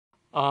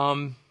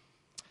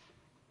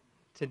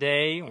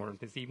Today, or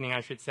this evening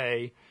I should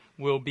say,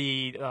 will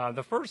be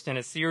the first in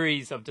a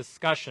series of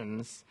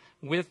discussions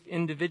with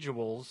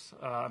individuals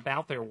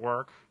about their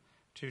work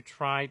to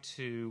try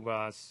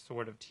to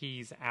sort of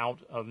tease out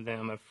of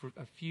them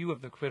a few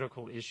of the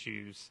critical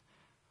issues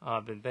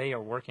that they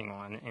are working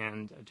on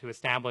and to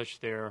establish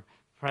their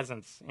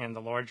presence in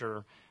the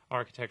larger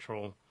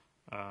architectural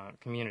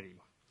community.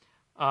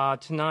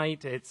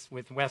 Tonight it's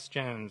with Wes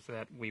Jones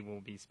that we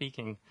will be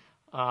speaking.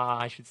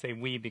 I should say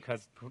we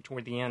because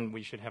toward the end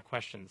we should have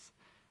questions.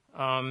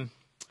 And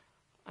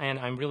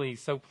I'm really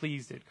so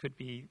pleased it could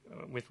be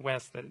with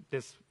Wes that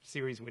this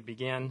series would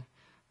begin.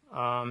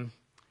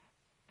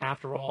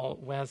 After all,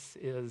 Wes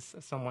is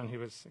someone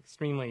who has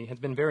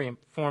been very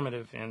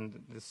informative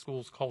in the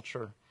school's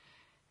culture.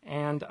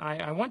 And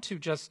I want to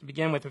just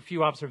begin with a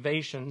few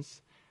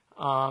observations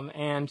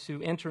and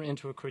to enter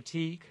into a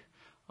critique,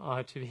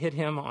 to hit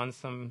him on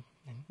some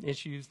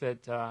issues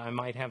that I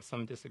might have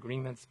some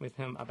disagreements with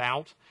him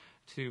about,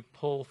 to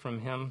pull from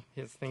him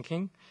his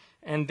thinking,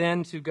 and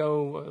then to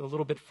go a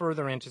little bit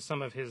further into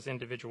some of his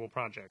individual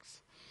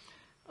projects.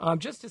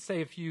 Just to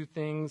say a few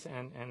things,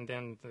 and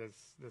then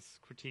this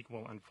critique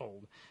will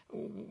unfold.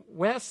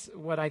 Wes,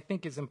 what I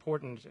think is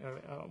important,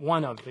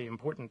 one of the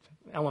important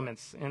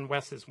elements in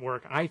Wes's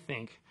work, I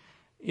think,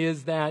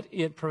 is that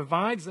it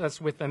provides us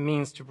with a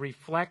means to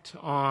reflect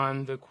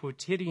on the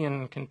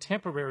quotidian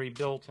contemporary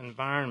built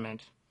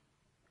environment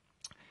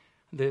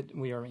that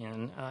we are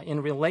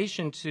in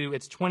relation to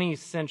its 20th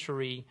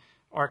century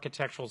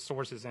architectural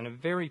sources in a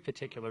very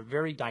particular,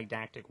 very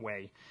didactic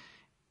way.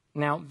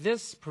 Now,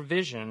 this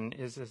provision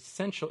is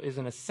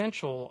an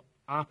essential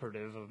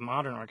operative of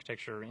modern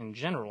architecture in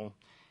general,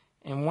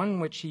 and one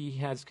which he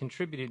has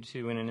contributed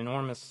to in an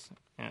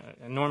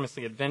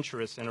enormously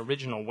adventurous and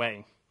original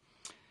way.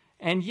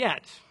 And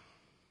yet,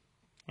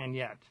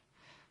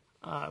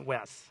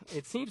 Wes,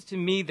 it seems to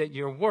me that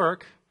your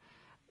work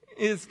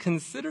is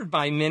considered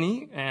by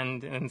many,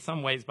 and in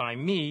some ways by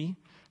me,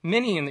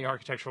 many in the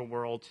architectural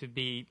world, to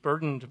be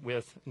burdened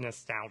with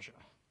nostalgia.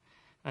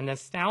 A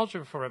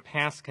nostalgia for a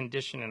past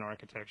condition in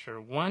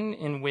architecture, one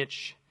in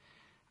which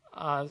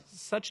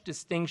such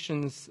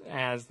distinctions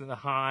as the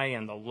high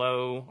and the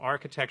low,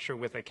 architecture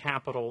with a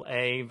capital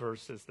A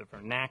versus the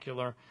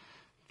vernacular,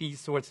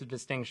 these sorts of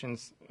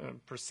distinctions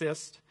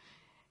persist.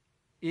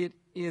 It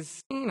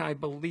is seen, I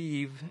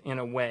believe, in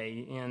a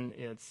way, in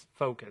its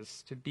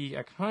focus, to be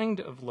a kind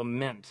of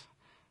lament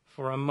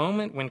for a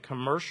moment when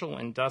commercial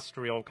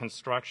industrial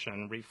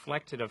construction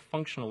reflected a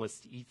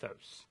functionalist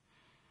ethos,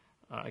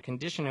 a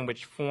condition in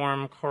which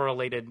form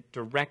correlated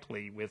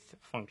directly with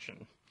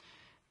function.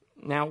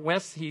 Now,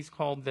 Wes, he's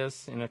called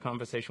this, in a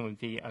conversation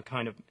with me, a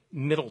kind of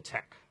middle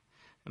tech.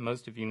 And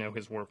most of you know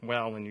his work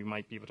well, and you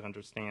might be able to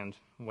understand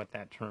what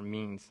that term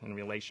means in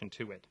relation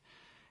to it.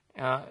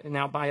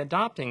 Now, by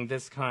adopting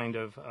this kind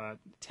of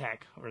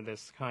tech, or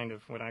this kind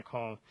of what I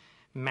call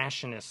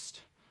machinist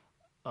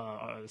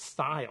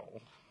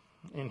style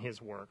in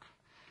his work,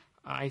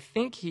 I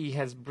think he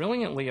has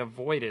brilliantly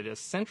avoided a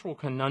central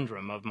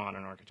conundrum of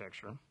modern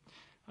architecture,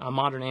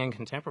 modern and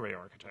contemporary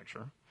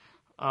architecture,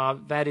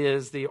 that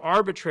is the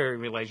arbitrary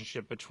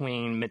relationship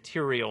between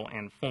material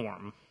and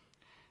form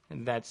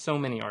that so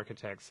many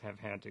architects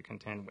have had to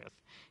contend with.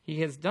 He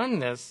has done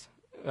this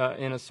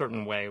in a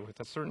certain way, with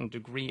a certain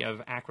degree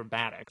of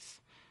acrobatics.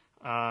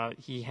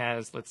 He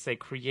has, let's say,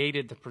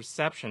 created the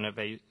perception of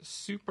a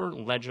super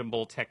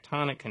legible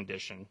tectonic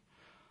condition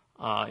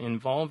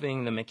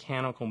involving the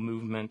mechanical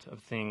movement of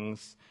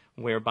things,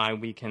 whereby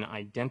we can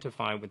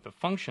identify with the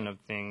function of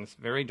things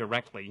very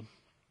directly.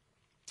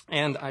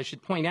 And I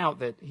should point out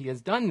that he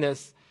has done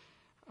this,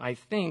 I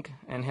think,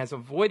 and has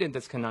avoided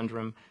this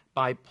conundrum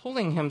by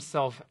pulling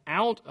himself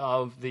out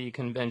of the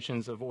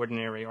conventions of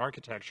ordinary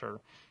architecture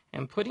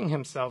and putting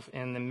himself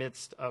in the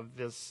midst of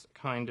this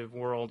kind of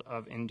world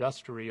of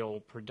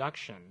industrial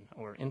production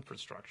or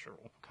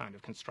infrastructural kind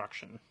of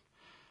construction.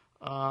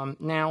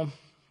 Now,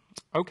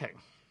 okay,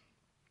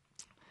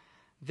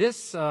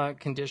 this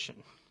condition,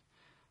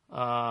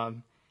 I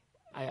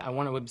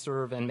want to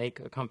observe and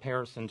make a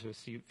comparison to a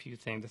few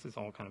things. This is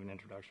all kind of an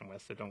introduction,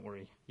 Wes, so don't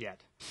worry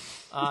yet.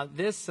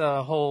 This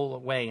whole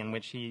way in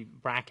which he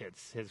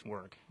brackets his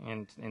work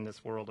in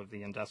this world of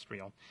the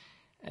industrial,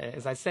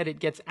 as I said, it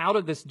gets out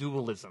of this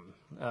dualism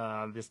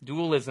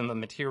of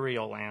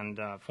material and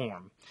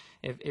form.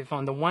 If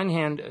on the one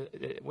hand,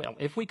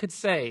 if we could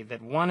say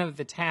that one of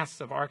the tasks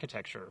of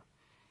architecture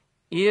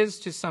is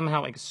to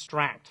somehow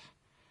extract,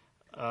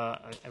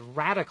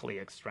 radically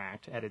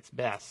extract at its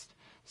best,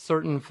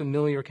 certain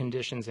familiar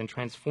conditions and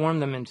transform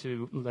them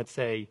into, let's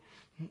say,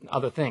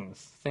 other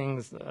things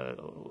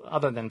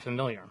other than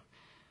familiar,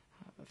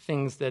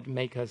 things that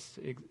make us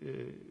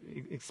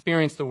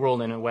experience the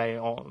world in a way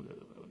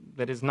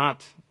that is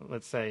not,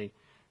 let's say,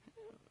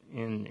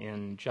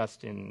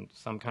 just in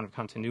some kind of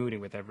continuity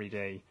with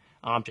everyday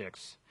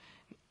objects.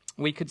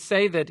 We could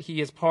say that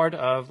he is part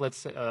of, let's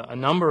say, a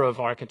number of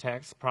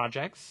architects'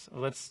 projects.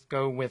 Let's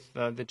go with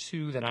the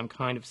two that I'm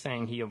kind of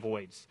saying he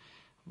avoids.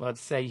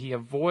 Let's say he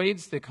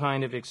avoids the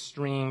kind of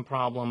extreme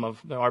problem of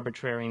the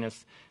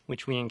arbitrariness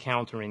which we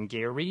encounter in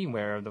Gehry,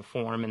 where the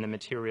form and the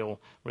material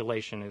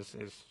relation is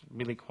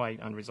really quite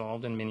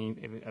unresolved in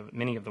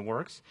many of the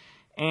works.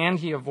 And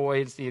he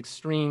avoids the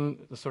extreme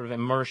sort of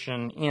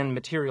immersion in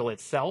material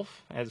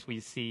itself, as we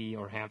see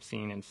or have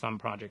seen in some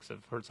projects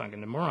of Herzog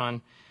and de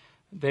Meuron.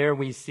 There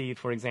we see,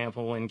 for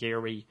example, in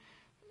Gehry,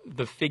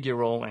 the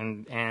figural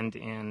and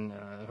in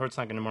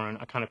Herzog and de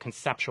Meuron, a kind of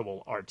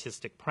conceptual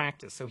artistic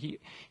practice. So he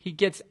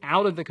gets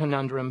out of the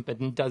conundrum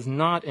but does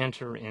not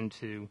enter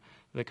into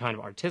the kind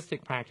of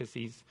artistic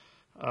practices.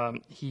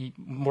 He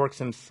works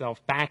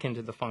himself back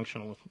into the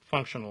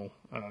functional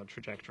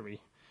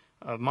trajectory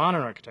of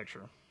modern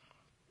architecture.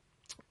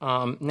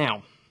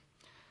 Now,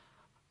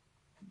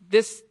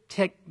 this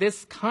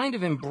kind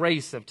of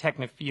embrace of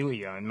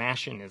technophilia and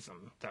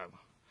machinism, though,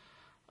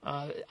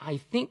 I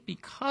think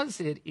because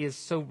it is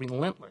so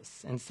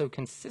relentless and so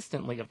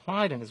consistently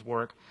applied in his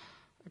work,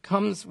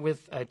 comes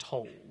with a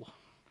toll.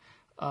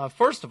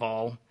 First of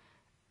all,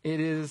 it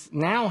is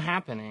now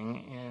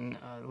happening in,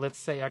 let's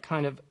say, a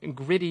kind of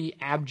gritty,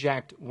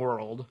 abject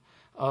world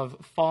of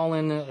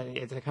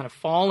it's a kind of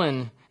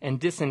fallen and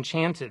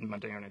disenchanted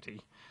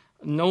modernity.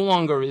 No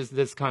longer is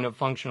this kind of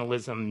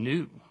functionalism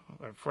new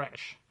or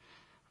fresh.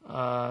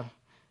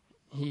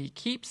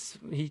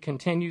 He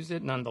continues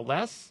it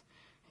nonetheless.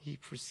 He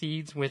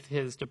proceeds with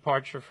his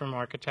departure from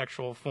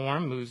architectural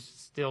form, moves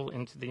still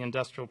into the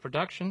industrial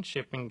production,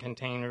 shipping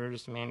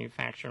containers,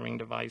 manufacturing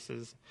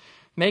devices,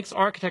 makes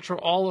architecture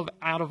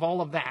out of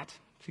all of that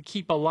to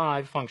keep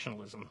alive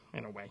functionalism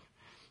in a way.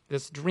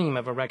 This dream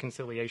of a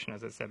reconciliation,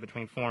 as I said,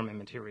 between form and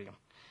material.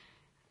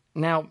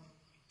 Now,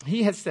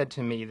 he has said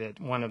to me that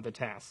one of the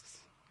tasks,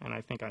 and I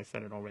think I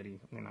said it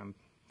already, and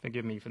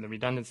forgive me for the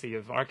redundancy,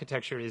 of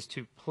architecture is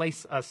to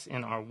place us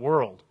in our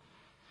world.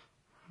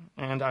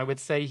 And I would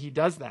say he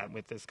does that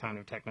with this kind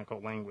of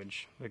technical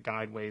language, the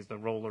guideways, the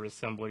roller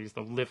assemblies,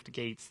 the lift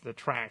gates, the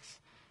tracks,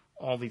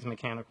 all these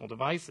mechanical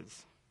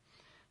devices.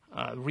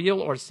 Real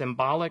or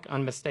symbolic,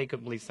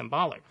 unmistakably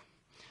symbolic.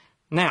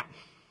 Now,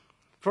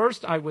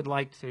 first I'd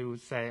like to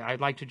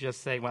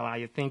just say, well,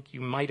 I think you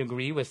might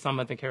agree with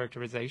some of the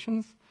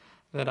characterizations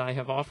that I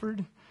have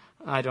offered.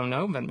 I don't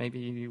know, but maybe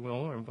you will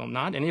or will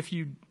not. And if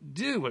you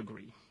do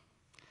agree,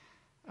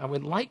 I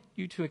would like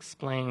you to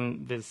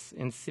explain this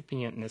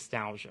incipient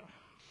nostalgia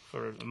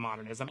for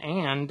modernism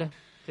and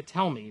to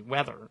tell me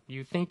whether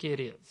you think it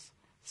is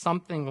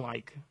something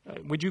like,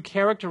 would you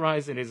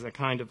characterize it as a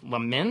kind of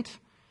lament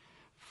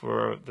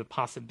for the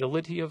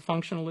possibility of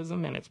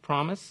functionalism and its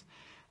promise,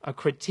 a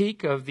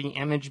critique of the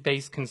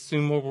image-based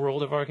consumer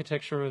world of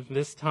architecture of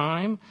this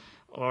time,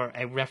 or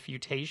a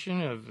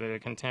refutation of the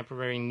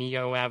contemporary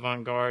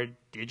neo-avant-garde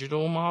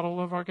digital model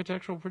of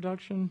architectural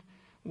production?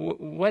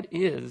 What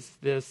is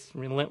this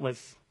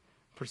relentless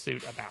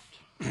pursuit about?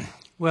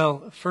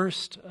 Well,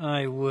 first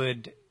I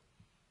would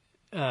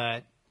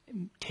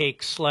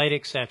take slight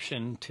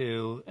exception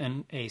to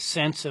a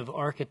sense of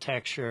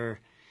architecture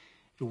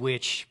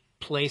which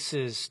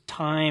places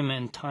time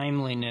and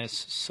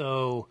timeliness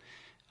so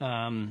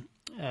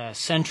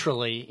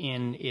centrally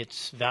in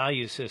its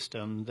value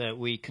system that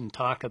we can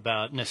talk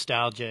about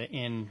nostalgia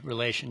in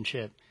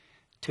relationship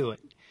to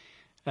it.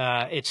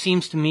 It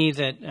seems to me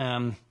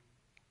that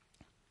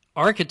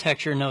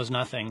architecture knows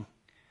nothing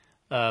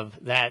of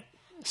that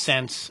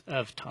sense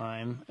of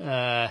time.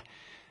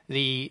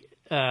 The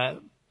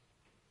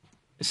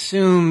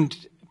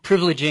assumed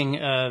privileging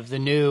of the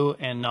new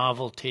and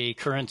novelty,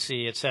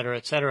 currency, et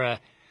cetera,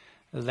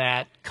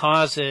 that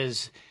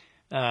causes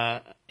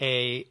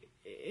a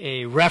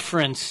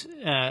reference,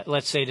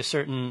 let's say, to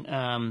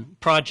certain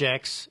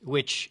projects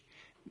which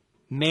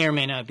may or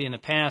may not be in the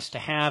past, to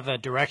have a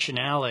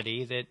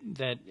directionality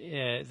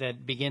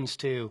that begins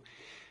to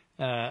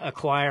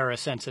acquire a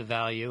sense of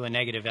value, a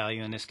negative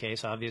value in this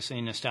case.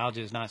 Obviously,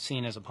 nostalgia is not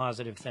seen as a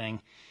positive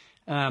thing.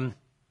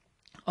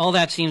 All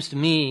that seems to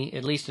me,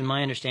 at least in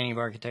my understanding of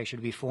architecture,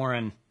 to be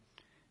foreign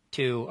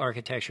to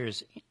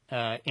architecture's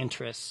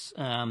interests.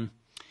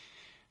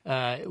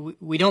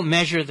 We don't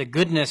measure the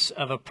goodness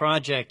of a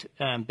project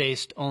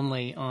based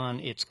only on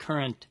its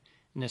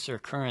currentness or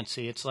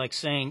currency. It's like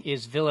saying,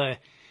 is Villa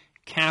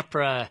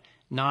Capra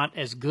not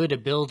as good a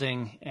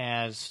building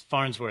as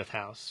Farnsworth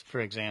House, for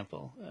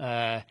example?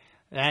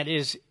 That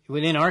is,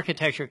 within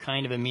architecture,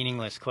 kind of a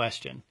meaningless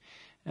question.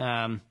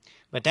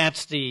 But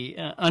that's the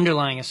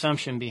underlying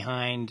assumption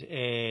behind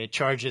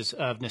charges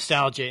of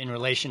nostalgia in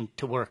relation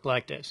to work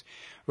like this.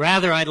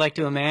 Rather, I'd like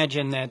to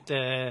imagine that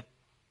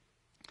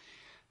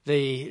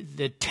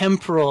the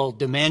temporal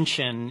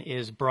dimension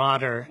is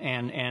broader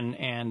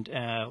and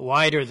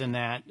wider than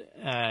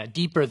that,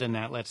 deeper than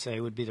that, let's say,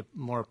 would be the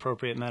more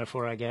appropriate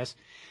metaphor, I guess.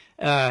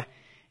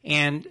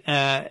 And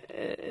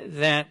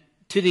that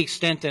to the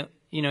extent that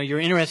you're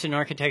interested in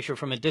architecture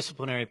from a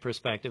disciplinary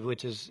perspective,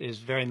 which is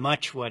very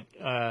much what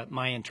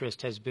my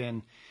interest has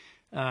been,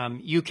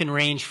 you can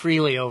range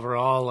freely over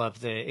all of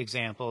the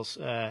examples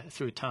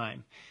through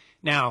time.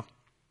 Now,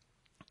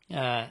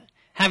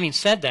 having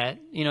said that,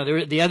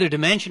 the other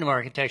dimension of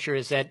architecture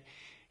is that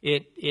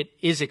it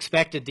is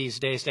expected these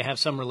days to have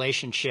some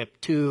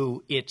relationship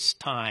to its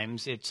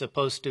times. It's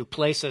supposed to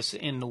place us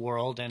in the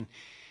world and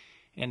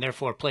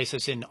therefore place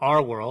us in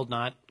our world,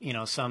 not,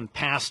 some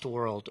past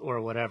world or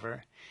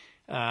whatever.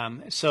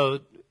 So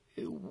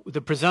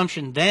the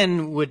presumption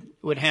then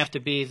would have to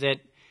be that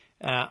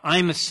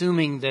I'm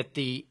assuming that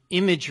the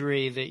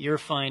imagery that you're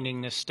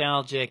finding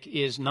nostalgic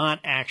is not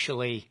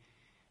actually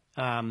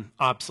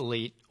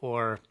obsolete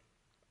or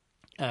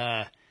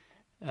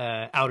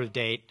out of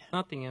date.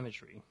 Not the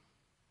imagery.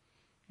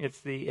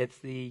 It's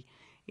the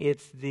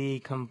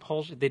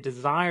compulsion, the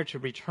desire to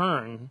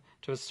return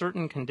to a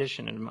certain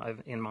condition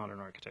in modern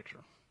architecture.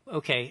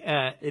 Okay.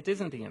 It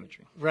isn't the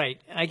imagery. Right.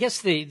 I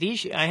guess the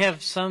issue, I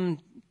have some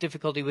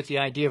difficulty with the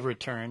idea of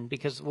return,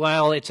 because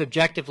while it's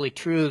objectively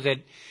true that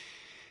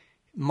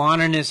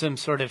modernism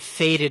sort of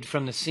faded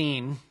from the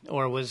scene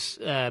or was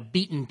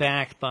beaten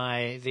back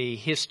by the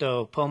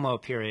Histo-Pomo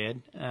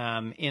period,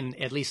 in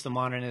at least the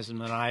modernism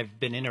that I've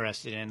been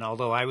interested in,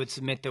 although I would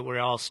submit that we're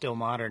all still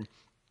modern.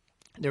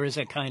 There is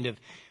a kind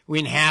of, we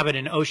inhabit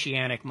an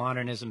oceanic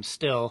modernism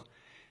still,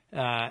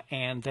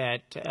 and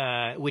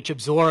that which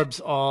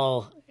absorbs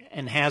all,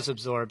 and has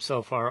absorbed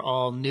so far,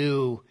 all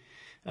new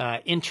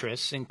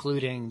interests,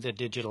 including the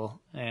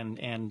digital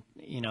and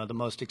the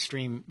most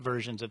extreme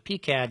versions of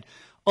PCAD.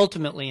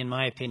 Ultimately, in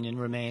my opinion,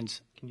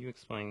 remains. Can you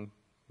explain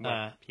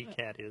what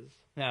PCAD is?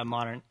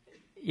 Modern.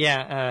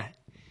 Yeah.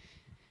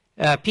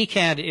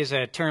 PCAD is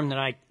a term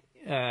that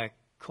I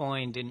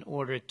coined in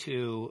order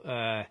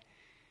to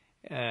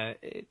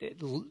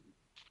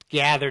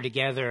gather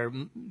together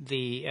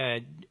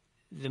the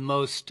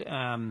most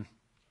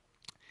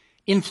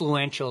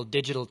influential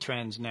digital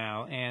trends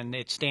now, and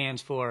it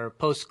stands for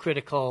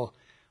post-critical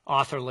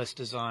authorless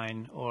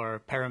design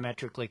or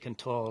parametrically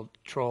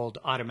controlled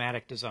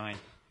automatic design,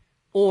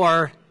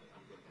 or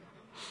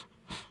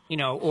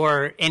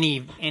or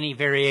any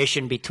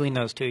variation between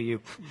those two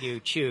you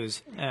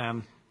choose.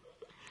 And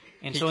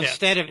so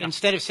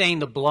instead of saying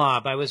the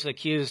blob, I was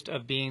accused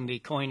of being the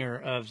coiner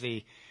of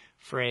the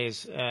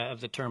phrase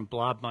of the term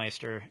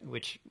blobmeister,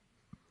 which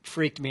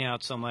freaked me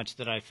out so much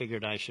that I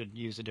figured I should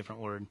use a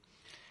different word.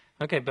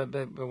 Okay, but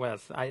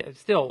Wes, I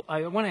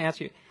want to ask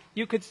you.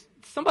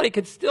 Somebody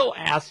could still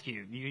ask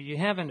you. You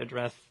haven't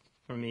addressed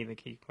for me the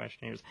key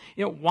question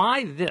here.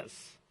 Why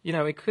this?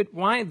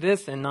 Why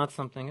this and not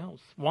something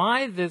else?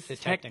 Why this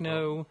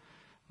techno,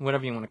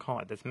 whatever you want to call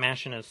it, this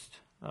machinist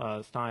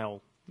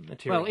style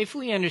material? Well, if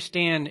we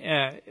understand,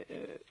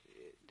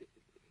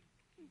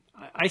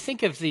 I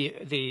think of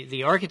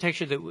the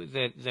architecture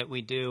that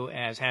we do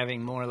as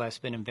having more or less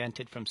been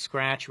invented from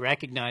scratch,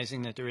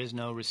 recognizing that there is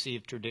no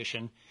received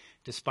tradition,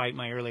 despite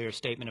my earlier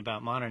statement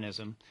about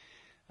modernism.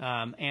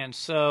 And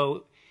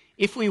so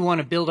if we want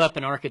to build up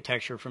an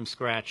architecture from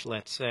scratch,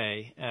 let's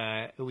say,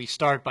 we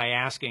start by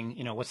asking,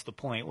 what's the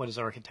point? What does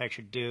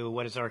architecture do?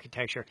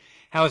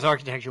 How is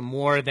architecture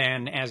more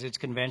than, as it's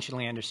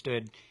conventionally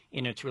understood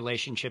in its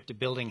relationship to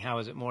building, how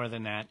is it more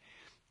than that?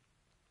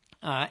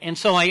 And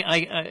so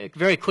I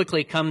very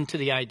quickly come to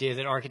the idea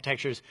that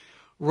architecture's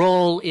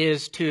role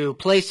is to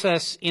place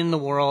us in the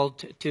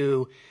world,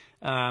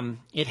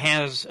 it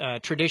has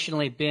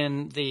traditionally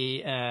been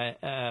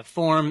the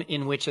form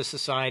in which a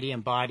society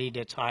embodied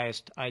its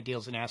highest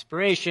ideals and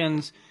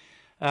aspirations.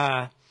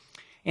 And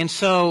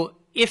so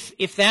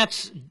if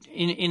that's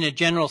in a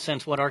general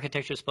sense what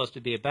architecture is supposed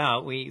to be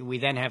about, we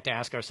then have to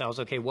ask ourselves,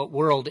 okay, what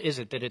world is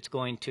it that it's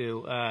going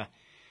to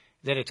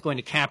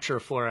capture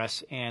for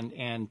us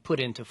and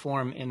put into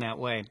form in that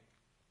way?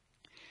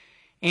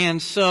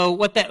 And so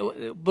what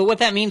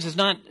that means is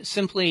not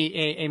simply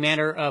a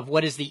matter of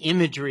what is the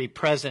imagery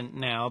present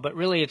now, but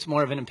really it's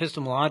more of an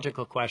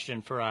epistemological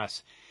question for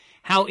us.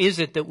 How is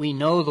it that we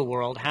know the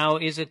world? How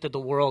is it that the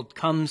world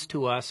comes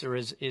to us or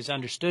is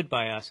understood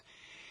by us?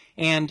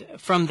 And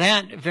from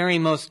that very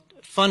most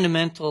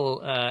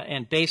fundamental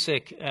and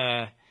basic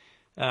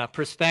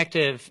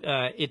perspective,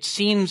 it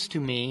seems to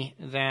me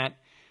that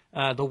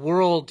the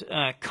world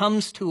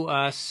comes to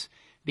us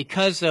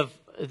because of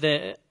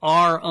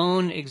our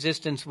own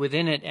existence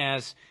within it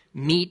as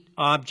meat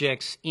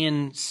objects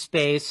in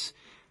space.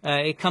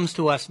 It comes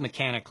to us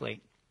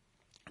mechanically.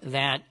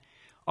 That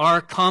our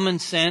common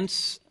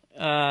sense,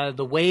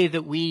 the way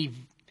that we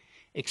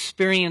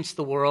experience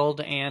the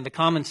world, and the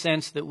common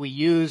sense that we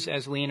use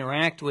as we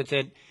interact with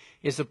it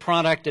is the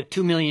product of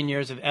 2 million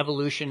years of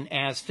evolution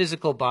as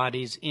physical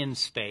bodies in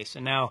space.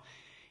 And now,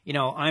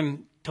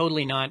 I'm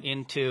totally not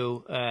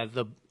into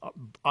the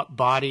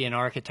body and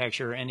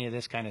architecture or any of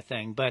this kind of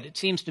thing, but it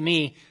seems to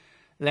me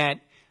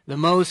that the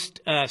most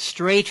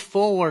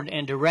straightforward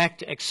and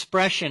direct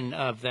expression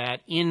of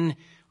that in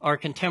our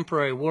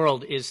contemporary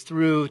world is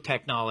through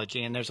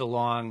technology, and there's a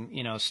long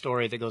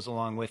story that goes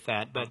along with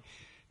that. But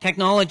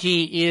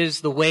technology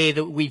is the way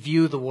that we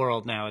view the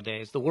world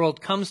nowadays. The world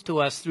comes to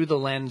us through the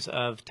lens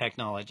of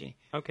technology.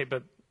 Okay,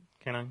 but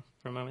can I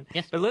for a moment?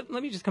 Yes. But let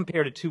me just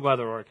compare to two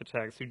other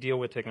architects who deal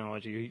with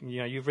technology.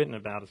 You've written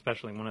about,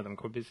 especially one of them,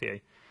 Corbusier.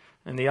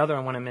 And the other I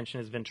want to mention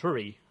is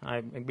Venturi. I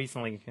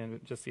recently,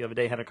 just the other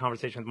day, had a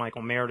conversation with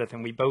Michael Meredith,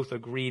 and we both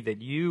agreed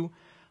that you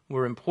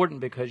were important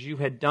because you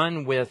had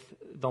done with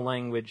the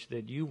language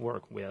that you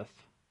work with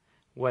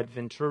what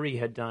Venturi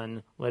had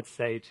done, let's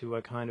say, to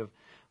a kind of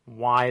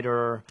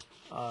wider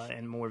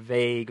and more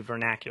vague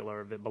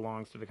vernacular that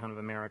belongs to the kind of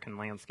American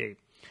landscape.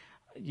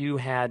 You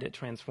had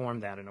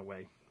transformed that in a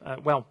way.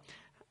 Well,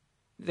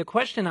 the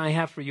question I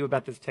have for you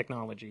about this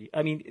technology,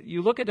 I mean,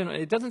 you look at it,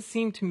 it doesn't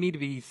seem to me to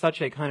be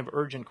such a kind of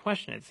urgent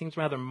question. It seems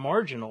rather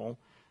marginal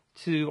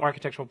to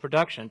architectural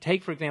production.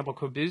 Take, for example,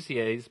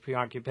 Corbusier's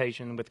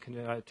preoccupation with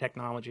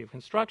technology of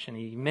construction.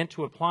 He meant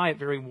to apply it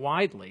very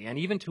widely, and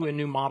even to a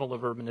new model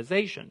of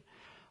urbanization,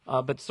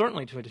 but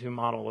certainly to a new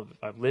model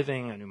of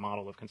living, a new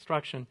model of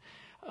construction.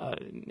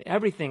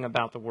 Everything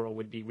about the world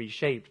would be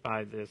reshaped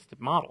by this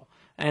model.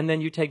 And then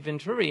you take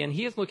Venturi, and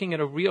he is looking at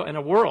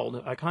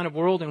a kind of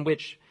world in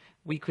which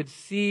we could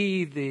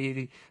see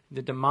the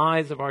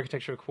demise of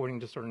architecture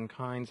according to certain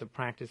kinds of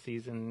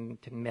practices and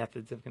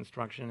methods of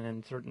construction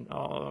and certain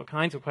all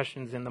kinds of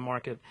questions in the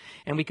market.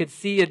 And we could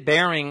see it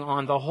bearing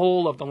on the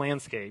whole of the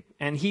landscape.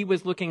 And he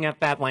was looking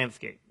at that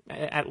landscape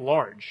at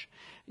large.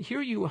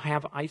 Here you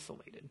have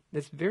isolated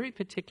this very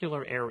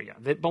particular area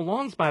that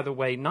belongs, by the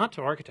way, not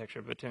to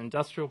architecture, but to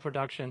industrial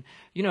production.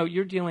 You know,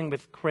 you're dealing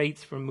with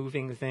crates for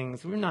moving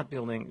things. We're not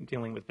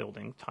dealing with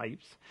building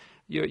types.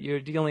 You're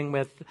dealing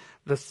with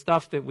the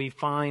stuff that we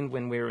find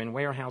when we're in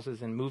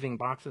warehouses and moving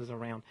boxes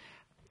around.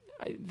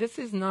 This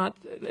is not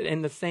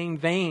in the same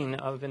vein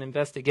of an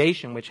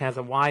investigation which has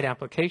a wide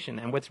application.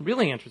 And what's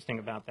really interesting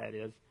about that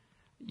is,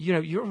 you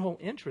know, your whole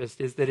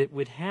interest is that it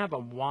would have a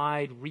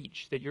wide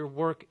reach, that your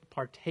work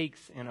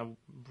partakes in a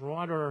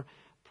broader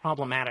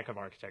problematic of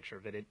architecture,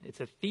 that it's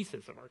a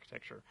thesis of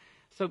architecture.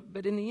 So,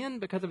 but in the end,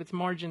 because of its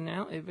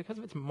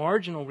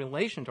marginal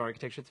relation to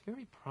architecture, it's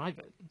very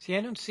private. See,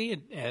 I don't see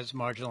it as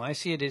marginal. I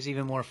see it as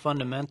even more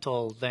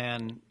fundamental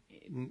than,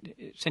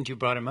 since you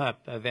brought him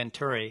up,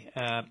 Venturi.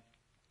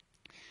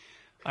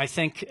 I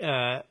think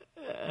that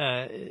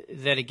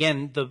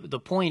again, the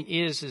point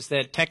is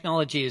that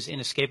technology is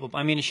inescapable.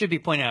 I mean, it should be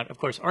pointed out, of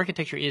course,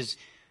 architecture is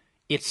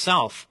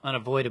itself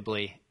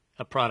unavoidably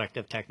a product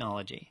of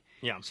technology.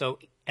 Yeah. So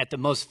at the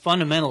most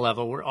fundamental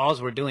level, all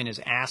we're doing is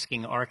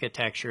asking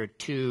architecture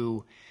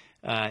to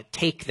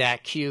take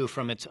that cue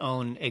from its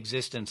own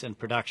existence and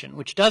production,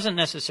 which doesn't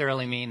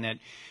necessarily mean that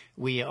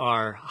we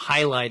are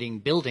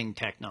highlighting building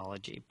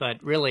technology,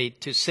 but really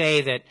to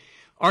say that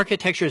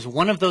architecture is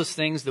one of those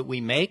things that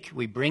we make,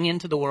 we bring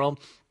into the world.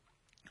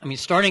 I mean,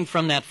 starting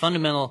from that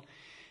fundamental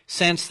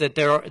sense that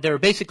there are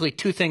basically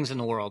two things in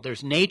the world.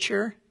 There's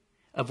nature,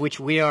 of which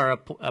we are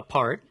a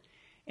part,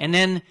 and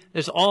then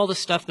there's all the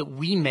stuff that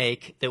we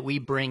make that we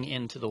bring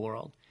into the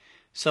world.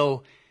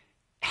 So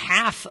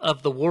half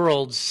of the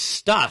world's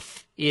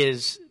stuff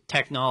is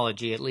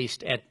technology, at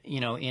least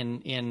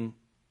in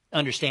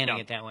understanding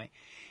it that way.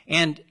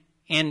 And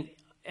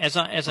as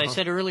I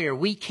said earlier,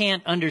 we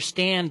can't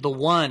understand the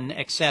one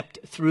except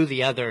through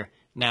the other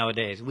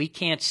nowadays. We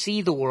can't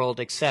see the world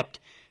except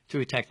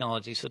through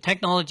technology. So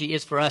technology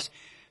is for us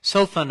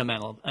so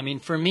fundamental. I mean,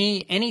 for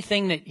me,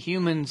 anything that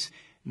humans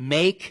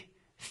make,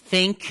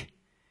 think,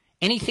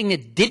 anything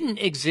that didn't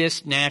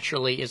exist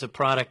naturally is a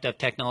product of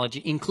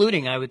technology,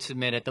 including, I would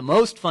submit, at the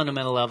most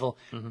fundamental level,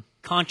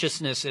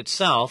 consciousness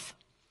itself,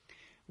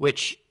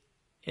 which,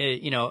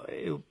 in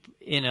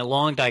a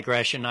long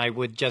digression, I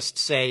would just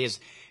say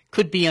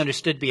could be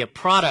understood to be a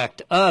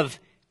product of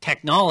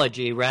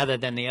technology rather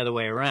than the other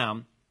way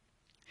around.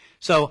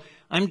 So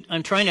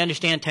I'm trying to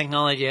understand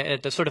technology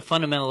at the sort of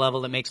fundamental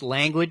level that makes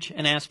language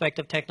an aspect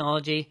of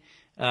technology,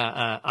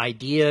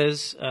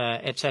 ideas,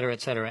 et cetera,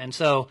 et cetera. And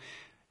so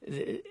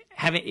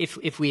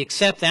if we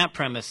accept that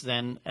premise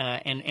then,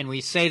 and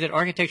we say that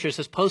architecture is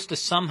supposed to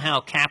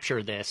somehow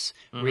capture this,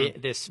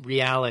 this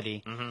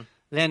reality,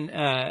 then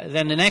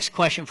the next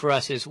question for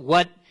us is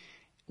what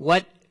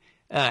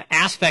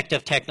aspect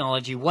of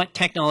technology, what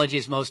technology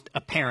is most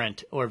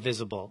apparent or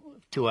visible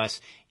to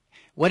us?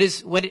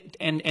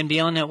 And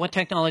beyond that, what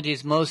technology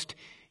is most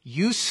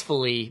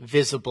usefully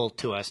visible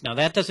to us? Now,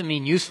 that doesn't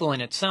mean useful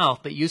in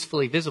itself, but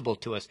usefully visible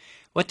to us.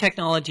 What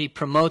technology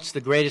promotes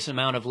the greatest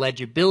amount of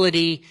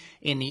legibility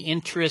in the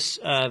interests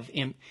of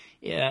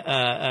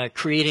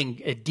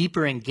creating a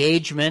deeper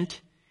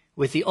engagement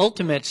with the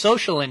ultimate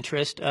social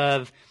interest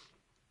of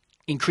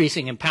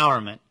increasing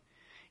empowerment?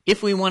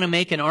 If we want to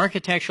make an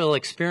architectural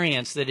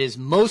experience that is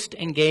most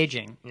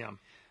engaging,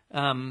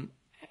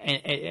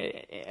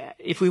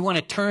 if we want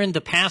to turn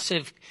the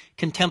passive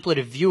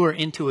contemplative viewer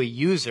into a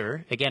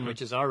user, again,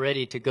 which is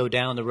already to go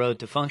down the road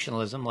to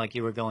functionalism, like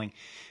you were going,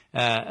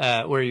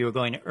 where you were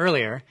going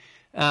earlier,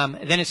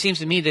 then it seems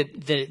to me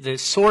that the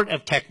sort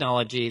of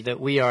technology that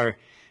we are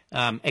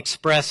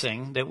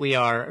expressing, that we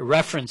are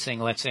referencing,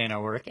 let's say, in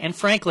our work, and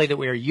frankly that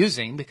we are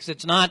using, because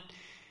it's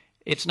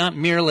not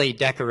merely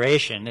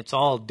decoration, it's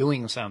all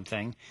doing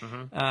something,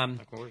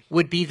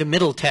 would be the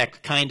middle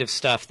tech kind of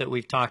stuff that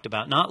we've talked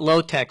about, not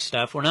low tech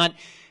stuff. We're not,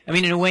 I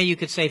mean, in a way you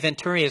could say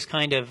Venturi is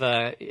kind of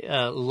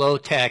a low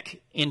tech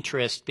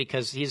interest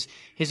because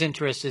his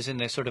interest is in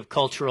the sort of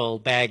cultural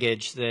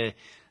baggage, the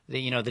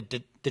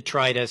the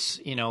detritus,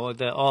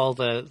 all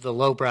the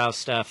lowbrow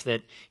stuff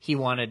that he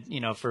wanted,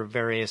 for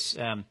various.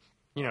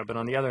 But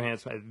on the other hand,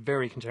 it's a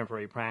very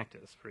contemporary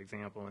practice, for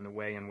example, in the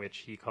way in which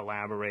he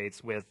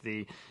collaborates with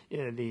the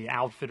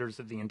outfitters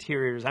of the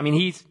interiors. I mean,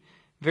 he's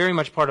very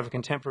much part of a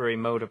contemporary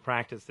mode of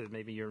practice that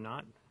maybe you're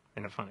not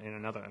in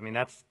another. I mean,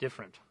 that's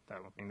different, though.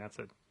 I mean, that's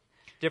a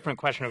different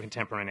question of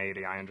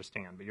contemporaneity, I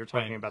understand. But you're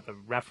talking about the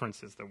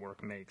references the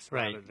work makes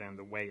rather than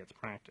the way it's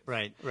practiced.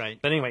 Right.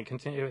 But anyway,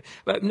 continue.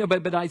 But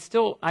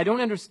I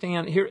don't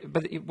understand here.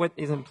 But what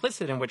is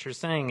implicit in what you're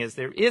saying is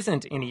there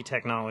isn't any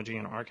technology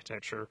in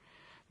architecture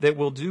that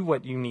will do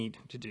what you need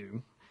to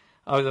do,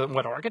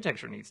 what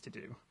architecture needs to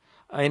do.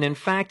 And in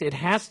fact, it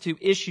has to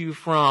issue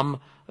from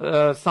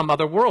some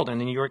other world,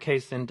 and in your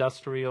case,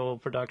 industrial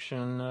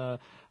production.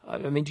 I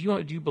mean,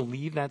 do you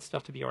believe that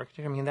stuff to be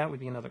architecture? I mean, that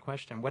would be another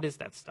question. What is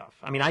that stuff?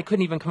 I mean, I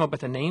couldn't even come up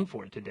with a name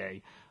for it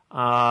today.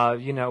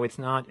 It's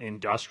not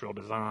industrial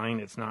design.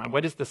 It's not.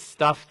 What is the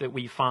stuff that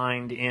we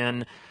find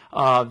in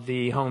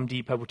the Home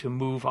Depot to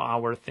move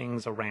our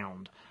things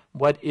around?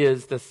 What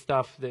is the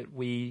stuff that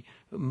we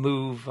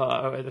move,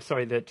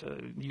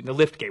 the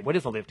lift gate? What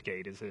is a lift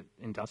gate? Is it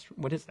industrial?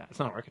 What is that? It's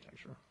not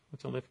architecture.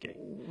 What's a lift gate?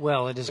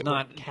 Well, it is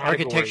not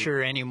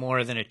architecture any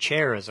more than a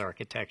chair is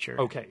architecture.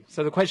 Okay.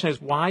 So the question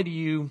is, why do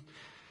you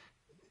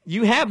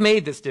have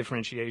made this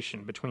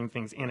differentiation between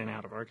things in and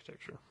out of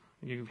architecture.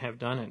 You have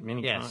done it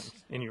many times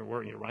in your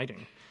work, your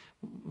writing.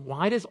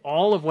 Why does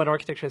all of what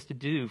architecture has to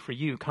do for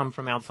you come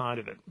from outside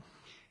of it?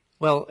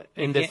 Well,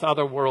 in this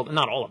other world,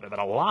 not all of it, but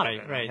a lot of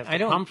it has to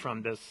come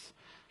from this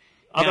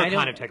other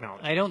kind of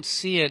technology. I don't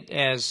see it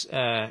as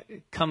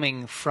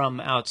coming from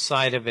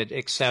outside of it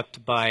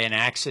except by an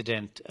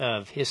accident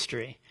of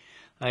history.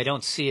 I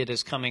don't see it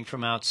as coming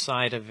from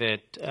outside of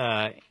it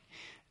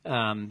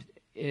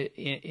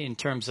in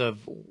terms of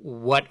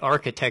what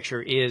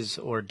architecture is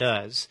or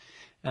does.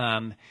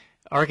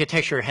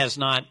 Architecture has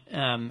not,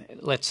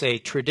 let's say,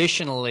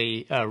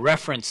 traditionally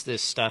referenced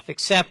this stuff,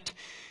 except,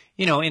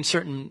 in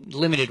certain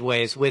limited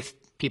ways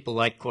with people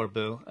like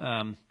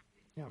Corbu,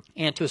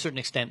 and to a certain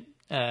extent,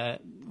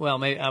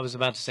 maybe I was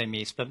about to say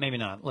Mies, but maybe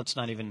not. Let's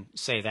not even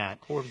say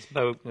that. Corbu's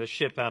boat, the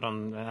ship out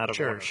of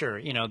water.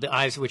 Sure. The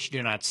eyes which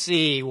do not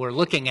see. We're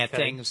looking at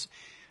things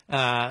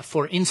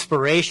for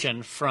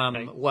inspiration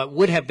from what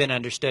would have been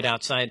understood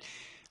outside.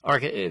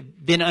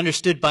 Been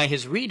understood by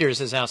his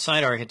readers as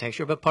outside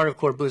architecture, but part of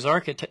Corbu's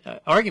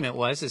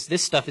argument is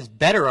this stuff is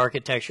better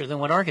architecture than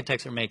what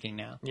architects are making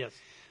now. Yes.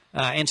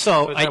 And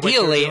so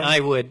ideally I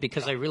would,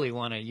 because I really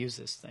want to use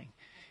this thing.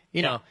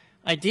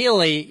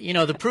 Ideally,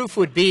 the proof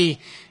would be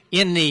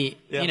in the,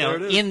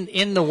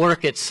 in the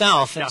work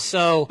itself. And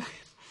so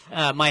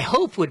my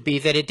hope would be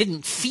that it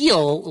didn't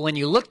feel, when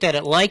you looked at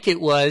it, like it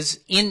was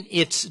in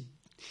its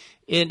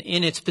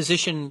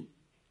position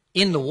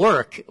in the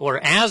work or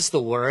as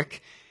the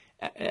work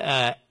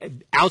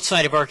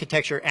outside of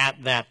architecture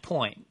at that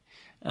point.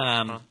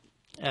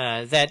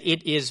 That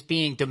it is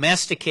being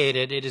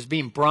domesticated, it is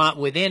being brought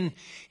within,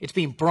 it's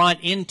being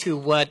brought into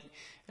what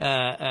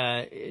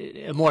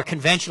a more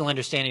conventional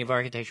understanding of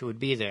architecture would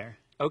be there.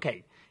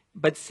 Okay.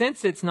 But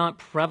since it's not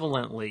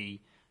prevalently,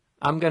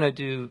 I'm going to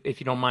do,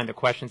 if you don't mind, the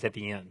questions at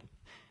the end.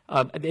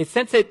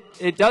 Since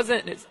it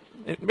doesn't,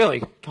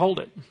 really, hold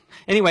it.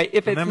 Anyway,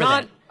 if it's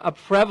not a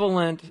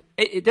prevalent,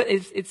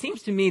 it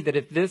seems to me that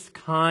if this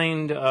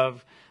kind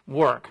of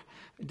work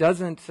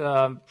doesn't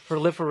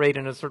proliferate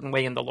in a certain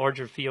way in the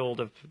larger field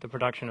of the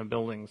production of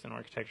buildings and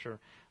architecture,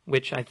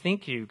 which I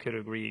think you could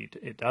agree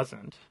it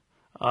doesn't.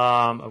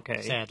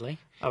 Okay. Sadly.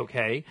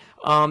 Okay.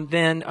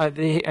 Then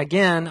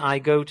again, I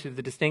go to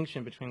the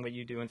distinction between what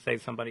you do and, say,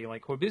 somebody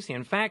like Corbusier.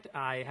 In fact,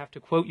 I have to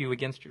quote you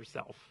against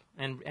yourself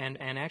and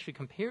actually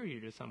compare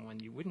you to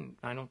someone you wouldn't,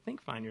 I don't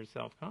think, find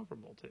yourself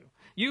comparable to.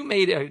 You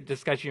made a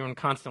discussion,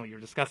 you're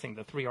discussing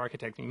the three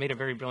architects, and you made a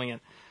very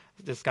brilliant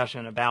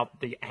discussion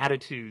about the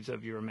attitudes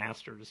of your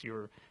masters,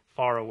 your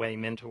faraway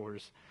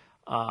mentors,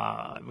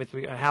 with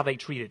how they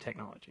treated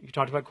technology. You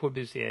talked about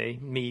Corbusier,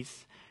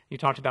 Mies, you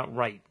talked about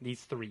Wright,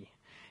 these three.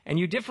 And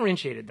you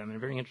differentiated them in a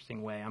very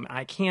interesting way.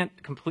 I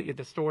can't completely,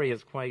 the story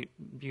is quite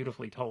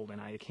beautifully told,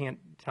 and I can't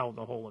tell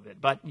the whole of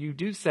it. But you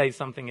do say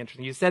something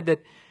interesting. You said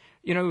that,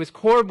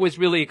 Corb was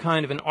really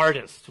kind of an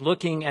artist,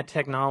 looking at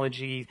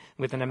technology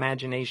with an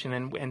imagination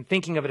and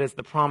thinking of it as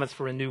the promise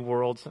for a new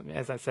world.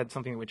 As I said,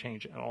 something that would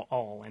change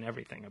all and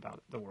everything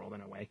about the world in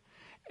a way.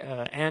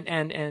 And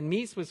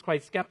Mies was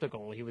quite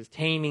skeptical. He was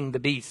taming the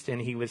beast, and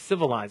he was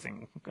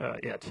civilizing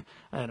it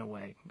in a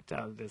way.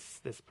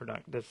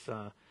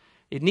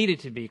 It needed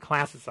to be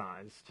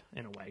classicized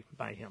in a way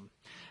by him.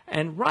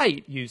 And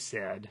Wright, you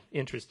said,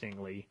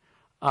 interestingly,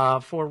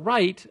 for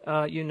Wright,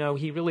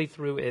 he really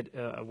threw it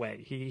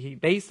away. He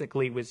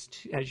basically was,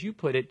 as you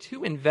put it,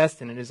 too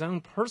invested in his own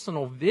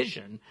personal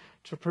vision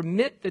to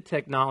permit the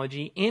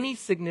technology any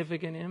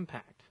significant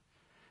impact.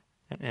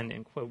 And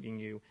in quoting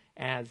you,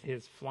 as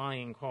his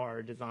flying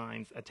car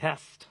designs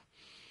attest.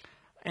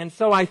 And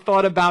so I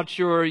thought about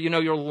your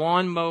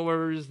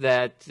lawnmowers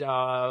that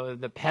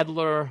the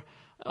peddler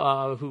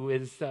who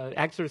is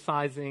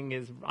exercising,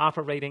 is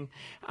operating.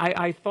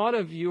 I thought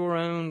of your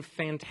own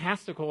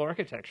fantastical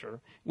architecture,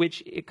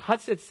 which it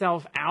cuts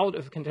itself out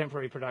of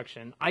contemporary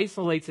production,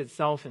 isolates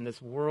itself in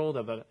this world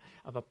of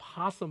a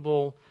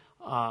possible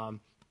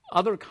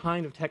other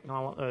kind of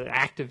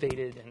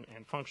activated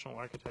and functional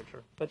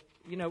architecture. But,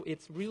 you know,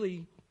 it's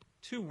really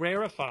too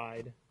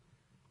rarefied.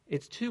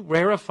 It's too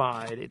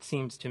rarefied, it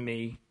seems to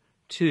me,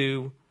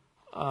 to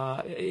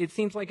it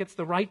seems like it's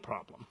the right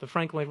problem, the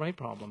Frank Lloyd Wright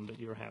problem that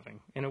you're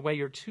having. In a way,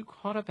 you're too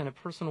caught up in a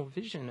personal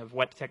vision of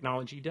what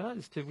technology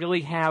does to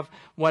really have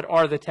what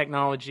are the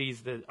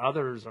technologies that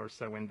others are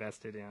so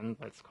invested in.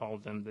 Let's call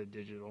them the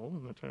digital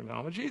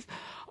technologies.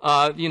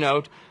 You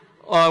know,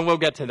 we'll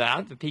get to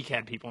that, the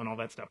PCAD people and all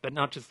that stuff, but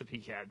not just the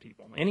PCAD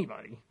people,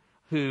 anybody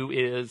who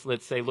is,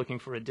 let's say, looking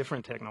for a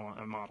different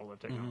model of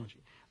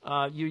technology.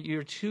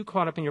 You're too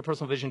caught up in your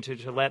personal vision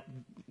to let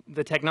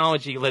the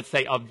technology, let's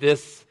say, of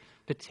this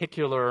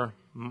particular,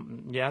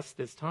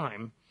 this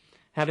time,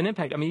 have an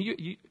impact. I mean,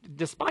 you,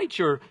 despite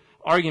your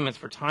arguments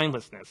for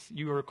timelessness,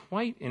 you are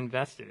quite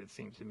invested, it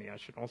seems to me, I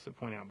should also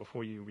point out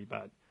before you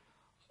rebut,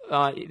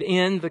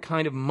 in the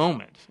kind of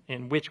moment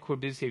in which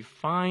Corbusier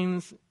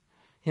finds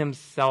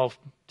himself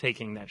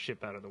taking that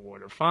ship out of the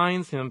water,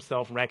 finds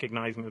himself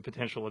recognizing the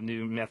potential of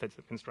new methods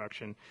of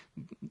construction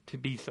to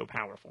be so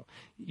powerful.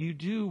 You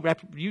do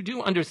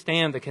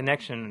understand the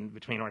connection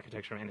between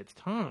architecture and its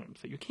time,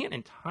 so you can't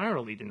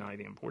entirely deny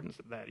the importance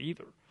of that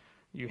either.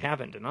 You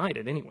haven't denied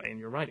it anyway in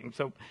your writing.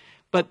 So,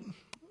 but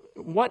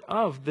what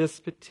of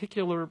this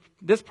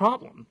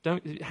problem?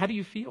 How do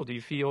you feel? Do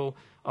you feel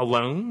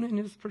alone in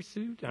his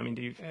pursuit? I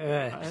mean,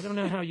 I don't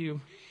know how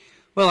you...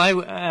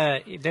 Well,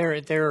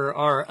 there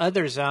are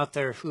others out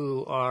there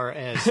who are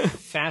as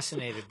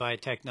fascinated by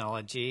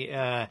technology.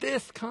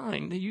 This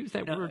kind, they use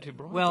that word too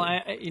broadly. Well,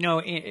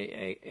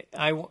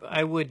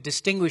 I would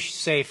distinguish,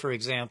 say, for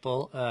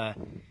example,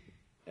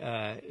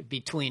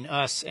 between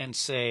us and,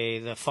 say,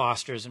 the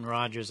Fosters and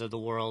Rogers of the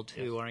world,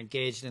 who are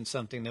engaged in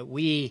something that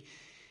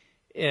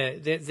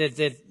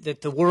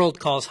that the world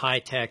calls high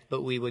tech,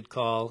 but we would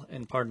call,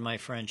 and pardon my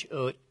French,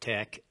 haute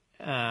tech,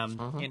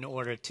 in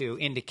order to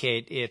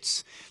indicate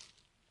its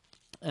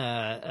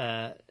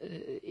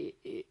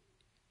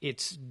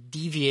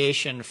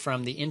deviation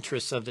from the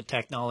interests of the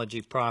technology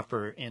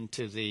proper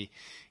into the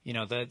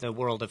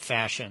world of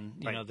fashion,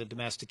 the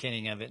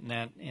domesticating of it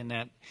in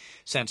that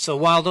sense. So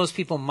while those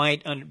people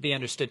might be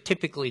understood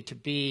typically to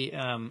be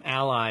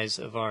allies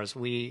of ours,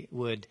 we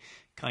would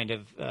kind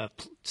of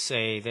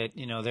say that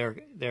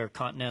they're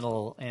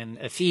continental and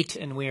effete,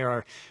 and we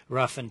are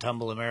rough and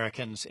tumble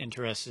Americans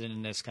interested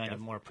in this kind of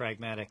more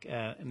pragmatic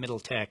middle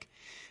tech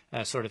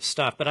sort of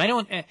stuff. But I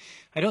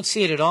don't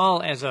see it at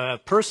all as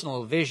a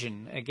personal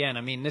vision. Again,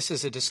 I mean, this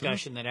is a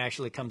discussion that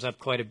actually comes up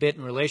quite a bit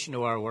in relation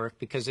to our work,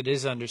 because it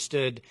is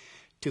understood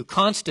to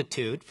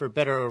constitute, for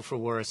better or for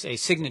worse, a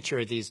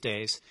signature these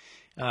days.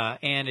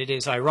 And it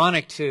is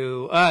ironic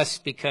to us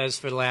because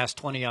for the last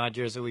 20-odd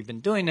years that we've been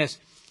doing this,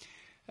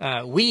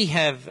 we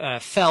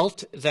have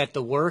felt that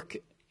the work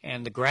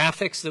and the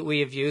graphics that we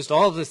have used,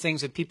 all of the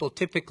things that people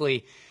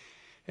typically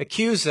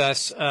accuse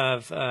us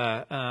of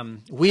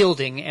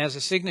wielding as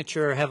a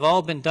signature, have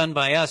all been done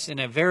by us in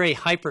a very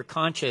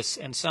hyper-conscious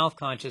and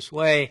self-conscious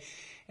way,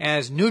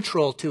 as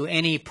neutral to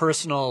any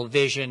personal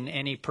vision,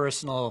 any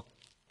personal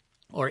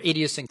or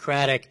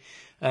idiosyncratic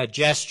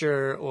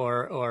gesture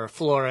or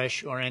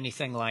flourish or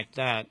anything like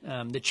that.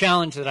 The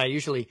challenge that I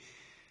usually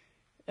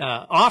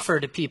offer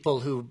to people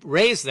who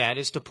raise that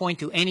is to point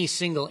to any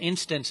single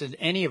instance in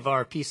any of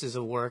our pieces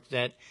of work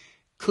that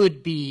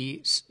could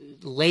be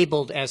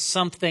labeled as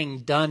something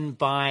done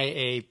by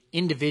a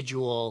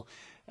individual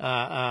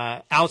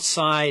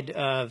outside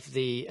of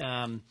the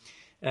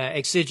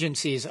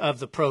exigencies of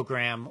the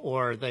program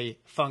or the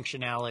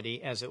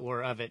functionality, as it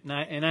were, of it.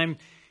 And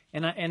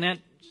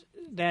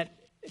that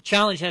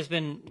challenge has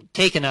been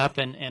taken up,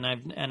 and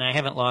I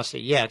haven't lost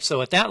it yet.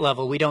 So at that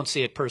level, we don't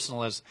see it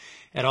personal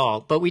at all.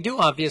 But we do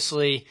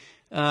obviously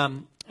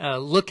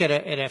look at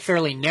a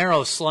fairly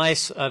narrow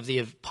slice of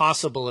the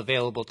possible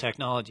available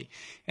technology.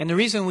 And the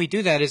reason we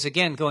do that is,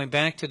 again, going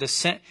back to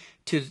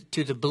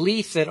the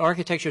belief that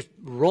architecture's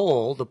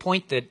role, the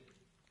point that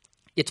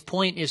its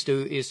point is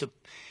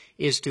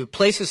to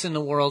place us in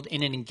the world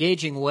in an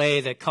engaging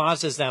way that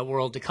causes that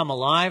world to come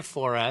alive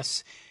for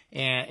us,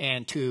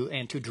 and to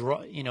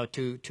draw,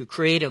 to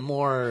create a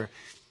more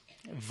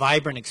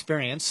vibrant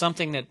experience,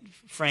 something that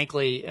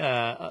frankly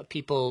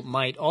people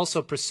might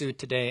also pursue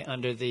today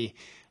under the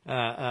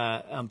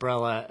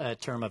umbrella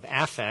term of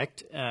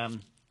affect,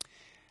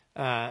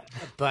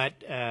 but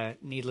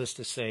needless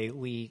to say,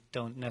 we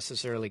don't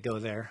necessarily go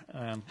there,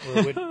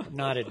 or would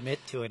not admit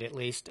to it, at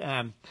least.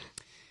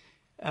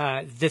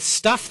 The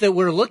stuff that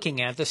we're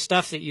looking at, the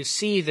stuff that you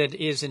see that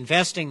is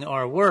investing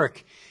our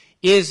work,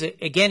 is,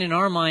 again, in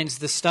our minds,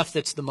 the stuff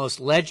that's the most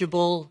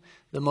legible,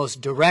 the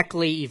most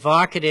directly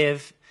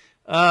evocative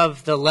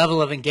of the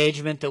level of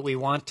engagement that we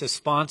want to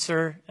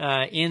sponsor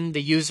in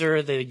the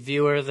user, the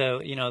viewer,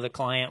 the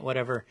client,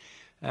 whatever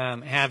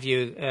have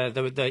you,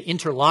 the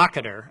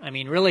interlocutor. I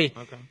mean, really,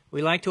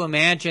 we like to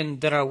imagine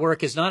that our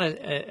work is not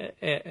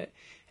a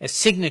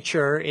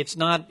signature. It's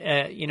not,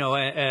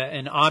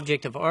 an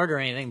object of art or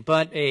anything,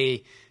 but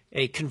a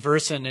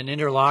conversant, an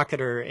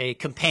interlocutor, a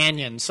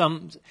companion,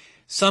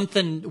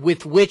 something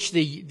with which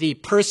the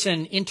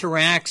person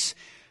interacts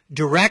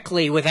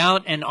directly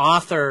without an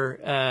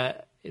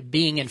author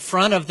being in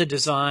front of the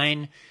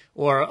design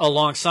or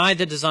alongside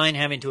the design,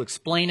 having to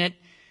explain it,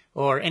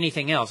 or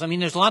anything else. I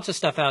mean, there's lots of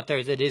stuff out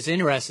there that is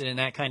interested in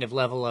that kind of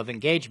level of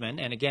engagement,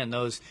 and again,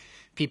 those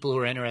people who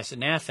are interested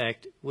in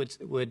affect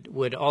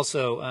would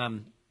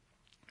also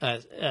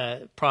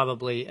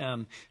probably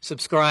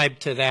subscribe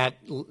to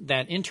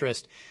that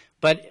interest.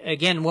 But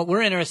again, what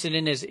we're interested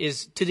in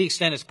is to the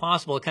extent as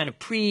possible, a kind of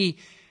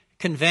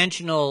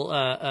pre-conventional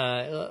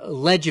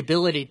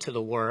legibility to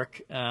the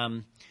work.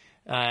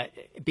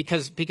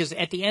 Because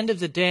at the end of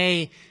the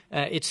day,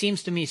 it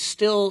seems to me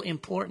still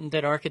important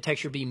that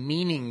architecture be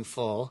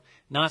meaningful,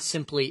 not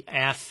simply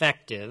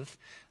affective,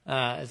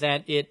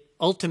 that it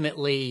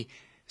ultimately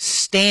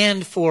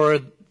stand for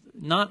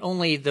not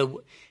only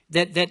the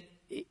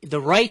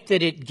right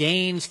that it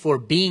gains for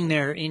being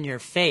there in your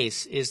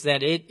face is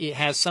that it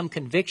has some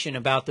conviction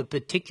about the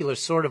particular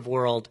sort of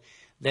world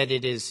that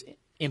it is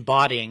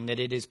embodying, that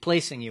it is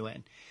placing you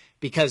in.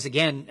 Because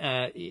again,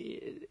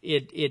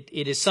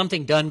 it is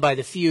something done by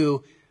the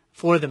few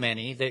for the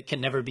many that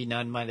can never be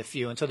done by the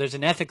few, and so there's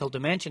an ethical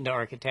dimension to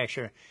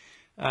architecture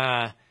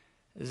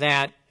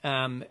that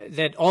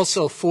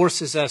also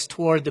forces us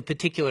toward the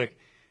particular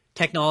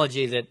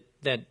technology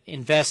that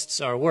invests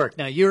our work.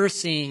 Now you're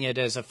seeing it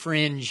as a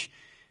fringe,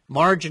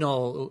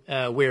 marginal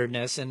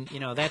weirdness, and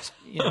that's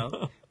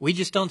we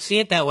just don't see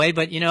it that way,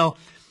 but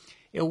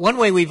one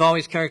way we've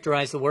always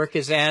characterized the work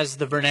is as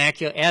a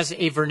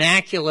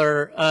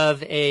vernacular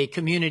of a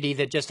community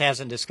that just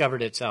hasn't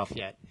discovered itself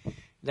yet.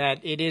 That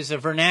it is a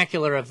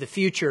vernacular of the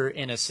future,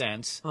 in a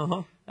sense.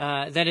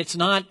 That it's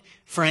not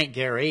Frank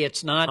Gehry,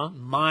 it's not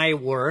my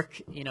work.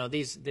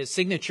 The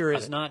signature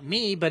is not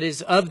me, but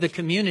is of the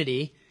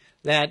community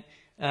that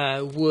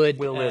would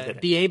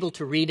be able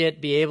to read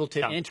it, be able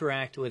to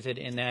interact with it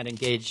in that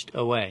engaged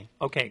a way.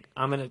 Okay,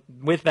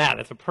 with that,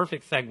 it's a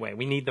perfect segue.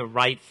 We need the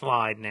right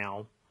slide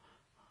now.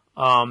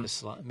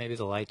 Maybe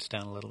the lights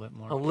down a little bit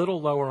more. A little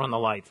lower on the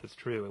lights, it's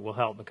true. It will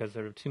help because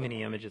there are too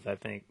many images, I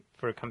think.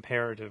 For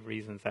comparative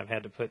reasons, I've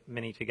had to put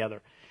many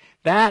together.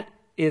 That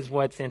is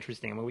what's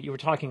interesting. What you were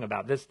talking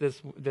about,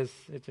 it's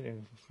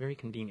very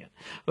convenient,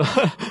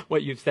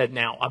 what you've said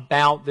now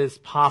about this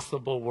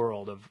possible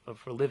world of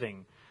for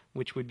living,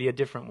 which would be a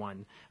different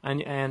one.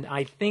 And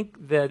I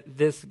think that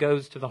this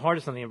goes to the heart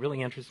of something that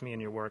really interests me in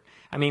your work.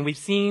 I mean, we've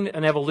seen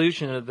an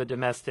evolution of the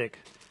domestic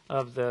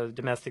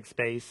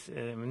space,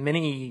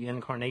 many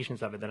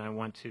incarnations of it that I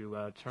want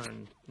to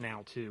turn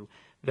now to,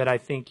 that I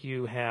think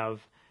you have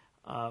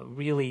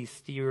really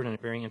steered in a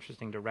very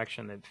interesting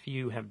direction that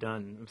few have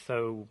done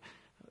so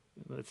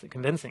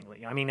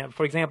convincingly. I mean,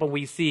 for example,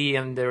 we see,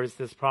 and there's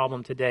this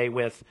problem today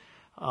with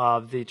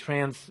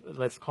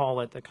let's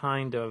call it the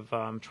kind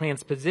of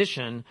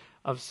transposition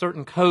of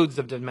certain codes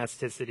of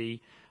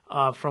domesticity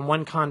from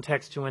one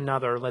context to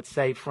another, let's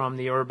say from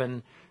the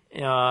urban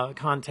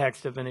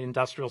context of an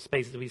industrial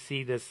space. We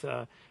see this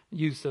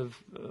use of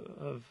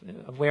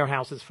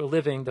warehouses for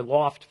living, the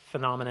loft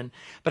phenomenon.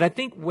 But I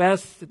think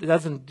Wes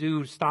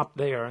doesn't stop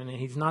there, and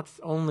he's not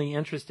only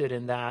interested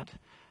in that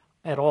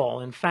at all.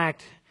 In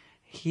fact,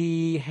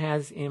 he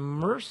has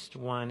immersed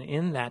one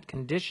in that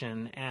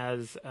condition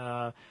as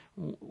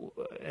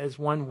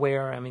one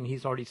where, I mean,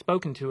 he's already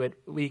spoken to it,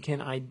 we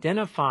can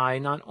identify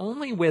not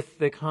only with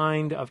the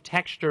kind of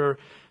texture,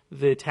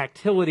 the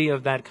tactility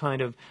of that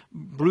kind of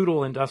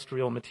brutal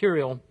industrial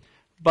material,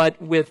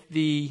 but with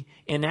the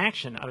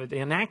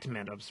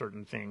enactment of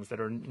certain things that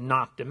are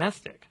not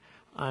domestic.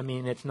 I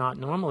mean, it's not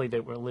normally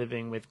that we're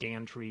living with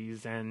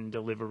gantries and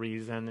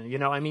deliveries and,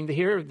 I mean,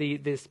 here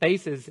the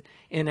space is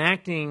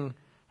enacting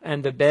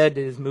and the bed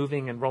is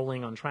moving and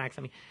rolling on tracks.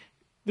 I mean,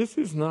 this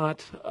is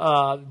not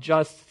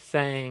just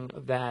saying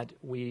that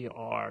we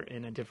are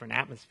in a different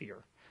atmosphere.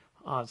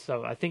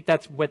 So I think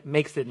that's what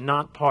makes it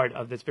not part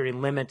of this very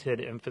limited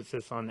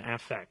emphasis on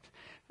affect.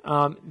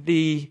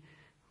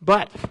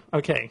 But,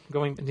 okay,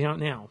 going down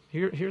now,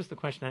 here's the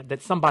question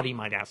that somebody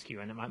might ask you,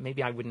 and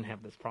maybe I wouldn't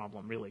have this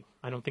problem, really.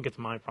 I don't think it's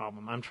my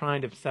problem. I'm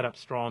trying to set up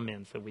straw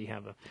men so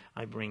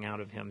I bring out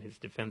of him his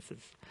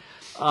defenses.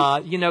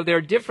 There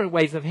are different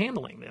ways of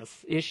handling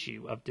this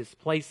issue of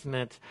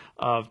displacement,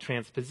 of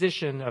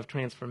transposition, of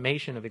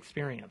transformation of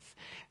experience.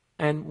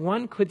 And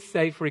one could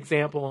say, for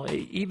example,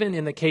 even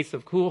in the case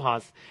of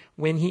Koolhaas,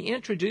 when he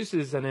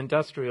introduces an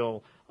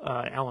industrial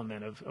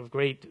element of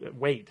great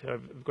weight,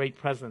 of great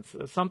presence,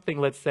 something,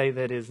 let's say,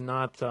 that is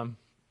not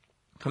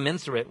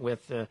commensurate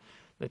with the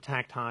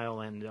tactile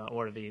and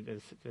or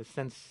the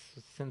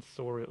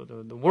sensorial,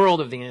 the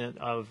world of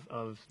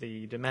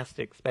the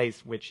domestic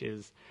space, which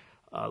is,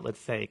 let's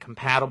say,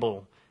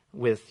 compatible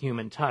with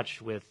human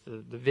touch, with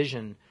the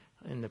vision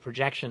and the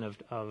projection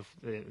of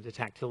the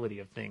tactility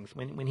of things.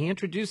 When he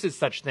introduces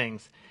such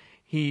things,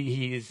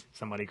 he's,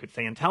 somebody could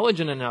say,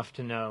 intelligent enough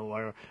to know,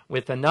 or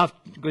with enough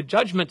good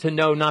judgment to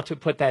know not to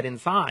put that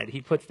inside.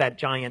 He puts that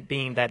giant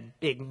beam,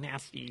 that big,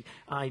 nasty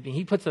ivy,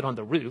 he puts it on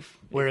the roof.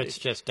 Where it's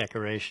just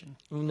decoration.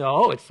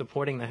 No, it's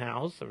supporting the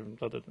house.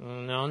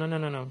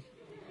 No.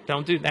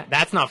 Don't do that.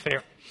 That's not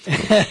fair.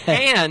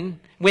 And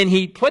when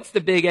he puts the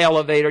big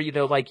elevator,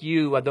 like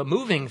the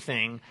moving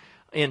thing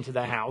into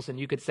the house, and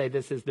you could say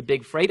this is the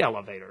big freight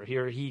elevator.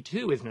 Here he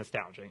too is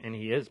nostalgic, and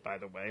he is, by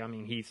the way. I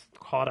mean, he's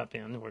caught up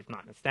in, or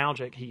not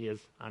nostalgic, he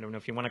is, I don't know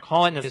if you want to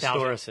call it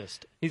nostalgic. Historicist.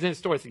 He's an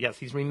historicist, yes.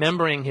 He's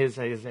remembering his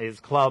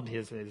club,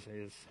 the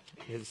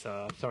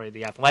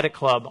athletic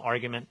club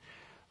argument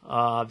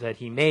that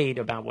he made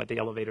about what the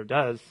elevator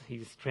does.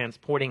 He's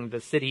transporting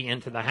the city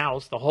into the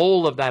house. The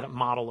whole of that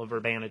model of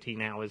urbanity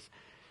now is,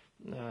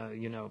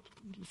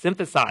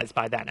 synthesized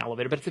by that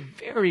elevator. But it's a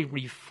very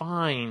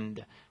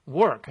refined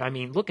work. I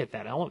mean, look at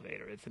that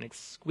elevator. It's an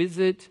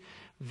exquisite,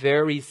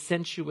 very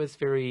sensuous,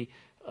 very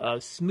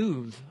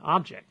smooth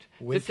object.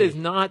 This is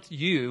not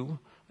you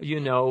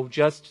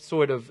just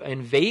sort of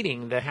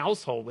invading the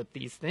household with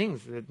these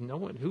things that no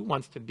one who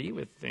wants to be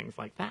with things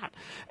like that.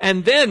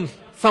 And then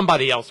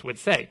somebody else would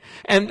say,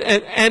 and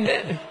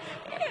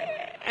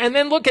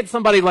then look at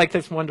somebody like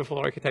this wonderful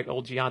architect,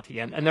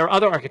 Olgiati, and there are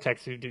other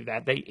architects who do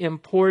that. They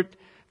import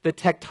the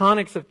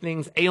tectonics of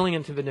things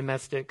alien to the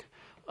domestic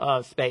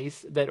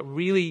space that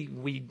really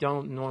we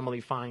don't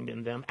normally find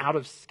in them, out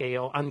of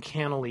scale,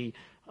 uncannily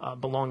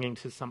belonging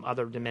to some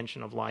other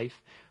dimension of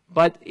life.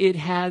 But it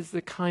has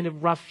the kind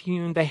of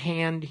rough-hewn,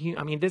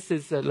 I mean, this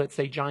is, let's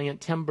say, giant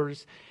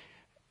timbers.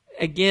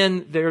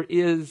 Again, there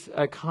is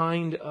a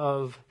kind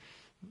of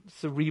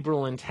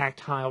cerebral and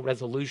tactile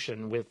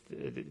resolution with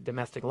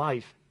domestic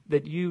life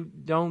that you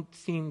don't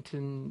seem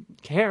to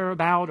care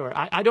about, or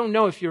I don't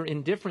know if you're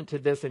indifferent to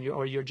this,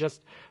 or you're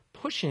just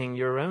pushing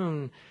your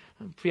own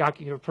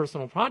your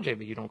personal project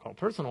that you don't call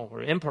personal,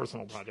 or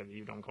impersonal project that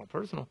you don't call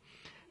personal.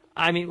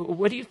 I mean,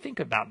 what do you think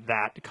about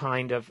that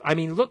kind of, I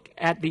mean, look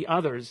at the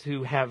others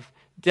who have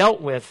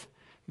dealt with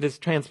this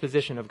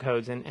transposition of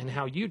codes and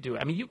how you do it.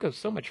 I mean, you go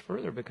so much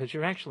further because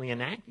you're actually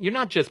you're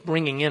not just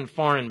bringing in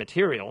foreign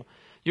material,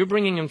 you're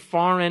bringing in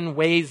foreign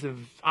ways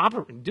of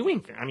doing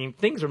things. I mean,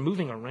 things are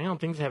moving around,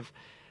 things have...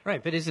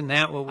 Right, but isn't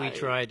that what we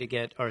try to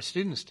get our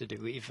students to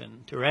do,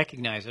 even, to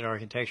recognize that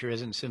architecture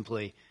isn't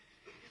simply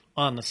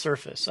on the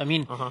surface? I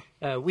mean,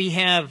 we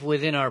have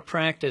within our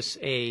practice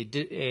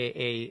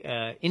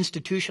a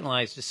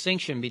institutionalized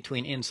distinction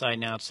between inside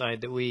and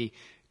outside that we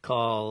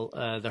call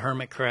the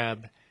hermit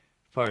crab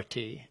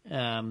party,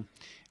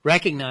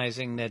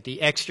 recognizing that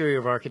the exterior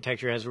of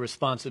architecture has a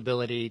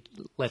responsibility,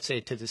 let's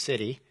say, to the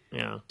city,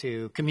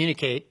 to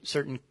communicate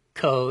certain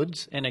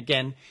codes. And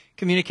again,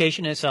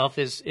 communication itself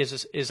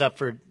is up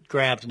for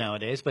grabs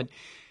nowadays, but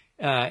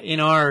in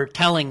our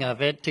telling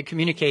of it, to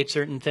communicate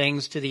certain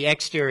things to the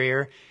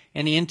exterior,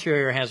 and the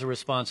interior has a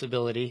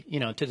responsibility,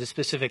 to the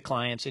specific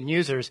clients and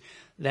users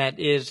that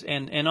is,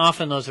 and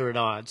often those are at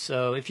odds.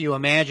 So if you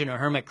imagine a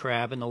hermit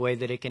crab and the way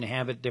that it can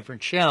inhabit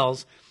different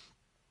shells,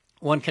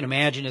 one can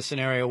imagine a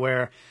scenario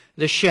where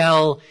the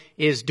shell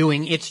is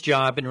doing its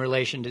job in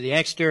relation to the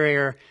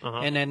exterior,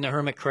 and then the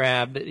hermit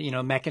crab,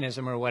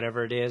 mechanism or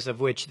whatever it is, of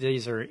which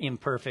these are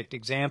imperfect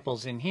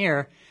examples in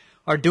here,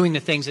 are doing the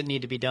things that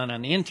need to be done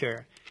on the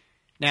interior.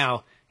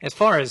 Now, as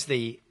far as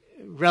the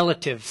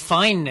relative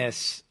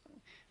fineness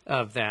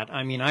of that,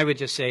 I mean, I would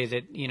just say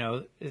that,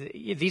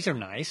 these are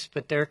nice,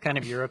 but they're kind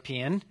of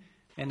European,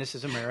 and this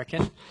is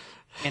American.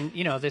 And,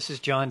 this is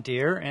John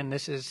Deere, and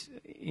this is,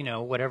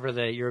 whatever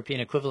the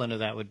European equivalent of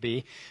that would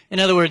be. In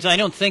other words, I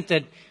don't think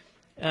that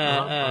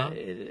that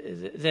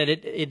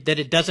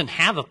it doesn't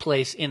have a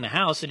place in the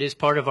house. It is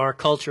part of our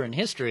culture and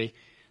history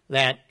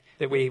that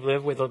we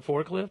live with a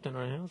forklift in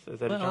our house. Is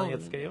that a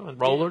giant scale and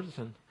rollers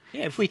and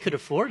if we could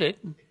afford it.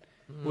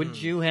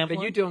 Would you have But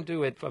one? you don't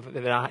do it.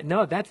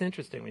 No, that's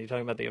interesting when you're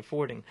talking about the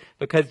affording,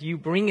 because you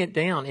bring it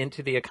down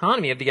into the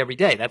economy of the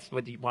everyday. That's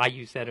why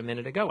you said a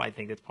minute ago, I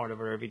think it's part of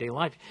our everyday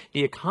life.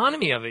 The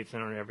economy of it's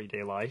in our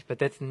everyday life, but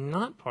that's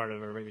not part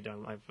of our everyday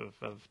life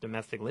of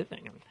domestic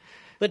living.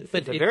 But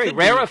it's a very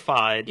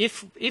rarefied...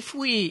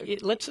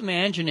 Let's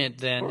imagine it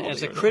then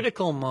as a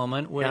critical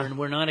moment where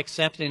we're not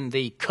accepting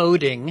the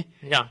coding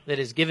that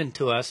is given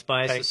to us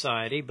by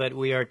society, but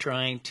we are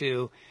trying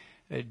to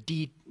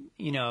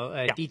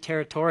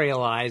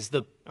deterritorialize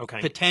the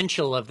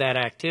potential of that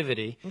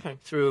activity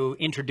through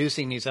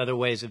introducing these other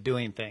ways of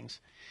doing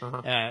things,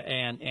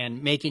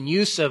 and making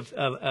use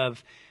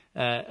of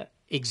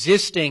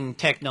existing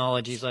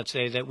technologies, let's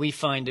say, that we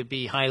find to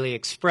be highly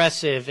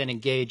expressive and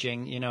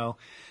engaging.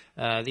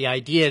 The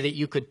idea that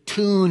you could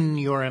tune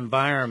your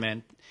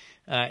environment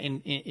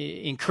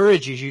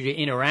encourages you to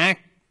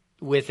interact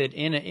with it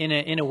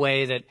in a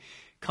way that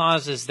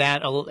causes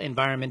that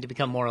environment to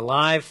become more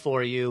alive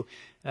for you.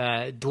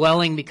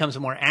 Dwelling becomes a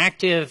more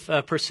active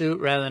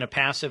pursuit rather than a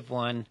passive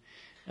one.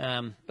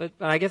 But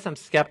I guess I'm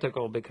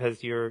skeptical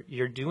because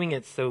you're doing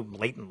it so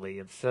blatantly.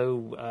 It's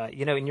so,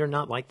 and you're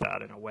not like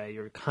that in a way.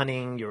 You're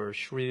cunning, you're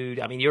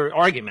shrewd. I mean, your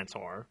arguments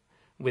are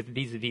with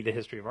vis-a-vis the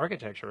history of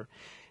architecture.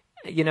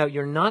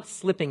 you're not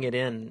slipping it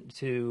in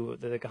to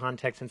the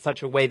context in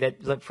such a way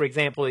that, for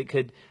example, it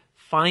could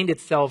find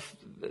itself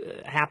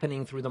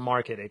happening through the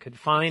market. It could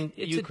find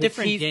it's you a could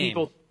different tease game.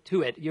 people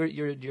to it.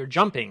 You're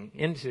jumping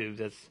into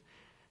this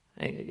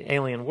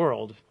alien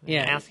world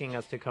and asking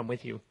us to come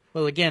with you.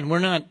 Well, again,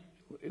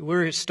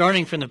 we're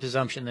starting from the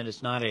presumption that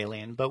it's not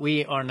alien, but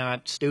we are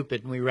not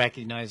stupid, and we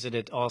recognize that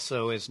it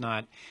also is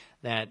not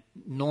that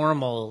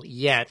normal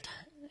yet.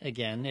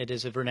 Again, it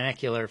is a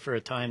vernacular for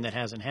a time that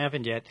hasn't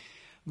happened yet.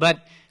 But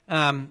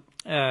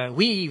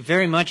we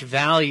very much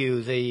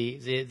value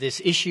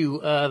this issue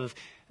of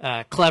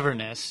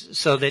cleverness,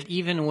 so that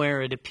even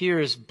where it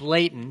appears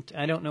blatant,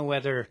 I don't know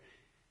whether,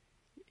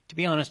 to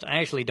be honest,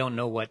 I actually don't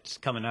know what's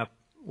coming up,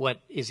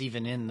 what is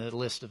even in the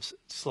list of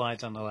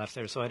slides on the left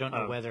there, so I don't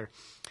know whether.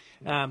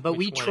 But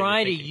we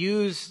try to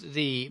use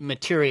the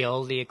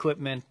material, the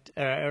equipment,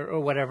 or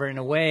whatever, in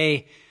a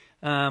way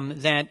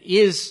that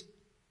is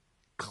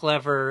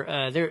clever.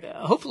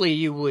 Hopefully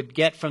you would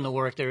get from the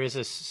work there is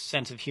a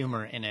sense of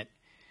humor in it,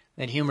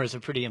 that humor is a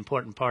pretty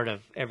important part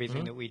of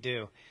everything that we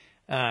do.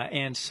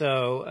 And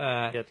so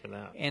Get to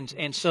that.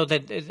 and so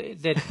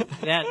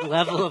that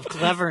level of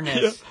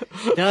cleverness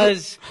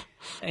does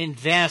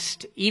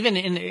invest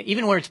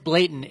even where it's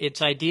blatant.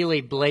 It's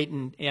ideally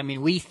blatant. I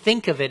mean, we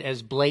think of it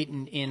as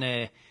blatant in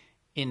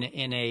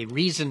a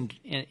reasoned,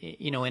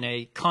 in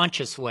a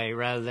conscious way,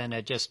 rather than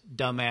a just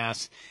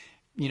dumbass,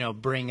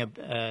 bring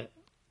a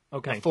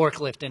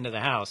forklift into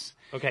the house.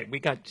 Okay, we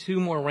got 2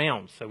 more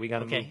rounds, so we got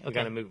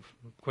to move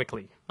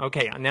quickly.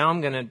 Okay, now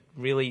I'm going to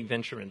really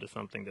venture into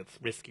something that's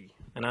risky,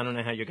 and I don't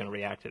know how you're going to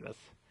react to this.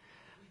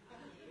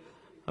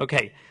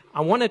 Okay,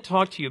 I want to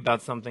talk to you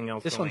about something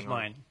else. This one's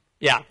mine.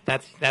 Yeah,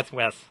 that's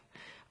Wes.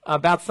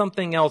 About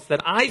something else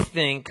that I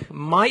think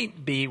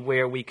might be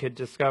where we could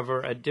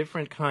discover a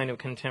different kind of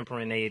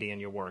contemporaneity in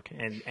your work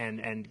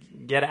and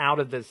get out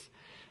of this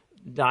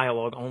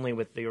dialogue only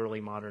with the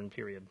early modern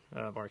period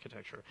of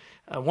architecture.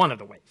 One of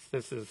the ways.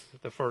 This is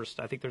the first.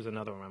 I think there's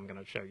another one I'm going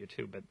to show you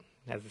too, but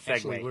as a segue.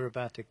 Actually, we're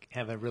about to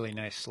have a really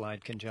nice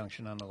slide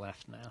conjunction on the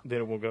left now.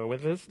 That will go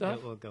with this stuff?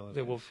 That will go with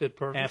that will fit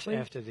perfectly?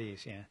 After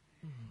these, yeah.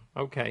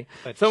 Okay.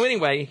 So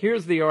anyway,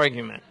 here's the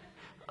argument.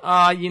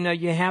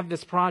 You have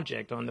this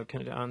project on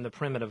the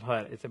primitive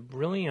hut. It's a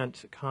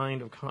brilliant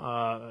kind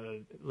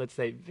of, let's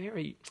say,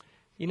 very,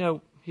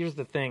 here's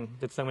the thing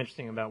that's so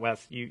interesting about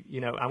Wes.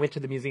 I went to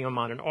the Museum of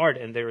Modern Art,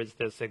 and there is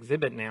this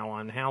exhibit now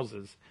on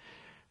houses.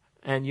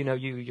 And,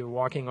 you're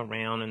walking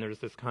around, and there's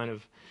this kind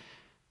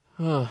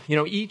of,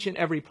 each and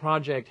every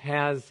project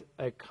has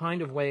a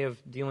kind of way of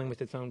dealing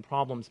with its own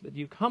problems. But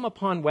you come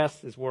upon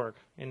Wes's work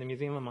in the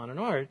Museum of Modern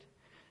Art,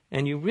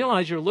 and you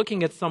realize you're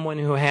looking at someone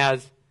who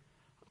has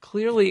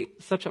clearly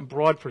such a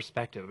broad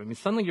perspective. I mean,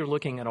 suddenly you're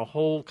looking at a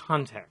whole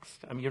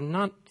context. I mean, you're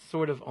not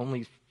sort of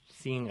only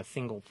seeing a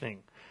single thing.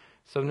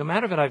 So no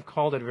matter that I've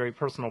called it a very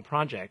personal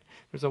project,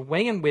 there's a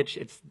way in which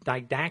its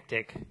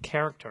didactic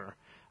character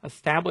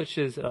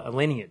establishes a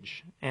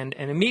lineage. And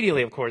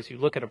immediately, of course, you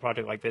look at a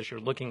project like this, you're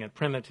looking at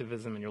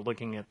primitivism, and you're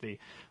looking at the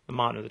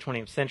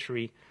 20th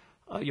century.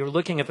 You're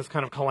looking at this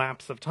kind of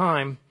collapse of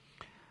time.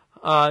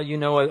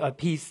 A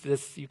piece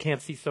this you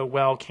can't see so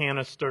well,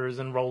 canisters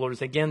and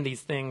rollers, again, these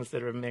things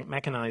that are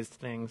mechanized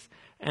things.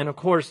 And of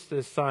course,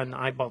 the sun,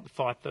 I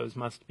thought those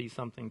must be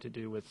something to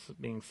do with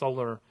being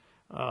solar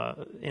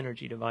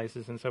energy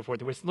devices and so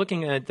forth. We're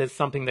looking at this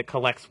something that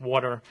collects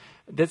water.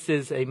 This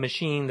is a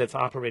machine that's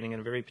operating in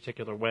a very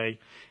particular way.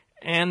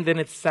 And then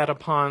it's set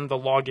upon the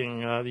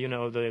logging,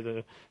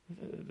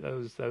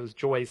 those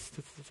joists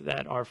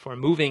that are for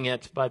moving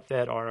it, but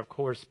that are, of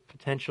course,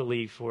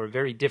 potentially for a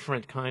very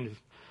different kind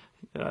of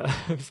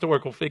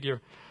historical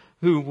figure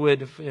who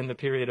would, in the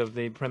period of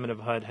the primitive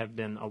hut, have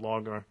been a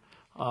logger,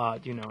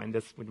 and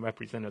this would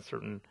represent a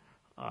certain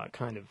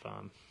kind of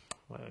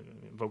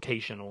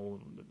vocational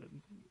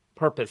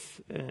purpose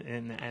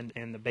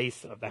and the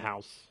base of the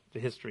house, the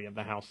history of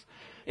the house.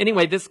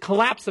 Anyway, this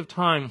collapse of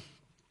time,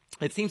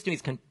 it seems to me,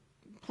 is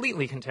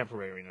completely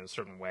contemporary in a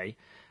certain way,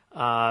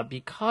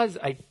 because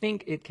I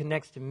think it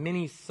connects to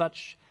many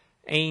such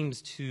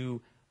aims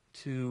to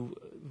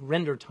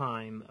render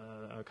time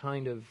a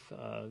kind of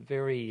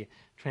very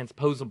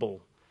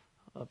transposable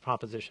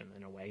proposition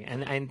in a way.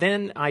 And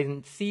then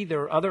I see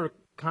there are other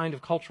kind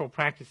of cultural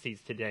practices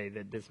today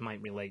that this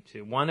might relate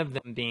to. One of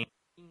them being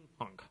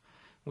steampunk,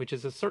 which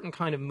is a certain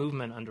kind of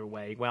movement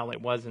underway, well, it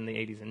was in the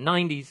 80s and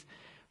 90s,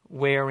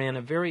 wherein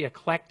a very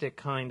eclectic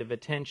kind of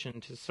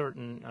attention to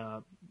certain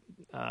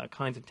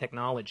kinds of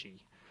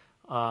technology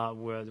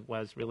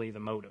was really the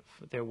motive.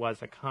 There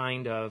was a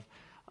kind of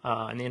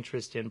an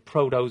interest in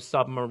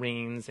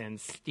proto-submarines and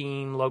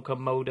steam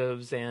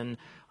locomotives and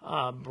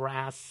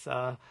brass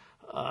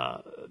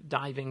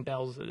diving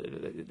bells,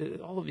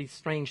 all of these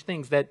strange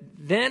things that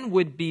then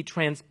would be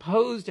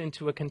transposed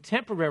into a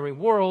contemporary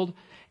world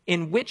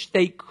in which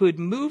they could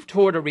move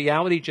toward a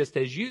reality, just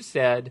as you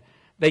said.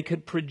 They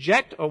could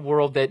project a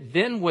world that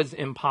then was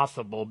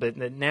impossible, but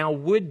that now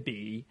would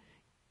be,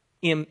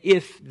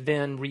 if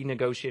then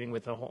renegotiating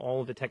with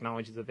all of the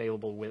technologies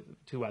available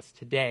to us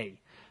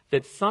today.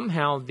 That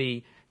somehow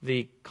the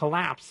the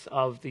collapse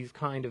of these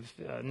kind of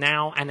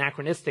now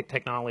anachronistic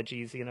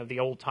technologies, the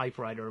old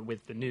typewriter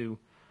with the new,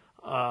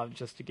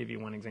 just to give you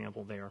one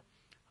example there.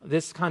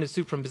 This kind of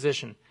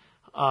superimposition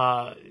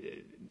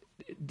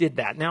did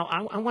that. Now,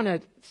 I want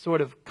to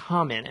sort of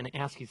comment and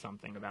ask you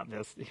something about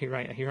this. Here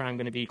I'm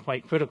going to be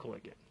quite critical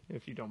again,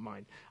 if you don't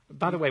mind.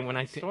 By the way, when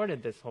I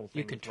started this whole thing,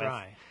 you could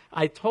try.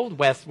 I told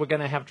Wes we're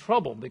going to have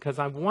trouble because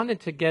I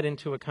wanted to get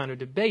into a kind of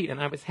debate, and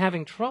I was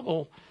having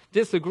trouble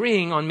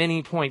disagreeing on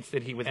many points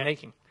that he was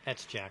making.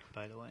 That's Jack,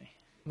 by the way.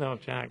 No,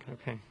 Jack,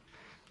 okay.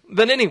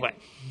 But anyway,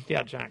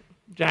 yeah, Jack.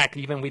 Jack,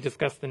 even we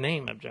discussed the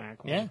name of Jack.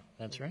 Yeah,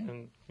 that's right.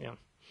 And, yeah,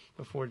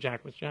 before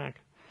Jack was Jack,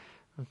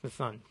 the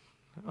son.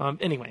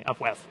 Anyway, up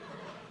west.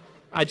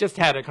 I just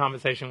had a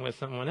conversation with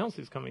someone else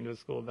who's coming to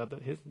school about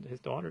his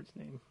daughter's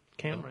name,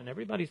 Cameron.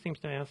 Everybody seems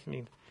to ask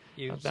me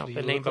about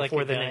the name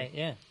before the name.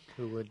 Yeah,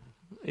 who would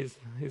is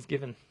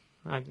given.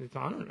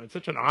 It's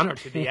such an honor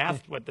to be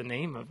asked what the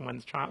name of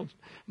one's child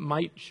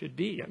should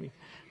be. I mean,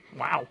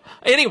 wow.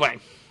 Anyway,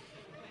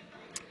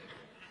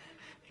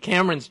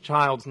 Cameron's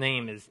child's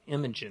name is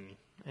Imogen,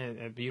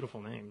 a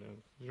beautiful name.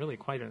 It's really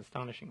quite an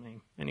astonishing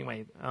name.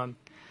 Anyway,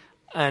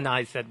 and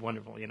I said,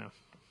 wonderful,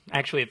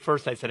 Actually, at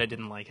first I said I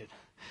didn't like it,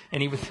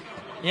 and he was.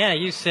 Yeah,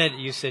 you said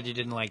you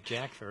didn't like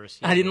Jack first.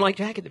 I didn't like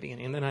Jack at the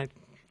beginning, and then I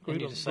grew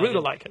to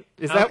like it.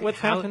 Is that what's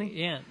happening?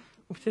 Yeah.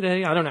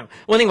 Today, I don't know.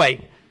 Well,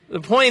 anyway, the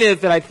point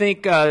is that I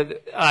think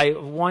I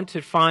want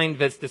to find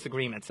this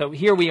disagreement. So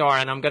here we are,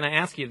 and I'm going to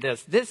ask you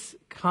this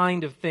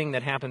kind of thing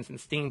that happens in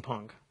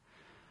steampunk.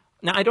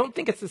 Now, I don't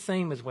think it's the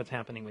same as what's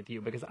happening with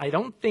you, because I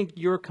don't think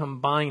you're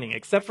combining,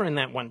 except for in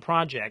that one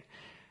project,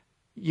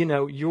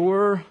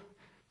 your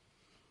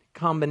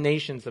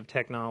combinations of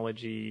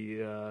technology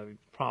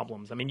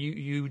problems. I mean,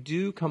 you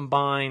do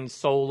combine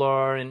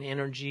solar and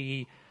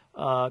energy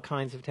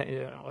kinds of.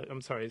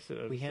 I'm sorry.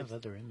 We have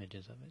other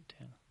images of it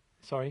too.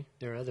 Sorry,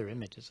 there are other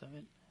images of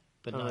it,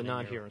 but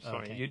not here.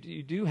 Sorry, okay.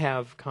 You do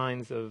have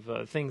kinds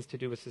of things to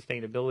do with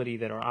sustainability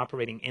that are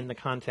operating in the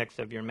context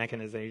of your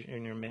mechanization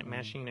and your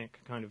machinic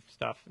kind of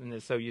stuff,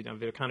 and so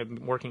they're kind of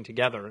working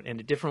together in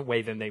a different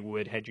way than they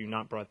would had you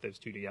not brought those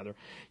two together.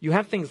 You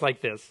have things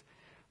like this,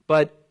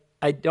 but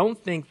I don't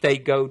think they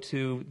go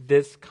to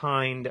this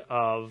kind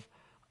of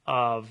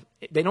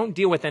they don't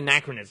deal with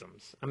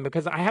anachronisms.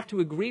 Because I have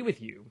to agree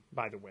with you,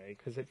 by the way,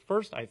 because at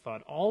first I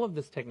thought all of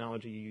this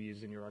technology you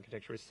use in your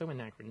architecture is so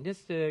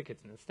anachronistic,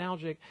 it's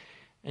nostalgic,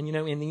 and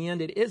in the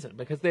end it isn't,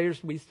 because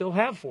we still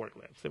have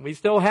forklifts and we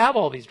still have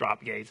all these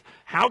drop gates.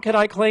 How could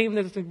I claim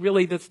that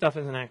this stuff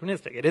is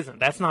anachronistic? It isn't.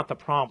 That's not the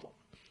problem.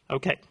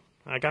 Okay,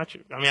 I got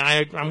you. I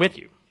mean, I'm with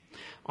you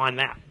on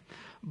that.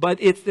 But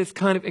it's this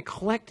kind of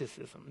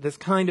eclecticism, this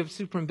kind of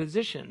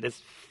superimposition,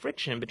 this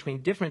friction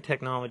between different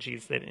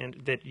technologies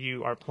that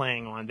you are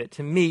playing on that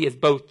to me is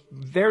both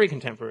very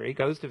contemporary,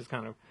 goes to this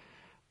kind of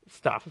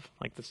stuff,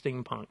 like the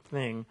steampunk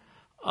thing,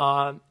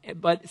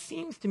 but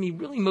seems to me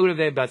really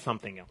motivated by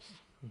something else.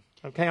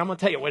 Okay, I'm going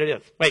to tell you what it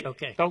is. Wait,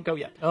 okay. Don't go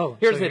yet. Oh,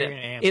 here's so it.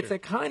 Answer. It's a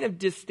kind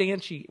of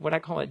what I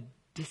call a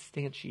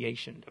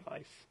distantiation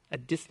device, a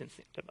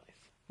distancing device.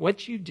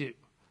 What you do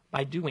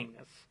by doing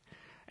this.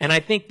 And I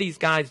think these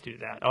guys do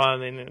that.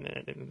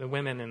 The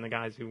women and the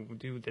guys who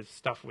do this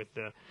stuff with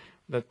the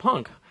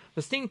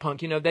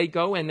steampunk, they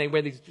go and they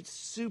wear these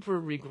super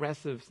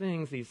regressive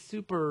things.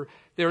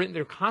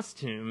 They're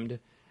costumed.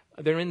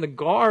 They're in the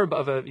garb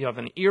of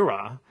an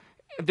era.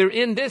 They're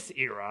in this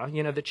era.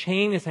 The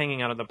chain is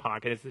hanging out of the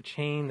pocket. It's the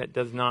chain that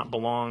does not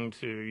belong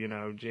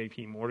to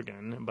J.P.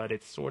 Morgan, but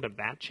it's sort of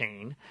that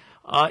chain.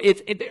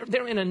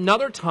 They're in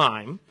another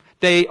time.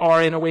 They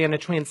are, in a way, in a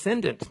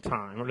transcendent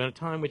time, or in a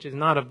time which is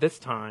not of this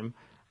time.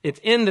 It's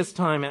in this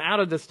time and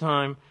out of this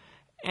time,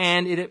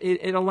 and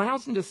it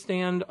allows them to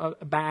stand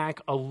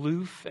back,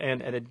 aloof,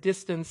 and at a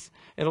distance.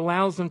 It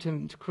allows them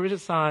to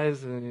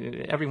criticize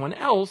everyone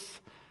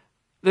else.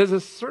 There's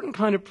a certain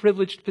kind of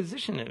privileged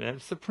position in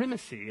it,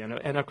 supremacy, and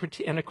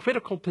a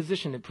critical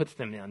position it puts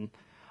them in,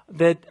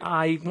 that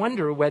I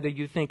wonder whether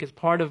you think is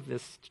part of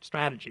this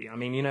strategy. I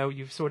mean,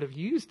 you've sort of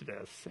used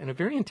this in a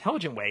very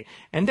intelligent way,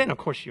 and then, of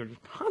course, you're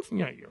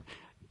constantly,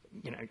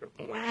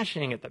 you're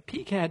lashing at the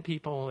PCAD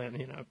people,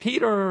 and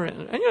Peter,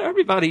 and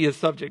everybody is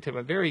subject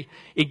to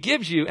it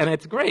gives you, and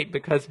it's great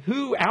because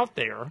who out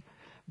there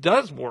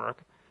does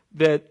work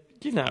that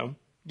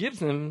gives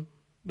them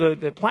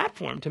the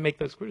platform to make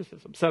those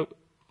criticisms. So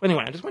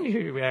anyway, I just wanted to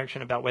hear your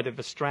reaction about whether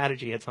the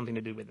strategy had something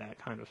to do with that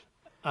kind of.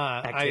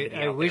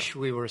 I wish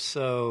we were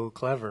so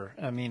clever.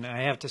 I mean,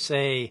 I have to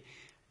say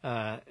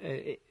that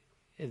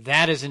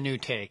is a new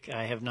take.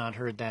 I have not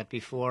heard that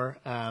before.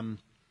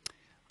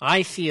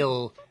 I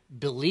feel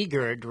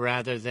beleaguered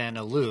rather than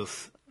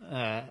aloof.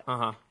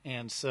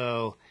 And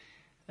so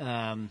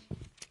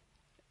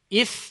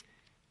if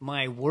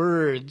my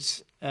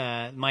words,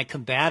 my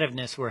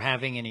combativeness were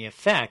having any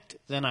effect,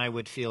 then I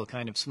would feel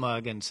kind of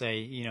smug and say,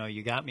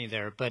 you got me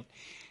there. But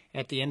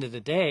at the end of the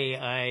day,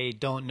 I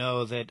don't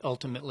know that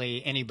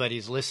ultimately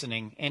anybody's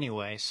listening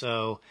anyway.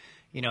 So,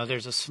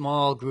 there's a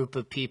small group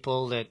of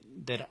people that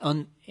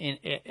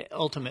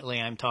ultimately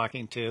I'm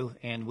talking to,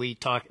 and we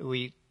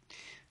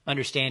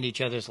understand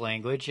each other's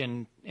language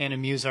and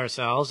amuse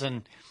ourselves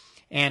and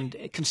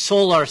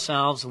console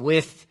ourselves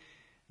with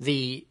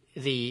the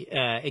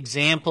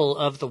example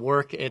of the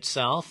work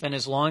itself. And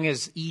as long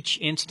as each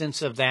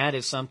instance of that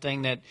is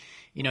something that,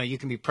 you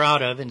can be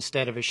proud of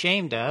instead of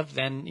ashamed of,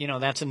 then,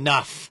 that's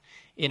enough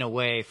in a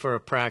way for a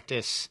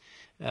practice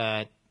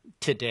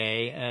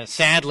today.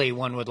 Sadly,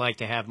 one would like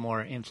to have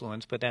more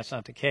influence, but that's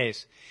not the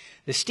case.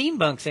 The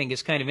steampunk thing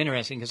is kind of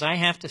interesting because I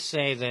have to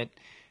say that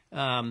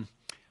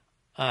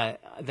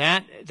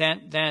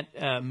that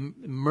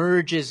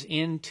merges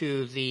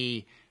into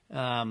the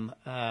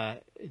I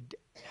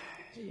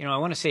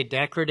want to say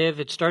decorative.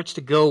 It starts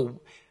to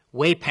go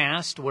way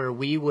past where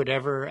we would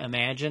ever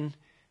imagine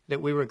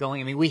that we were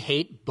going. I mean, we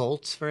hate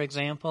bolts, for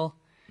example.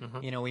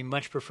 Mm-hmm. We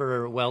much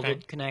prefer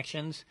welded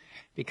connections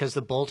because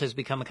the bolt has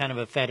become a kind of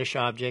a fetish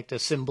object, a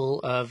symbol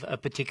of a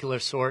particular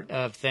sort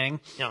of thing.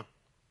 Yeah.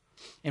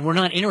 And we're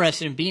not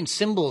interested in being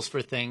symbols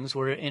for things.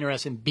 We're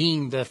interested in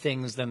being the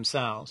things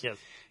themselves. Yes.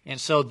 And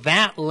so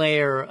that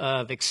layer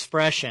of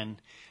expression,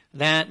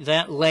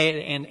 that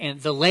layer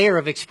and the layer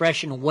of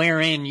expression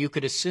wherein you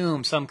could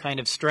assume some kind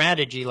of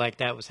strategy like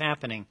that was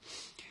happening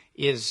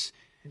is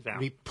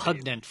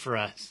repugnant for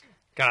us.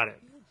 Got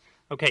it.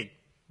 Okay.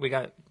 We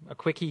got a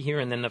quickie here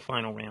and then the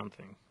final round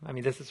thing. I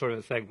mean, this is sort of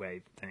a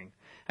segue thing.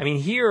 I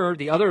mean, here,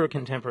 the other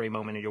contemporary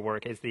moment in your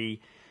work is the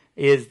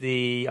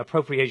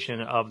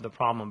appropriation of the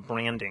problem of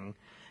branding.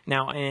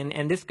 Now,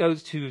 and this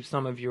goes to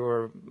some of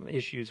your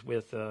issues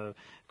with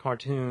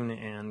cartoon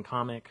and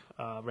comic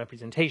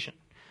representation.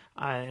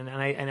 And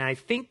I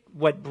think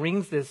what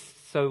brings this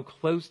so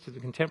close to the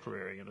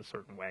contemporary in a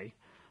certain way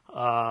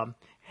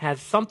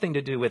has something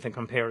to do with a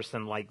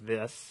comparison like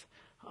this,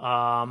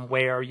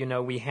 where,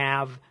 we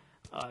have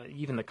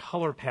even the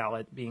color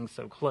palette being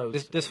so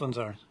close. This one's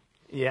ours.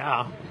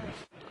 Yeah.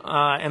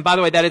 And by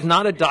the way, that is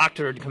not a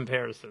doctored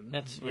comparison.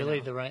 That's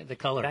really the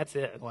color. That's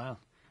it. Wow.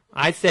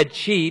 I said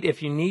cheat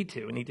if you need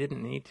to, and he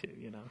didn't need to,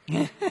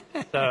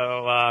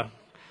 So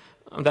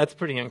that's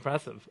pretty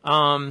impressive.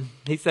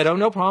 He said, oh,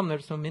 no problem.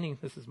 There's so many.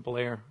 This is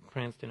Blair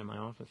Cranston in my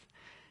office.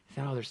 He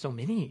said, oh, there's so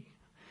many.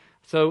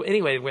 So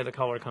anyway, where the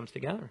color comes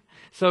together.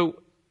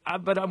 So,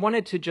 but I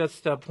wanted to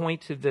just point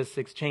to this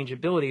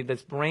exchangeability,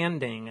 this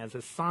branding as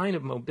a sign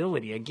of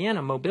mobility. Again,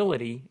 a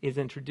mobility is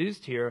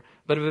introduced here,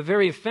 but of a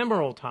very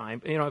ephemeral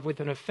time, with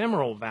an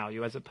ephemeral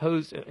value as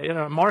opposed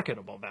to a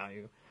marketable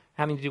value,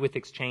 having to do with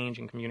exchange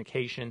and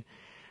communication,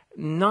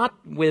 not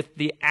with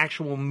the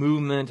actual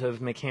movement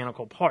of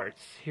mechanical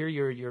parts. Here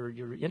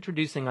you're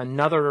introducing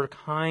another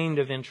kind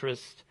of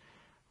interest,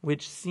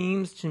 which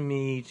seems to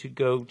me to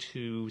go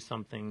to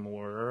something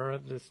more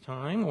of this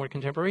time, more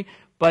contemporary,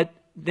 but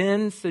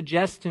then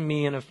suggests to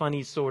me in a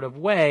funny sort of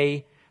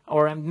way,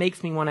 or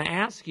makes me want to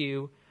ask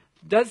you,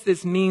 does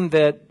this mean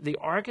that the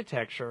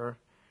architecture,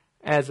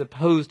 as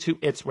opposed to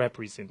its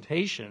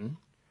representation,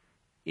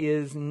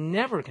 is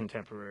never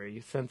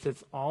contemporary, since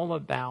it's all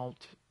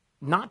about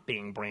not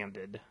being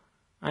branded?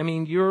 I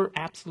mean, you're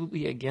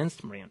absolutely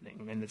against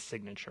branding in the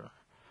signature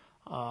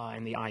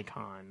and the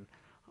icon.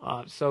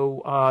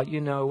 So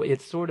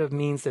it sort of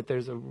means that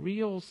there's a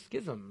real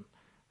schism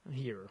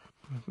here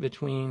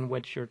between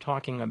what you're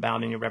talking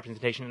about in your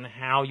representation and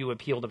how you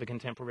appeal to the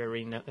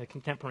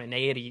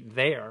contemporaneity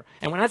there.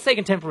 And when I say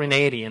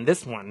contemporaneity in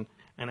this one,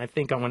 and I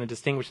think I want to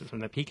distinguish this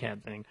from the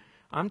PCAD thing,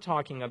 I'm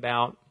talking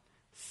about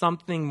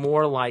something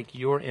more like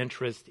your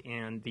interest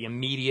in the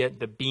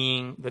immediate,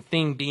 the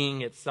thing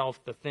being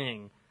itself the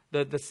thing,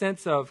 the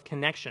sense of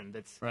connection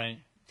that's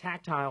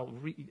tactile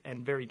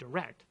and very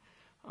direct.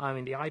 I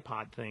mean, the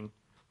iPod thing,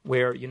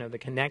 where the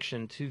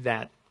connection to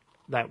that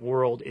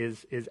world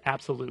is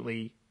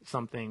absolutely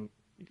something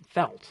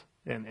felt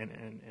and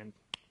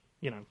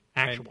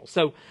actual. Right.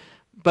 So,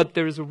 but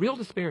there's a real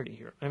disparity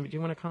here. I mean, do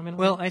you want to comment on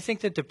that? Well, I think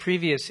that the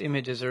previous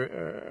images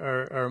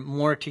are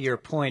more to your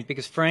point,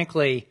 because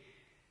frankly,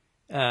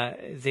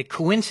 the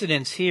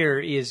coincidence here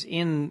is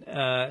in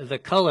the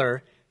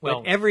color,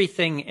 but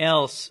everything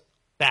else.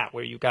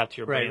 Where you got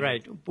your brand.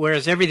 Right.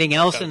 Whereas everything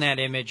else in that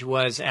image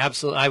was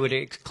I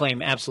would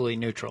claim absolutely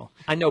neutral.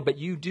 I know, but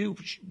you do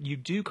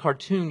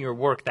cartoon your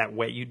work that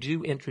way. You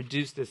do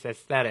introduce this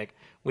aesthetic,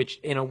 which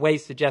in a way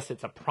suggests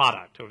it's a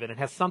product, or that it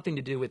has something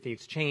to do with the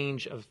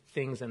exchange of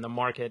things in the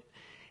market,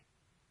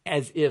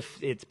 as if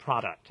it's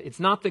product. It's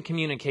not the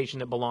communication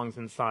that belongs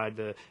inside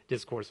the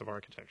discourse of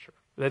architecture.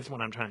 That's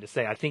what I'm trying to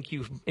say. I think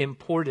you've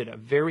imported a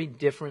very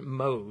different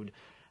mode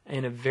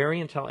and a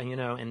very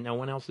and no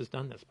one else has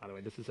done this, by the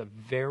way. This is a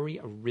very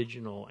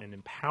original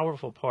and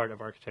powerful part of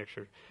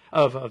architecture,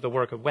 of the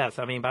work of Wes.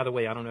 I mean, by the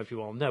way, I don't know if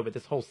you all know, but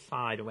this whole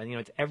side of it,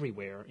 it's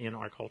everywhere in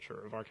our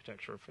culture of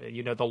architecture.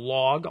 The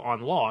log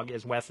on log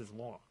is Wes's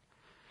log.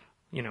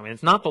 And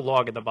it's not the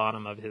log at the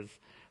bottom of his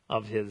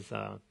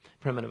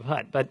primitive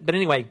hut. But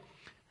anyway,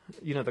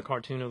 the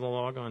cartoon of the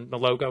log on the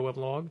logo of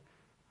log,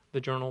 the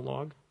journal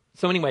log.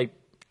 So anyway,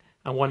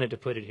 I wanted to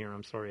put it here.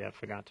 I'm sorry I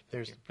forgot to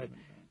put it.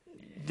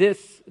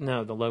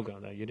 The logo,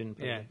 though. You didn't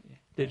put it.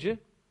 Did you?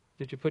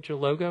 Did you put your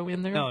logo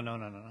in there?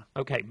 No.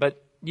 Okay,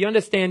 but you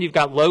understand you've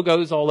got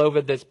logos all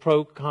over this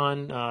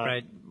pro-con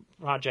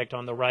project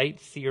on the right,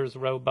 Sears,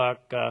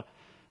 Roebuck.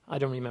 I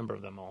don't remember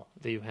them all.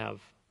 Do you have?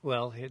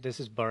 Well, this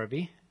is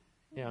Barbie.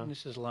 Yeah. And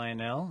this is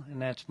Lionel,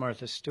 and that's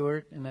Martha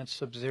Stewart, and that's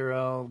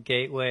Sub-Zero,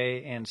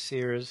 Gateway, and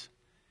Sears.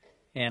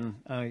 And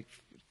I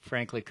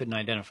frankly couldn't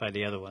identify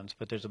the other ones,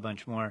 but there's a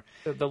bunch more.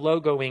 The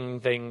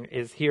logoing thing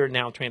is here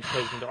now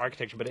transposed into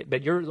architecture, but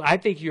I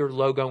think you're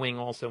logoing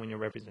also in your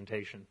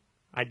representation.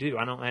 I do.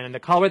 I don't. And the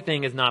color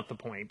thing is not the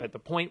point, but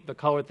the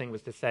color thing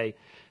was to say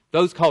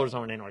those colors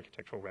aren't in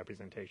architectural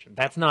representation.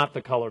 That's not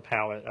the color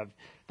palette of.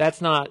 That's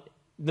not.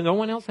 No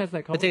one else has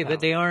that color palette. But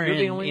they are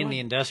in the the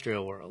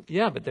industrial world.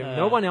 Yeah, but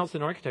no one else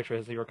in architecture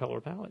has your color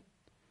palette.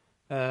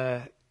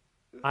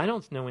 I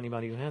don't know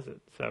anybody who has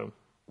it. So.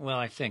 Well,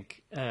 I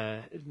think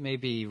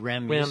maybe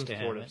Rem used to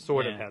have it.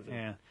 Sort of has it.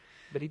 Yeah.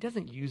 But he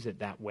doesn't use it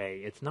that way.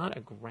 It's not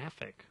a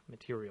graphic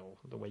material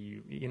the way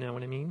you know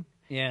what I mean?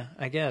 Yeah,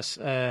 I guess.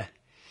 Yeah?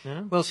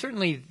 Well,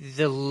 certainly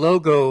the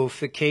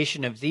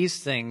logofication of these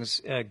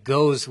things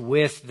goes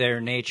with their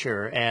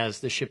nature as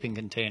the shipping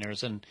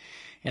containers and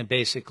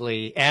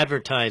basically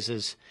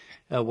advertises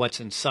what's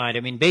inside.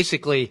 I mean,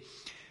 basically,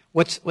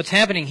 what's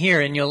happening here,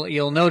 and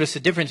you'll notice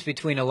a difference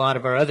between a lot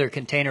of our other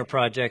container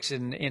projects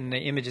in the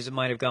images that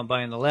might have gone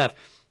by on the left.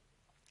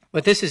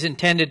 But this is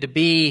intended to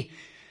be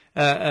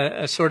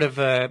a sort of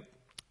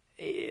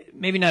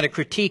maybe not a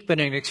critique, but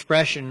an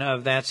expression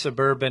of that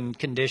suburban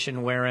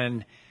condition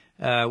wherein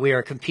we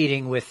are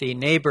competing with the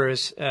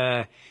neighbors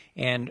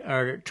and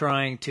are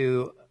trying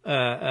to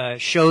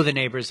show the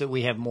neighbors that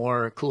we have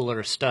more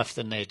cooler stuff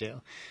than they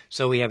do.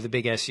 So we have the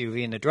big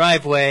SUV in the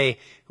driveway.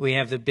 We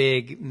have the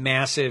big,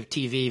 massive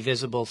TV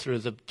visible through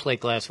the plate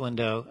glass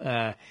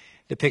window,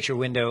 the picture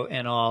window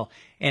and all.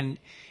 And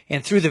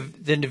through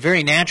the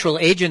very natural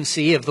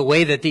agency of the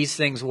way that these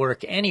things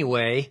work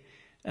anyway,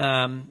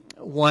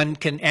 one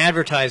can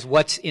advertise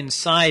what's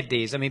inside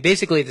these. I mean,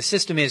 basically the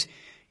system is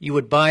you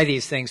would buy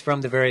these things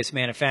from the various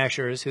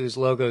manufacturers whose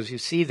logos you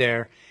see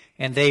there,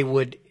 and they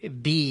would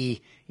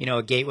be,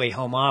 a Gateway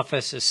home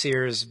office, a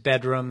Sears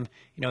bedroom,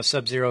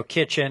 Sub-Zero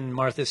kitchen,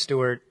 Martha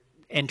Stewart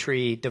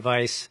entry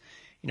device,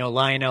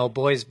 Lionel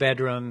boys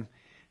bedroom,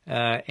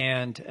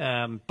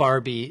 and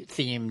Barbie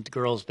themed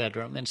girls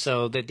bedroom. And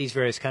so that these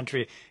various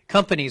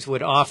companies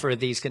would offer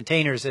these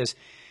containers as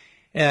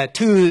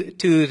to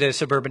the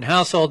suburban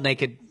household, and they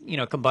could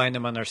combine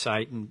them on their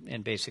site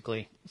and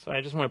basically. So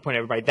I just want to point out,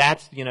 everybody,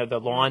 that's the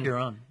lawn. You're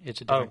on.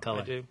 It's a different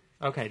color. I do.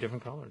 Okay,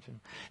 different color too.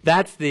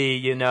 That's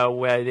the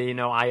where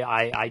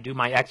I do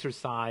my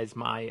exercise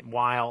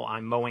while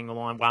I'm mowing the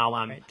lawn, while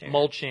I'm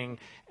mulching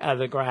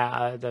the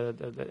grass,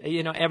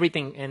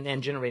 everything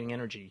and generating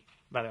energy.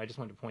 By the way, I just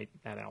wanted to point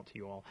that out to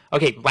you all.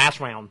 Okay, last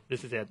round.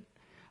 This is it.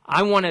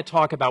 I want to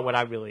talk about what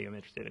I really am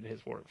interested in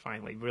his work,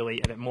 finally,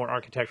 really at a more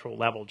architectural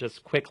level,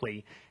 just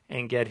quickly,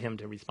 and get him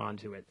to respond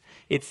to it.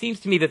 It seems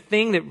to me the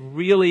thing that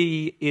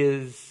really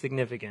is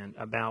significant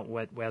about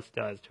what Wes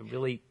does, to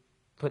really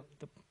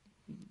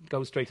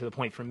go straight to the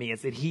point for me,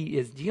 is that he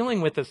is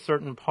dealing with a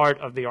certain part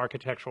of the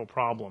architectural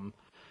problem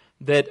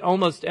that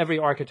almost every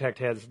architect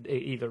has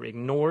either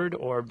ignored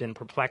or been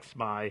perplexed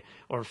by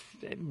or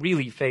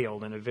really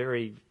failed in a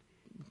very,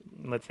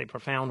 let's say,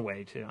 profound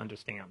way to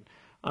understand.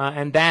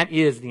 And that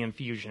is the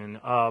infusion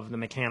of the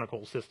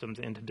mechanical systems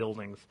into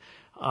buildings.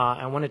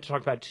 I wanted to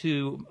talk about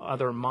two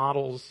other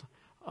models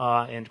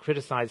and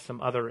criticize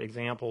some other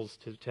examples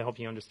to help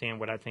you understand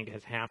what I think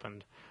has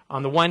happened.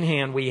 On the one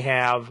hand, we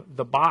have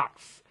the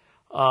box,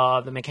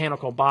 the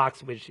mechanical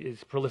box, which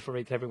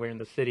proliferates everywhere in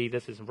the city.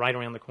 This is right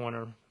around the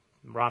corner,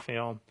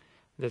 Raphael.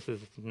 This is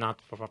not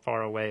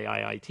far away,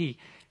 IIT.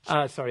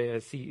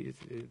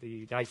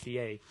 The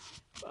ICA.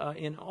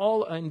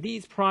 In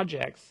these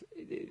projects,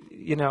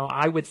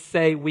 I would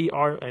say we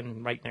are,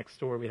 and right next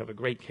door we have a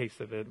great case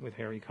of it with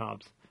Harry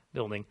Cobb's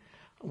building.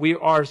 We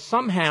are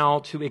somehow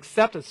to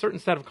accept a certain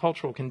set of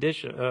cultural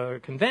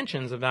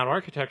conventions about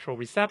architectural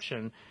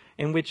reception,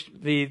 in which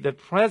the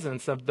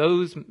presence of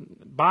those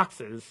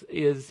boxes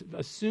is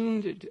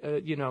assumed,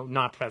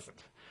 not present.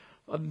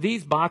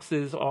 These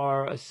boxes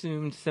are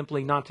assumed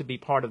simply not to be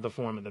part of the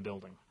form of the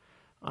building.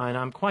 And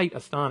I'm quite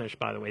astonished,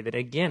 by the way, that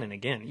again and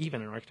again,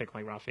 even an architect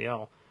like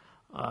Raphael,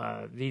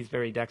 these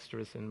very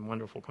dexterous and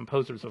wonderful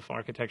composers of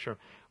architecture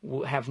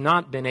have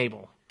not been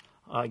able,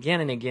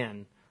 again and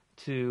again,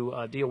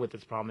 to deal with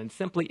this problem and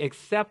simply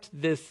accept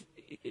this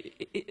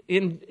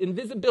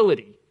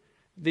invisibility.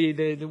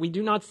 We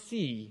do not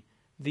see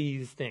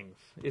these things.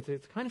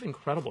 It's kind of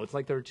incredible. It's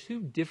like there are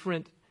two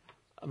different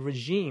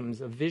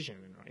regimes of vision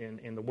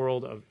in the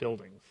world of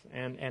buildings,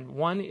 and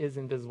one is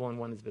invisible and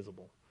one is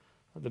visible.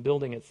 The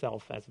building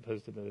itself as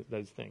opposed to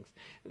those things.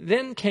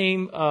 Then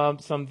came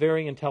some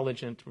very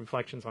intelligent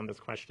reflections on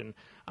this question.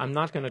 I'm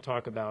not going to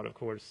talk about, of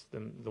course,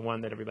 the one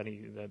that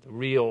the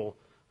real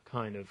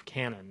kind of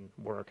canon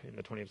work in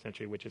the 20th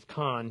century, which is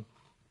Cohen,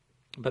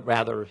 but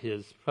rather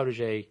his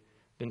protege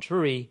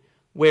Venturi,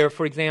 where,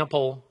 for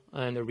example,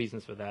 and there are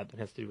reasons for that, it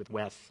has to do with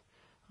Wes,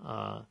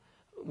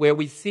 where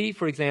we see,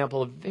 for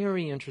example, a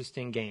very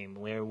interesting game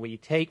where we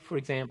take, for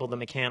example, the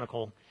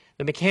mechanical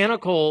The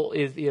mechanical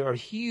are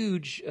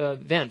huge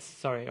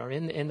vents, are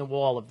in the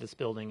wall of this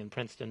building in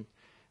Princeton,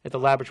 at the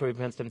laboratory of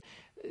Princeton.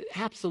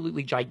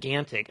 Absolutely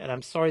gigantic. And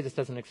I'm sorry this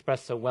doesn't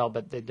express so well,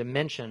 but the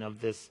dimension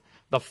of this,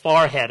 the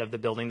far head of the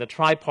building, the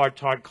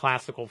tripartite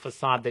classical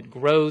facade that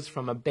grows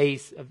from a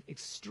base of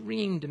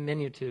extreme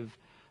diminutive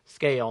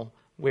scale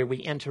where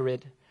we enter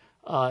it,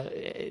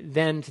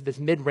 then to this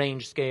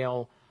mid-range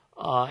scale,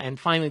 and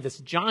finally this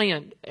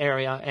giant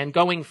area, and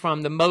going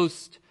from the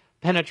most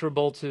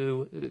penetrable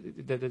to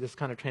this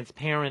kind of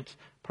transparent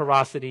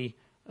porosity,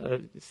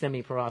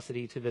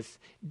 semi-porosity, to this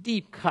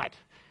deep cut,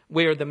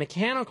 where the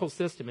mechanical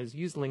system is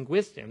used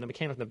linguistic, the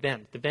mechanical,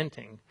 the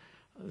venting,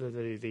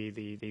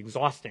 the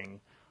exhausting,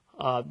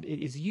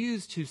 is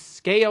used to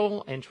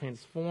scale and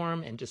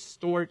transform and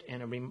distort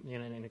in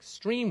an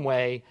extreme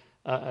way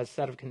a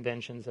set of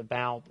conventions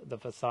about the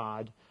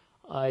facade.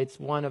 It's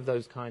one of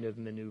those kind of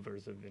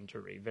maneuvers of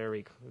Venturi,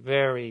 very,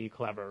 very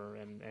clever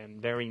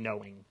and very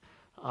knowing.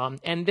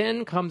 And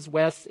then comes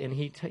Wes, and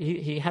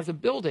he has a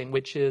building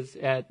which is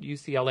at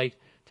UCLA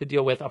to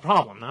deal with a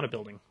problem, not a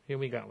building. Here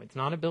we go. It's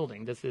not a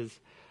building. This is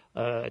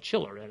a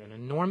chiller at an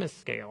enormous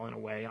scale, in a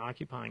way,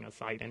 occupying a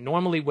site. And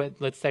normally,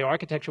 let's say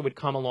architecture would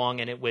come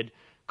along and it would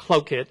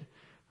cloak it,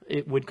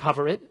 it would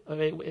cover it,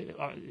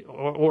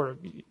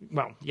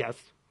 well, yes,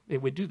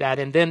 it would do that.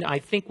 And then I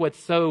think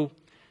what's so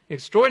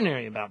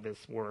extraordinary about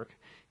this work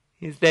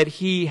is that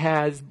he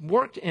has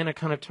worked in a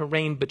kind of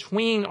terrain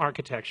between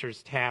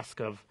architecture's task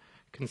of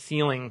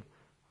concealing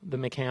the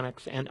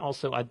mechanics and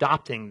also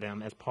adopting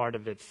them as part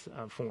of its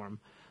form.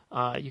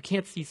 You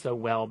can't see so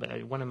well,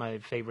 but one of my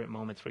favorite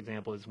moments, for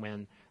example, is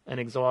when an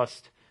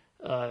exhaust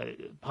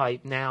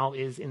pipe now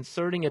is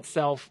inserting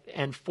itself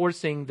and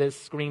forcing this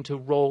screen to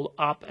roll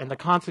up, and the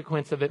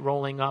consequence of it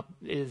rolling up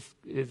is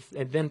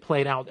then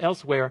played out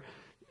elsewhere.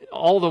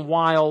 All the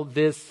while,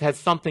 this has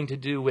something to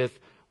do with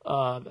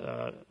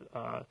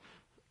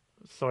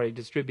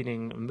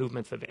distributing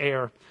movements of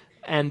air,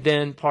 and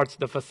then parts of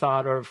the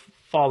facade are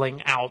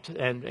falling out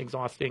and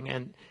exhausting.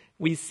 And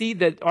we see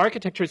that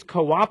architecture is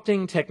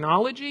co-opting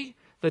technology,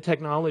 the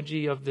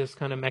technology of this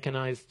kind of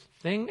mechanized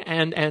thing,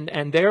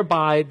 and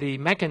thereby the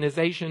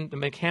mechanization, the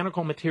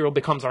mechanical material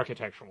becomes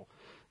architectural.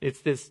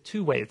 It's this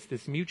two-way, it's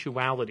this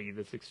mutuality,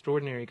 this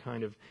extraordinary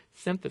kind of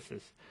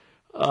synthesis.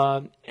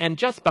 And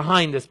just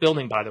behind this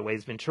building, by the way,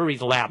 is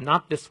Venturi's lab,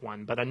 not this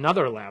one, but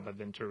another lab of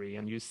Venturi.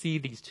 And you see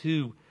these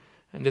two,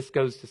 and this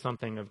goes to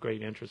something of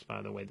great interest,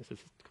 by the way. This is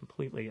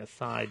completely a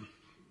side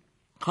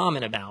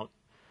comment about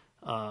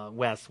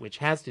Wes, which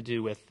has to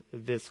do with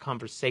this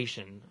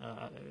conversation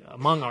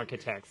among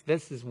architects.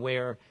 This is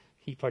where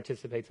he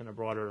participates in a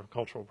broader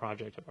cultural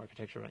project of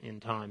architecture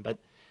in time. But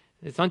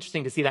it's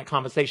interesting to see that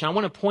conversation. I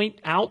want to point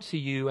out to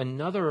you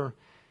another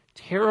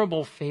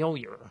terrible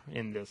failure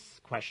in this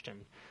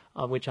question,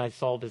 which I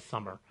saw this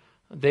summer.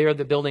 There,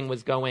 the building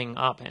was going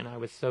up, and I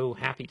was so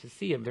happy to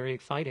see it. Very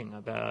exciting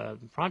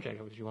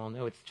project, as you all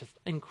know. It's just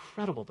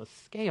incredible, the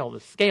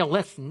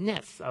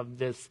scalelessness of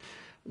this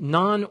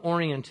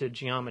non-oriented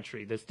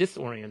geometry, this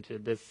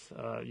disoriented, this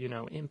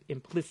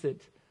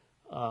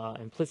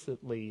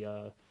implicitly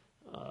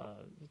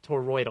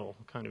toroidal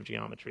kind of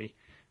geometry.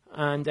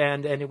 And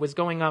it was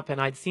going up, and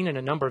I'd seen it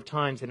a number of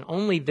times, and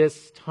only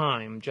this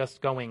time,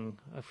 just going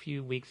a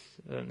few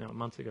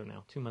months ago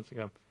now, 2 months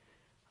ago,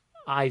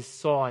 I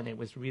saw, and it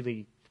was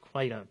really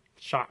quite a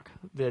shock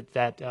that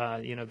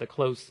the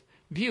close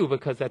view,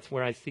 because that's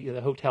where I see the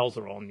hotels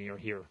are all near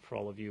here. For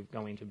all of you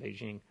going to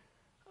Beijing,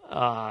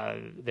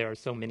 there are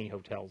so many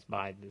hotels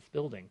by this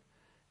building,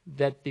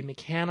 that the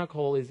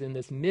mechanical is in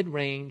this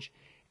mid-range,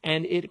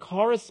 and it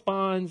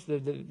corresponds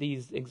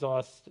these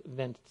exhaust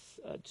vents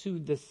to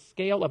the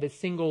scale of a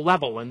single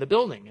level in the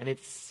building, and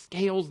it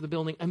scales the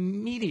building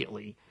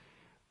immediately,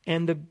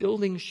 and the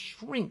building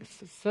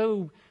shrinks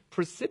so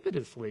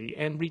precipitously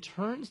and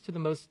returns to the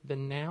most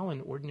banal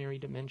and ordinary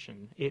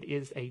dimension. It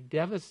is a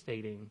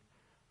devastating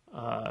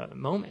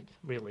moment,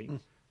 really,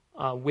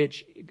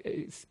 which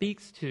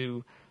speaks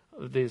to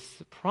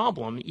this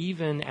problem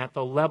even at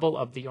the level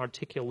of the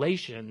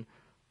articulation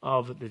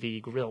of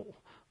the grille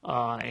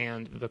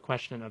and the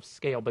question of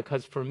scale.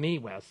 Because for me,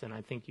 Wes, and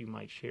I think you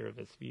might share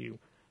this view,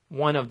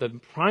 one of the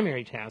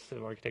primary tasks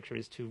of architecture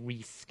is to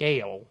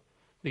rescale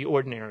the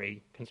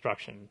ordinary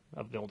construction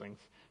of buildings,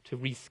 to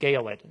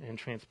rescale it and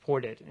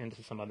transport it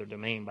into some other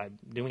domain by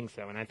doing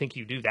so. And I think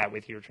you do that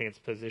with your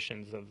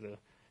transpositions of the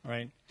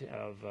the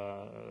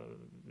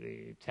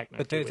techno.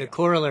 But the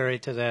corollary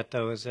to that,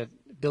 though, is that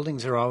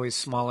buildings are always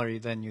smaller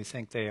than you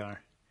think they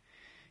are.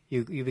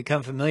 You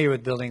become familiar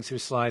with buildings through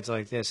slides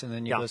like this, and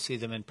then you go see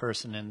them in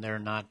person, and they're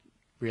not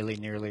really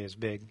nearly as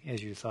big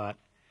as you thought.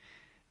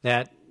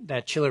 That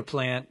chiller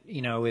plant,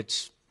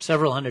 it's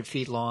several hundred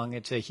feet long.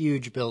 It's a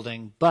huge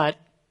building, but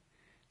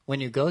when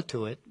you go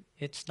to it,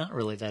 it's not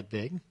really that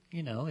big.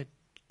 It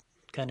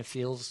kind of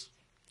feels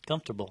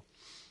comfortable.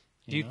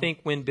 Do you think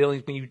when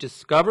you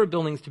discover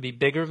buildings to be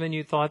bigger than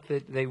you thought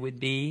that they would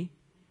be,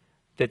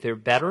 that they're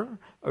better?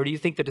 Or do you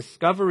think the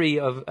discovery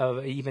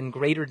of even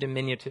greater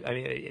diminutive,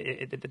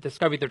 the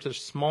discovery that they're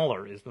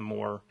smaller is the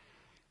more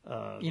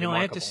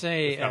I have to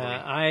say,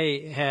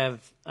 discovery.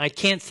 I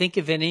can't think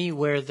of any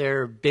where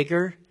they're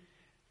bigger,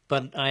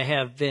 but I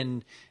have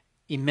been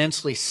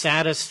immensely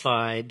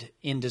satisfied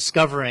in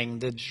discovering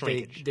the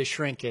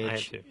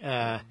shrinkage.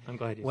 I'm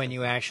glad you when said you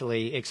that.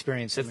 actually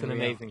experience it. It's an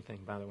amazing thing,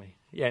 by the way.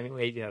 Yeah,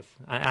 yes.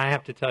 I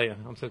have to tell you,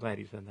 I'm so glad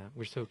you said that.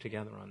 We're so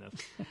together on this.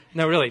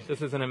 No, really,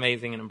 this is an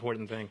amazing and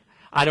important thing.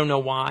 I don't know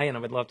why, and I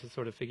would love to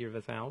sort of figure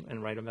this out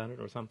and write about it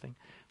or something.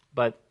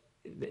 But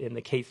in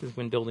the cases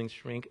when buildings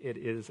shrink, it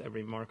is a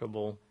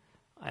remarkable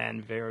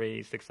and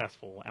very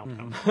successful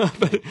outcome,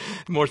 but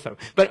more so.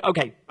 But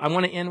okay, I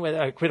want to end with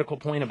a critical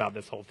point about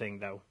this whole thing,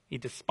 though.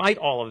 Despite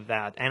all of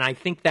that, and I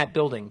think that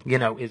building,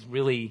 is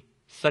really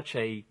such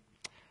a,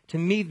 to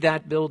me,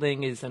 that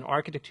building is an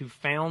architect who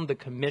found the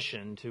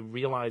commission to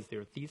realize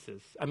their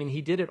thesis. I mean,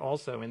 he did it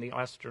also in the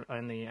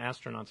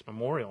Astronauts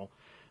Memorial,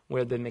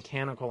 where the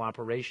mechanical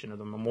operation of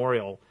the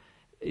memorial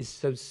is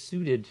so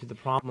suited to the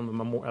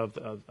problem of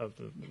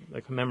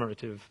the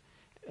commemorative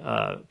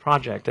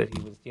project that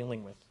he was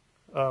dealing with.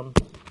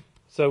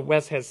 So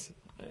Wes has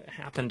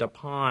happened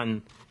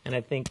upon, and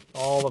I think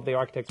all of the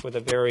architects with a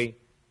very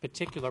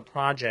particular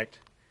project,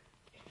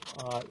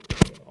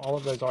 all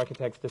of those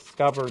architects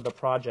discovered the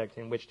project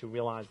in which to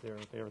realize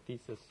their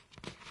thesis.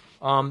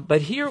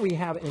 But here we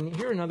have, and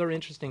here another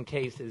interesting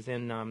case is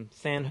in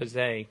San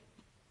Jose.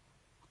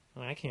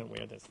 Oh, I can't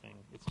wear this thing.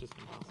 It's just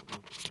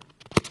impossible.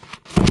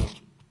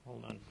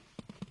 Hold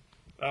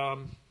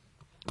on.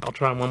 I'll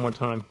try one more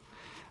time.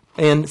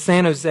 In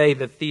San Jose,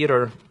 the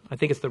theater, I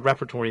think it's the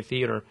Repertory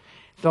Theater,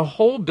 the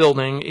whole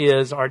building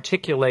is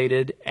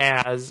articulated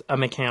as a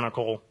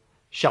mechanical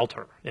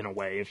shelter, in a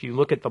way. If you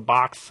look at the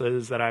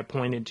boxes that I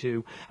pointed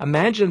to,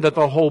 imagine that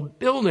the whole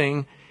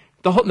building,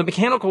 the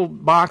mechanical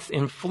box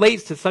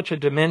inflates to such a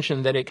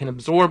dimension that it can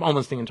absorb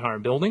almost the entire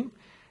building,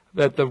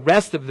 that the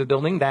rest of the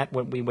building, that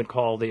what we would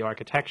call the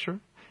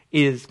architecture,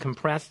 is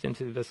compressed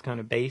into this kind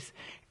of base.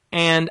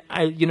 And,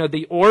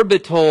 the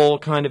orbital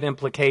kind of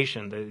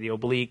implication, the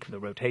oblique, the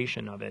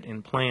rotation of it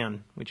in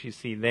plan, which you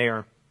see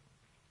there,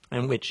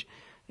 and which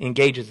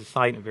engages the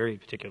site in a very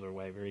particular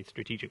way, very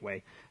strategic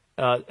way,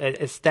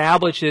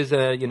 establishes,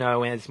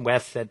 as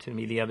Wes said to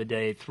me the other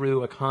day,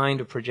 through a kind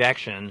of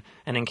projection,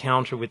 an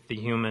encounter with the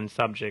human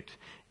subject,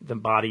 the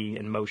body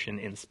in motion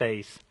in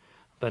space,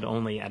 but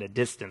only at a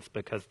distance,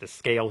 because the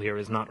scale here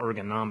is not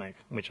ergonomic,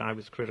 which I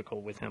was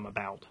critical with him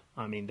about.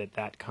 I mean,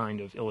 that kind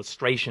of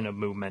illustration of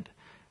movement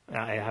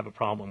I have a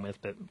problem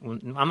with, but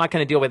I'm not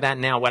going to deal with that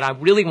now. What I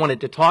really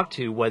wanted to talk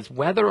to was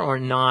whether or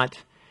not,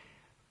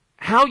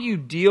 how you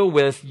deal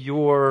with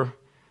your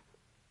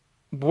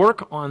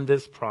work on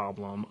this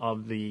problem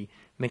of the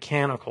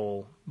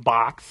mechanical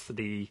box,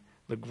 the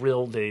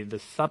grill,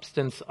 the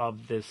substance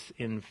of this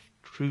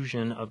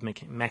intrusion of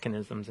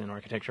mechanisms in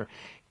architecture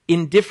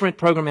in different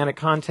programmatic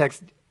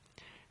contexts.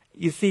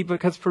 You see,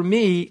 because for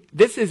me,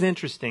 this is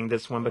interesting,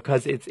 this one,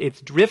 because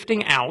it's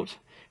drifting out.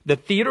 The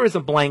theater is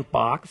a blank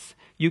box.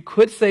 You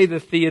could say the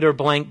theater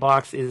blank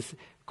box is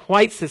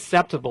quite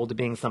susceptible to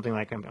being something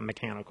like a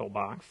mechanical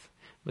box,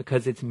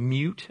 because it's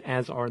mute,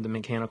 as are the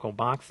mechanical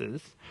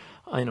boxes,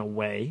 in a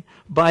way.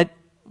 But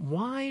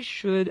why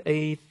should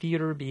a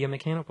theater be a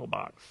mechanical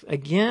box?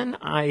 Again,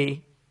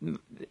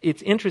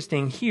 it's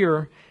interesting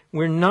here.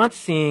 We're not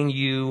seeing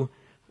you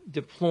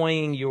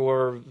deploying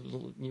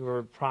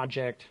your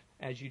project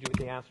as you do at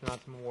the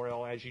Astronauts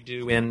Memorial, as you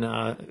do in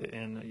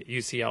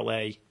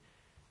UCLA.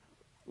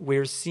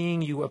 We're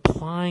seeing you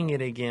applying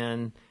it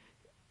again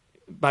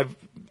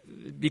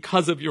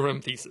because of your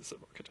own thesis of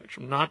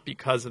architecture, not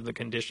because of the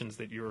conditions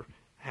that you're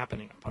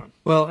happening upon.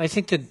 Well, I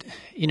think that,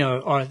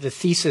 the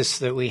thesis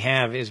that we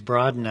have is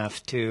broad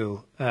enough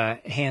to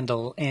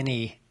handle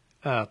any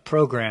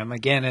program.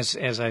 Again,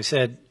 as I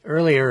said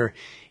earlier,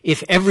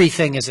 if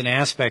everything is an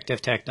aspect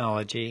of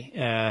technology,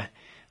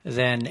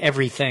 then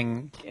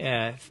everything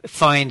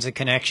finds a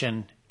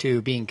connection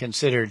to being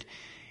considered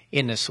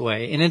in this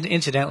way. And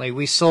incidentally,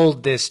 we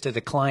sold this to the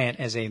client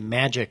as a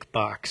magic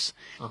box,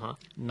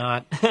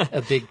 not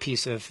a big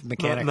piece of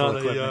mechanical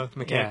equipment.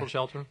 Mechanical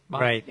shelter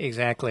box? Right,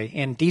 exactly.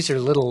 And these are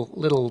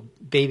little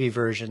baby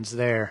versions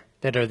there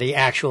that are the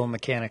actual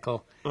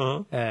mechanical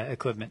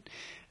equipment.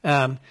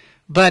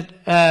 But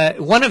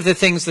one of the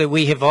things that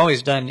we have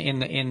always done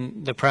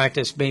in the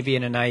practice, maybe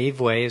in a naive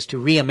way, is to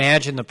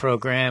reimagine the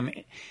program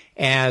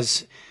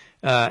as,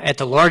 at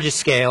the largest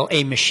scale,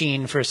 a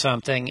machine for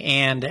something,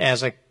 and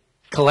as a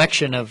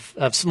collection of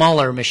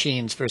smaller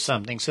machines for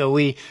something. So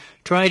we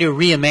try to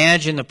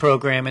reimagine the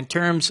program in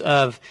terms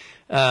of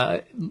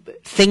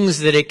things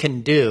that it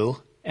can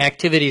do,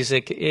 activities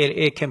that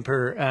it can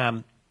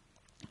perform.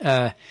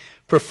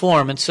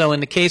 And so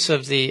in the case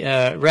of the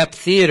Rep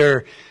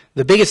Theater,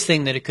 the biggest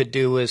thing that it could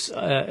do was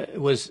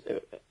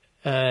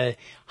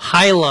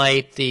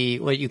highlight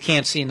what you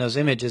can't see in those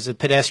images, the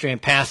pedestrian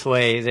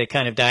pathway that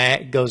kind of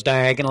goes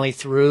diagonally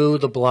through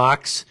the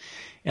blocks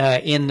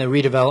in the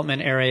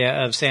redevelopment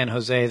area of San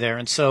Jose there.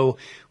 And so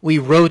we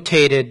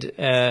rotated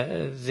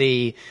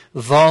the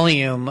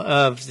volume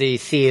of the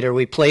theater.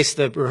 We placed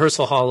the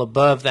rehearsal hall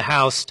above the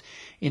housed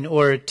in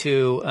order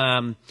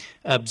to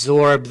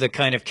absorb the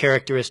kind of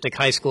characteristic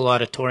high school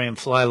auditorium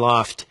fly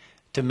loft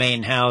to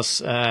main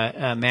house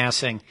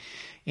massing,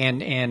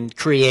 and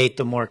create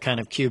the more kind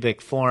of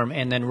cubic form,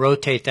 and then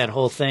rotate that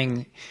whole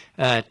thing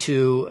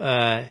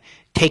to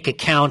take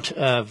account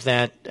of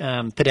that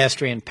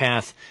pedestrian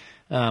path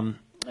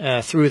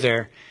through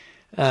there.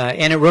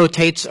 And it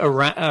rotates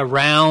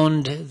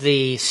around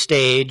the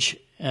stage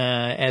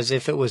as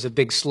if it was a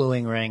big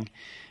slewing ring.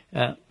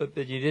 But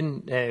you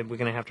didn't. We're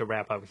going to have to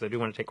wrap up because I do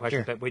want to take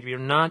questions. Sure. But what you're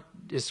not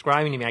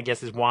describing to me, I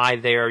guess, is why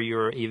there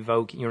you're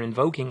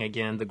invoking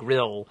again the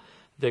grill,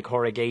 the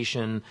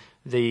corrugation,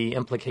 the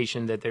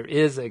implication that there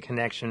is a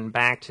connection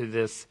back to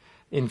this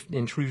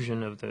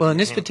intrusion of the. Well, in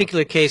this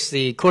particular case,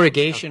 the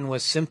corrugation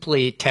was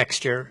simply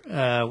texture.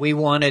 We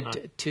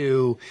wanted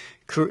to.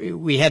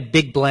 We had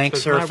big blank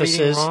surfaces.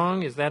 Am I reading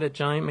wrong? Is that a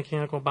giant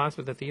mechanical box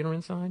with a theater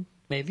inside?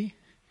 Maybe.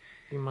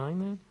 Do you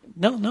mind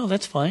that? No,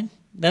 that's fine.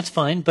 That's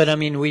fine. But I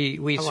mean,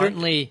 we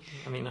certainly.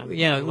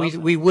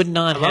 We would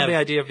not have. I love the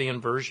idea of the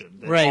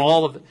inversion. Right.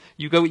 All of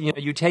you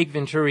take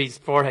Venturi's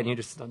forehead, and you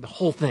just the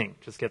whole thing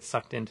just gets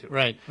sucked into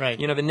it. Right.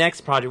 The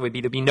next project would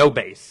be to be no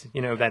base.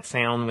 That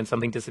sound when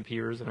something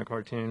disappears in a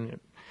cartoon.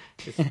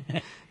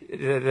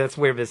 That's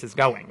where this is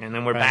going, and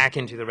then we're back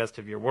into the rest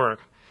of your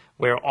work,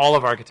 where all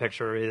of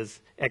architecture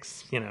is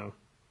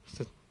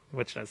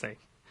what should I say?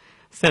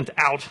 Sent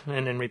out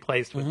and then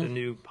replaced with the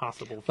new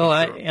possible future. Well,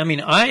 I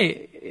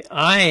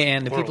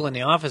and the people in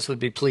the office would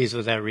be pleased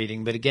with that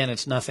reading, but again,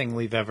 it's nothing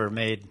we've ever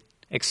made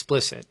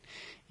explicit.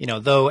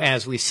 Though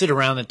as we sit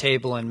around the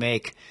table and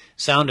make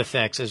sound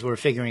effects as we're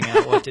figuring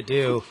out what to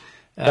do.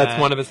 That's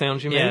one of the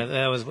sounds you made? Yeah,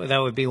 that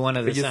would be one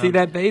of the sounds. But you see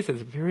that base?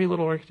 It's very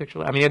little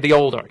architectural. I mean, the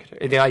old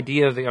architecture, the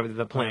idea of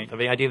the plant,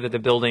 the idea that the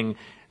building,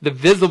 the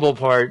visible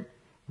part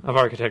of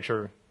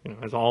architecture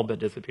has all but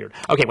disappeared.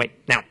 Okay, wait.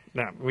 Now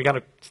we got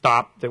to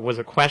stop. There was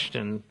a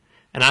question,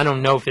 and I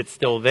don't know if it's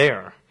still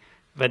there.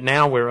 But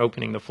now we're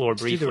opening the floor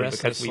briefly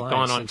because we've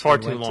gone on far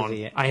too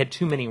long. I had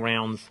too many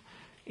rounds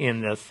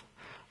in this.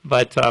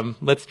 But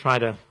let's try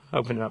to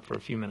open it up for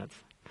a few minutes.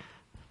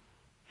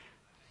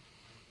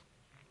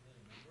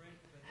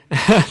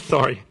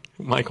 Sorry,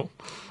 Michael.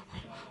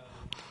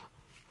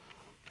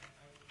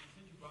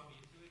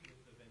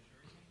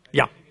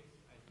 Yeah.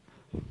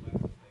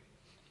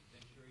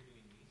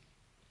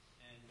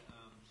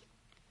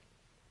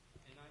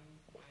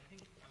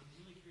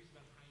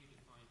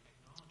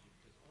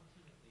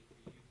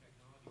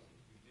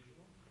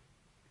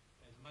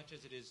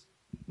 As it is,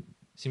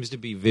 seems to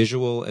be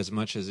visual as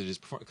much as it is.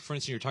 For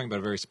instance, you're talking about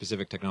a very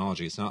specific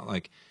technology. It's not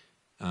like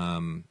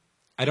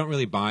I don't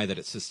really buy that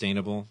it's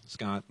sustainable,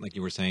 Scott. Like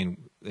you were saying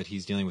that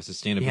he's dealing with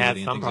sustainability. He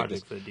has some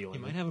projects that deal with it.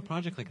 You might have a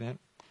project like that,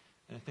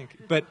 I think.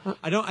 But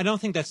I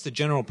don't think that's the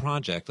general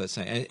project. Let's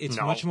say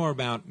it's much more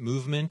about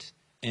movement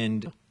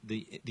and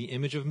the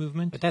image of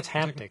movement. But that's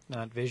haptic,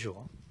 not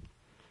visual.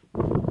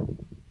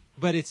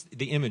 But it's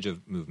the image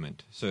of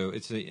movement, so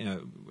it's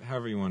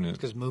however you want to.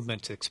 Because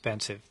movement's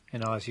expensive,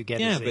 as you get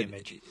the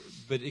image.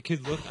 But it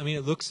could look. I mean,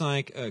 it looks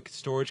like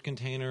storage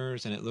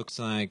containers, and it looks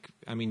like.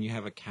 I mean, you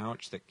have a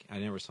couch that I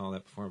never saw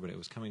that before, but it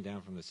was coming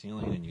down from the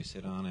ceiling, and you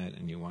sit on it,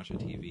 and you watch a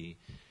TV.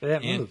 But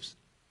that moves.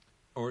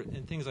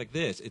 And things like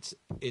this. It's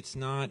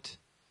not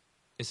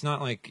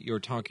like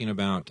you're talking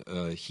about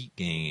heat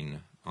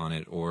gain on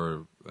it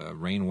or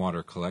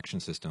rainwater collection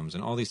systems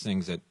and all these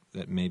things that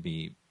may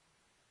be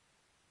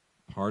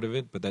part of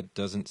it, but that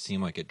doesn't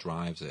seem like it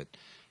drives it.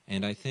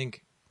 And I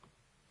think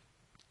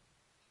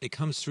it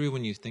comes through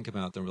when you think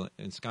about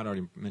and Scott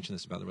already mentioned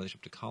this about the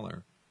relationship to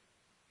color,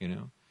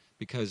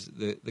 because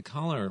the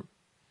color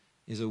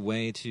is a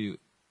way to.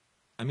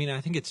 I mean,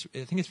 I think it's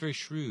very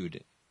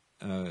shrewd.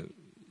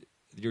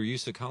 Your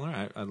use of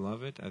color, I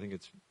love it. I think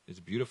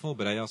it's beautiful,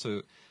 but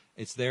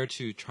it's there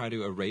to try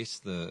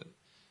to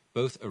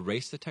both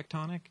erase the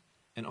tectonic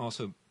and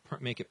also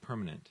make it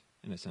permanent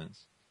in a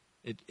sense.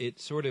 It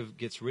sort of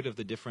gets rid of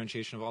the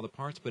differentiation of all the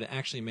parts, but it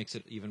actually makes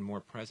it even more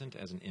present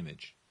as an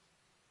image.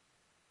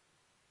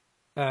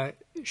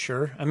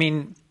 Sure. I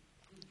mean,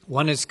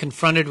 one is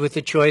confronted with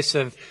the choice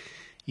of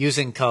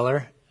using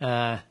color.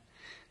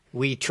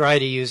 We try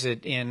to use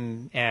it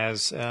in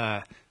as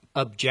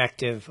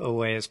objective a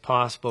way as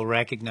possible,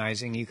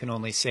 recognizing you can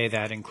only say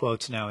that in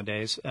quotes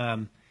nowadays.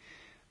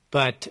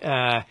 But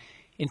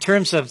in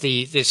terms of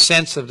the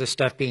sense of the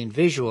stuff being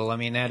visual, I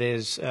mean, that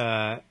is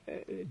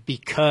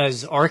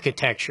because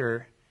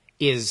architecture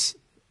is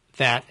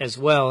that as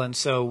well. And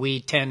so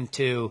we tend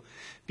to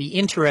be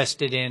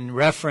interested in,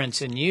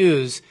 reference, and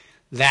use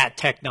that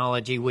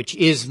technology, which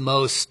is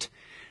most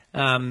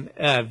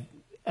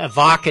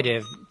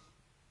evocative.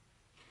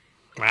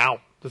 Wow.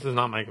 This is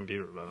not my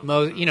computer, though.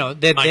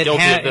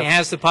 That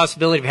has the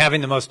possibility of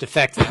having the most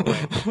effect that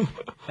way.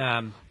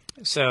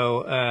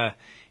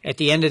 At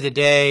the end of the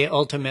day,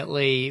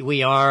 ultimately,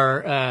 we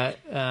are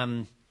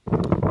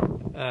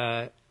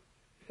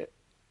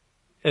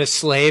a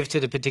slave to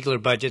the particular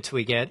budgets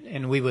we get,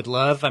 and we would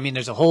love. I mean,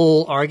 there's a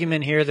whole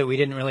argument here that we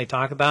didn't really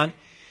talk about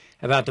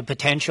about the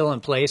potential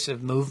and place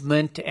of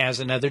movement as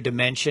another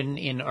dimension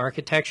in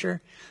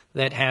architecture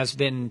that has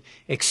been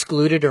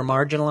excluded or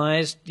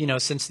marginalized,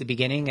 since the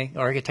beginning.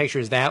 Architecture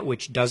is that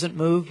which doesn't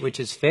move, which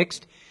is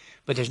fixed,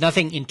 but there's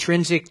nothing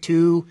intrinsic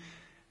to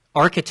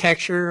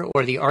architecture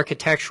or the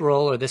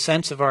architectural or the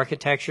sense of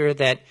architecture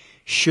that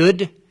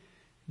should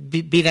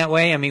be that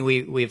way. I mean,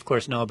 we of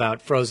course know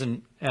about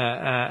Frozen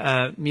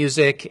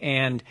music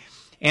and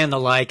the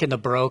like, and the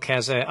Baroque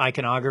has an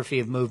iconography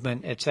of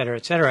movement, et cetera,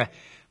 et cetera.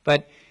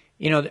 But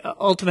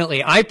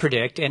ultimately, I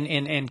predict,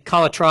 and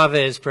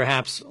Calatrava is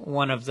perhaps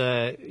one of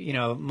the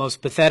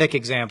most pathetic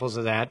examples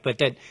of that, but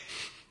that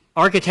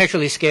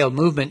architecturally scaled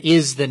movement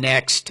is the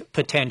next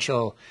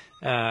potential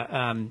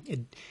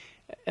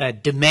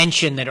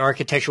dimension that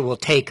architecture will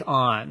take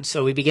on.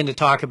 So we begin to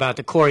talk about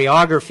the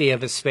choreography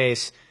of a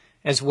space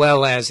as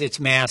well as its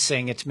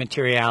massing, its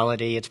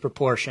materiality, its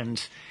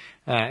proportions,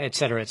 et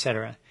cetera, et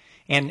cetera.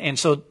 And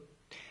so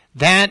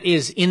that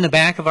is in the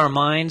back of our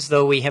minds,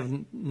 though we have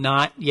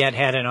not yet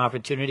had an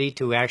opportunity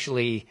to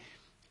actually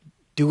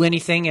do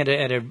anything at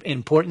an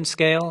important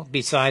scale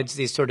besides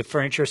these sort of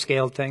furniture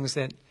scaled things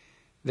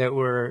that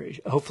were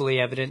hopefully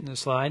evident in the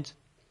slides.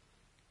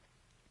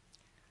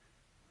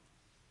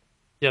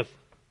 Yes.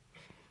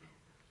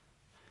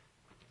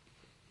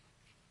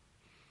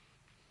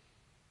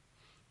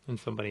 And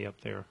somebody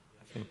up there,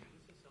 I think.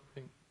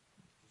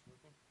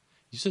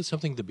 You said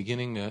something at the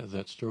beginning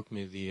that struck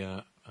me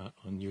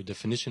on your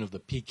definition of the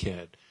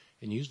PCAD,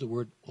 and you used the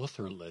word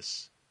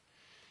authorless.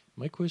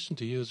 My question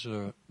to you is,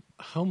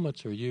 how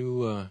much are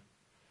you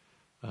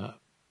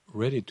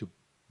ready to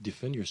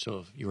defend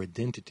yourself, your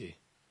identity,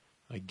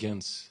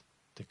 against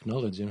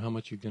technology, and how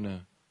much you're going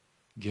to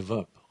give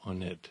up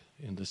on it,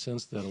 in the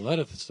sense that a lot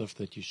of the stuff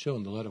that you show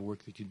and a lot of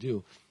work that you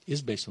do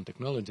is based on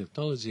technology.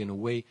 Technology, in a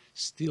way,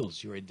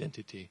 steals your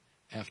identity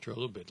after a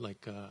little bit,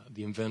 like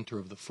the inventor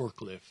of the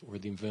forklift or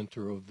the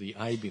inventor of the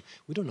I-beam.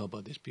 We don't know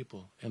about these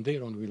people, and they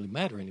don't really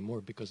matter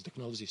anymore because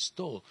technology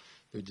stole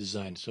their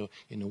design. So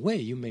in a way,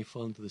 you may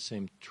fall into the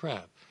same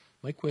trap.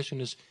 My question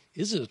is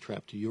it a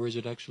trap to you, or is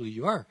it actually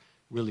you are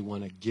really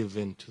want to give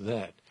in to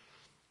that?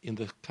 In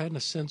the kind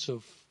of sense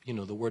of,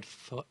 the word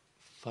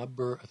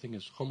faber, I think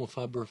it's homo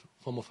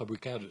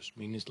fabricatus,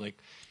 meaning it's like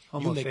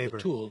homo you make faber.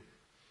 the tool,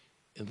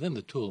 and then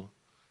the tool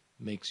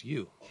makes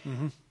you.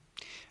 Mm-hmm.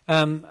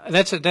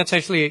 That's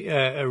actually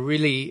a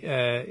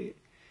really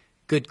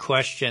good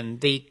question.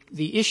 The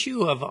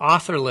issue of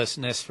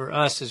authorlessness for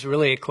us is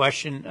really a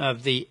question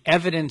of the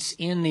evidence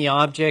in the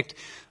object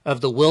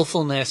of the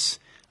willfulness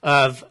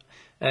of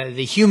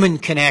the human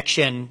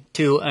connection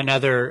to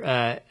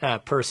another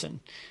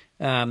person.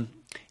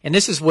 And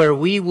this is where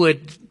we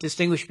would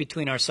distinguish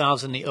between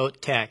ourselves and the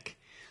haute tech.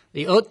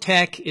 The haute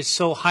tech is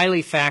so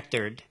highly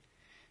factored,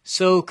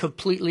 so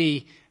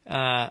completely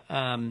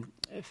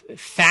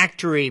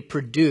factory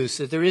produced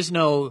that there is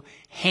no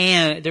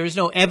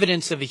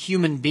evidence of a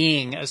human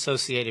being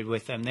associated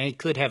with them. They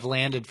could have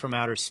landed from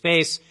outer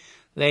space.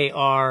 They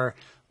are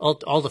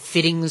all the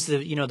fittings,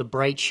 the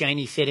bright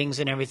shiny fittings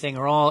and everything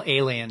are all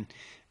alien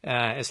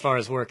as far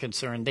as we're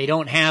concerned. They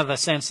don't have a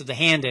sense of the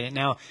hand in it.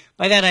 Now,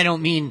 by that I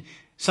don't mean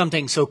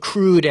something so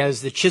crude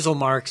as the chisel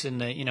marks in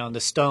the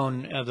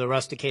stone of the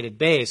rusticated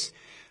base,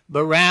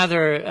 but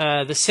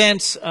rather the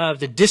sense of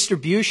the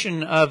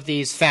distribution of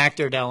these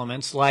factored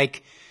elements.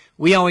 Like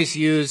we always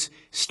use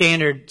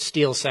standard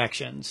steel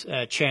sections,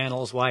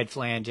 channels, wide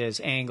flanges,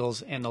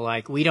 angles, and the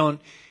like.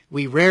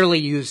 We rarely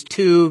use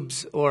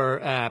tubes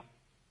or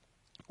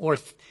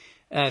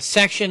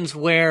sections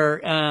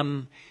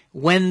where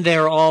when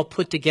they're all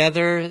put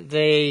together,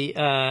 they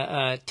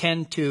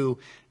tend to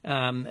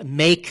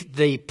make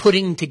the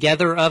putting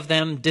together of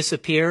them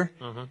disappear.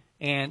 Mm-hmm.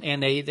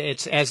 And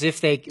it's as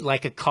if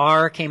like a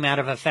car came out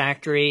of a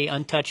factory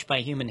untouched by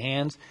human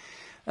hands.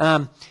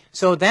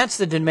 So that's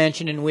the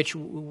dimension in which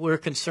we're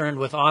concerned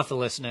with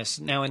authorlessness.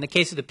 Now, in the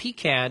case of the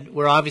PCAD,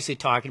 we're obviously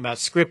talking about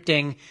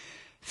scripting,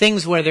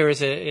 things where there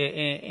is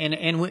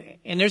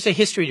and there's a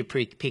history to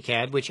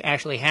PCAD, which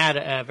actually had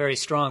a very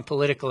strong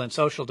political and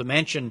social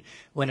dimension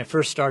when it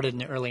first started in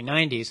the early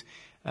 90s.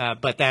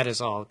 But that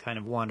has all kind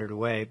of wandered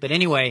away. But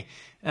anyway,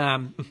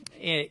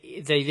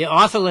 the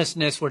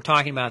authorlessness we're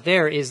talking about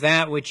there is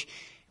that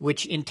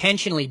which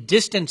intentionally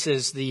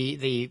distances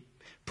the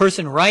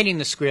person writing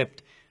the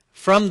script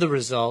from the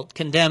result,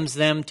 condemns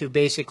them to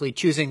basically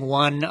choosing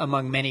one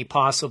among many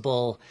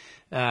possible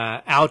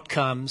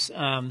outcomes,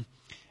 and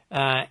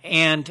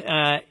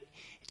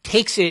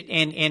takes it,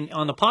 and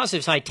on the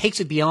positive side, takes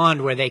it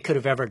beyond where they could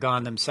have ever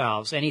gone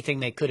themselves,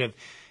 anything they could have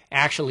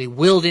actually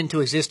willed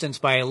into existence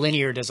by a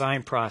linear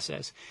design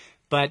process.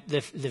 But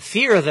the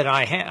fear that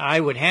I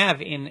would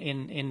have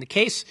in the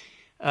case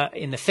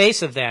in the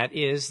face of that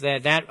is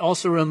that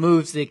also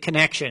removes the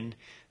connection,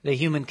 the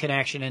human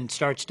connection, and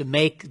starts to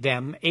make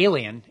them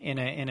alien in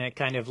a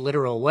kind of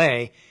literal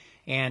way.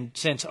 And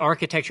since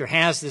architecture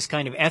has this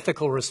kind of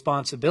ethical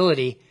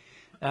responsibility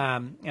to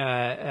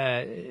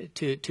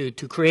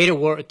create a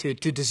world, to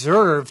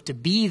deserve to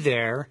be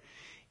there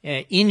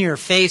in your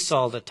face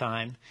all the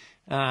time,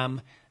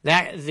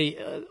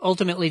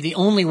 ultimately the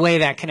only way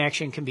that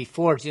connection can be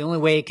forged, the only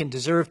way it can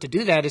deserve to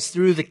do that is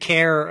through the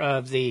care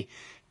of the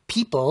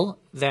people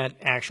that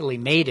actually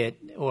made it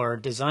or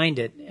designed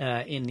it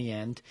in the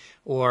end,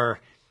 or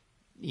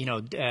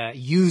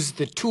used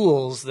the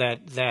tools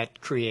that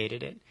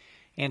created it.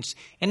 And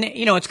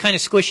it's kind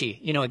of squishy.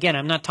 Again,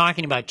 I'm not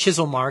talking about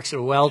chisel marks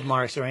or weld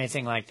marks or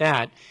anything like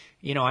that.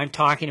 I'm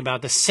talking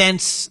about the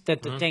sense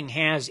that the thing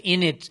has in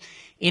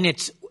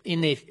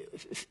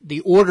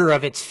the order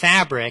of its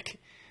fabric,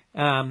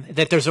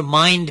 that there's a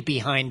mind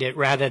behind it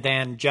rather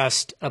than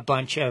just a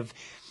bunch of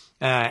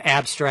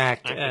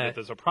abstract. Actually,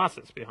 there's a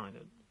process behind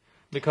it,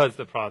 because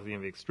the process,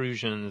 the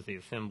extrusions, the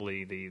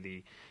assembly,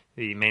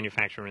 the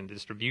manufacture and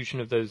distribution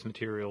of those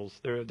materials.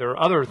 There are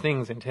other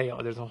things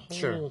entailed. There's a whole.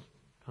 Sure.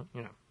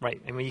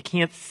 Right. I mean, you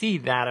can't see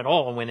that at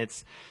all when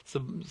it's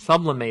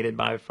sublimated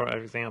by, for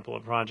example, a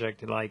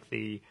project like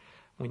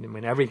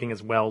when everything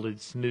is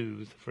welded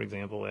smooth, for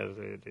example, as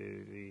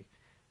the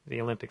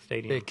Olympic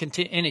Stadium.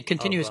 And a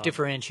continuous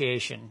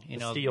differentiation.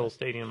 The steel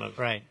stadium of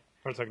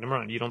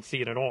Preston, you don't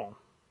see it at all.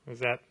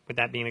 Would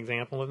that be an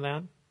example of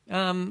that?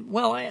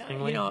 Well,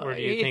 or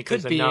do you think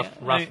there's enough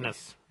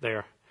roughness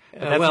there?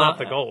 But that's not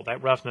the goal.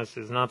 That roughness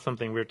is not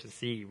something we're to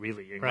see,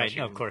 really. Right.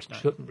 No, of course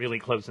not. Really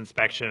close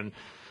inspection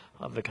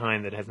of the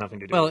kind that has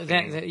nothing to do with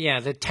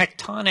the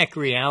tectonic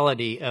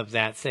reality of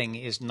that thing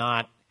is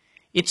not.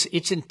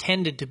 It's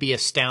intended to be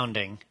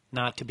astounding,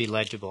 not to be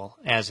legible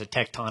as a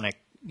tectonic.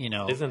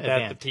 Isn't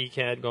that event. the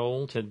PCAD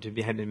goal, to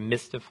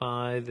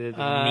mystify the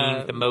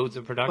means, the modes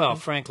of production? Well,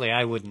 frankly,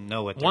 I wouldn't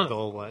know what the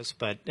goal was,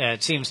 but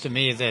it seems to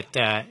me that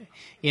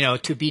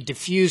to be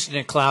diffused in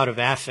a cloud of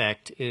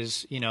affect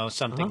is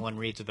something one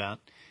reads about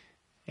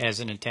as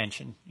an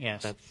intention.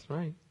 Yes, that's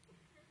right.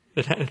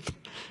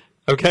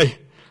 Okay.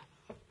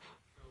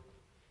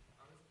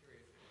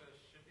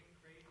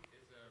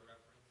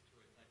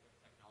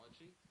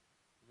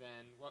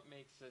 What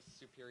makes us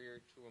superior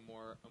to a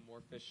more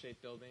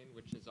amorphous-shaped building,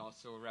 which is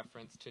also a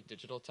reference to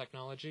digital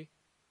technology?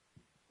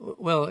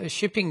 Well, a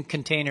shipping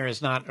container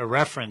is not a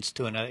reference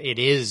to another. It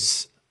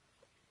is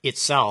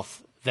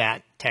itself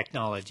that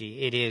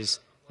technology. It is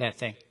that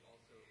thing.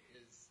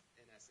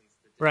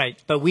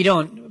 Right, but we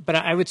don't. But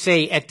I would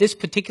say at this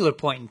particular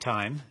point in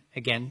time,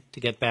 again, to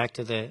get back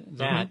to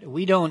that,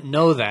 we don't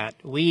know that.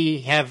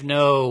 We have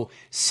no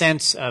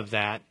sense of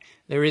that.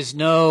 There is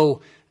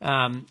no.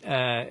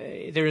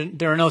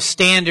 There are no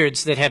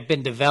standards that have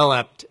been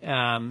developed.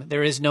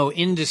 There is no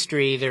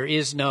industry. There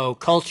is no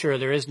culture.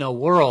 There is no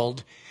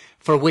world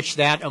for which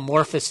that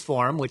amorphous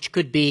form, which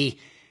could be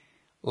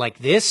like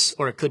this,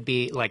 or it could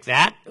be like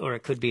that, or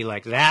it could be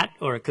like that,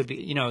 or it could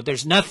be.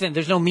 There's nothing.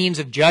 There's no means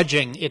of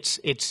judging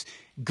its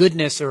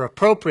goodness or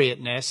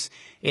appropriateness.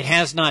 It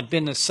has not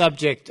been the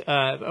subject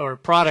or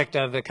product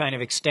of a kind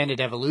of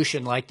extended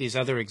evolution like these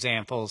other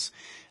examples.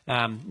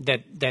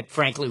 That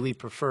frankly we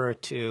prefer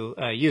to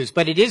use.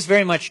 But it is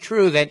very much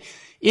true that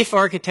if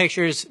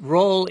architecture's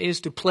role is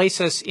to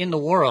place us in the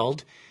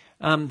world,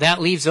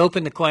 that leaves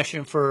open the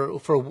question for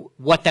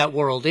what that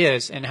world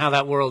is and how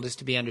that world is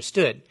to be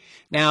understood.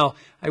 Now,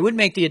 I would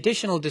make the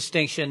additional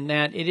distinction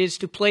that it is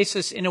to place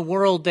us in a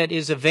world that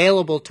is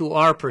available to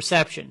our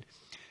perception.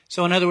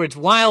 So in other words,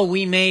 while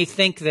we may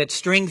think that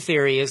string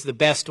theory is the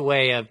best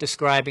way of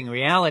describing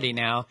reality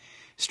now,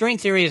 string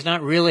theory is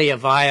not really a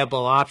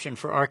viable option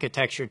for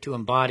architecture to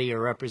embody or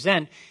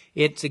represent.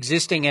 It's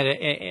existing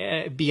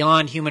at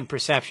beyond human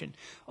perception.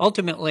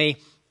 Ultimately,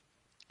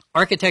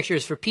 architecture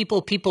is for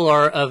people. People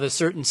are of a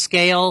certain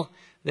scale.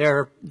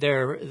 Their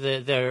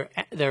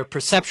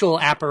perceptual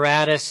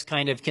apparatus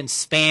kind of can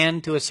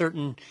span to a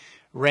certain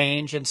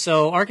range. And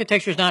so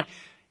architecture is not,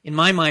 in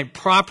my mind,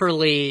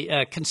 properly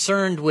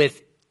concerned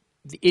with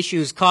the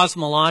issues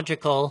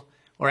cosmological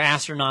or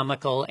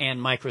astronomical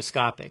and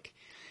microscopic.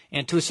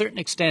 And to a certain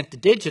extent, the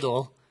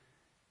digital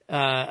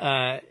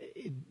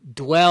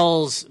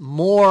dwells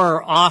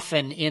more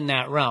often in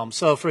that realm.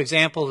 So, for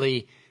example,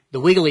 the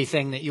wiggly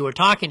thing that you were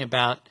talking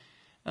about,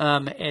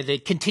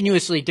 the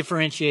continuously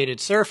differentiated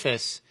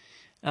surface,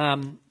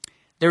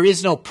 there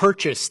is no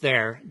purchase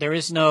there. There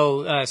is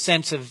no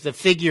sense of the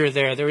figure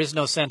there. There is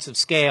no sense of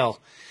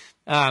scale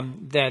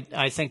that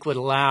I think would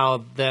allow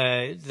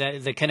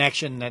the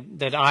connection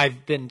that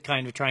I've been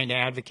kind of trying to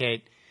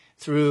advocate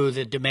through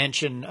the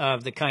dimension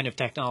of the kind of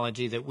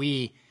technology that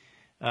we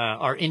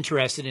are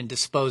interested in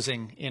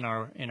disposing in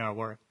our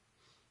work.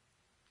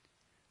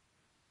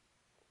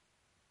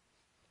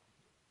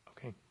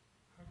 Okay.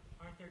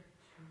 Aren't there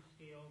two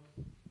scales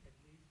at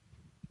least?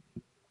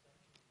 You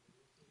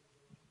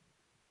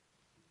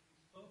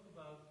spoke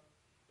about,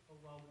 we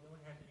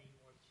don't have any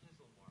more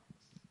chisel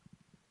marks.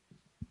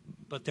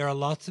 But there are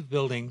lots of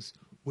buildings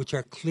which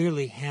are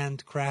clearly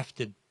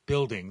handcrafted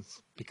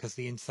buildings because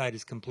the inside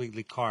is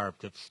completely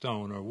carved of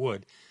stone or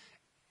wood.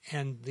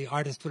 And the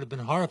artist would have been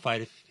horrified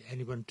if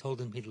anyone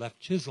told him he'd left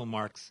chisel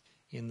marks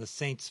in the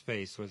saint's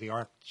face or the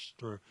arch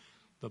or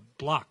the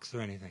blocks or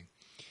anything.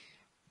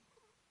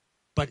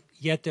 But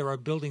yet there are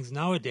buildings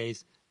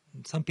nowadays,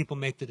 some people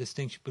make the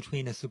distinction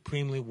between a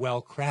supremely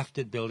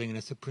well-crafted building and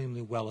a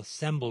supremely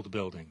well-assembled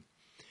building.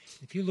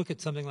 If you look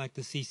at something like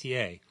the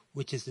CCA,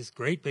 which is this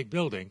great big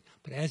building,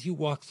 but as you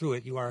walk through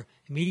it, you are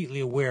immediately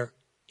aware,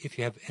 if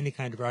you have any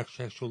kind of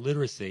architectural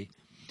literacy,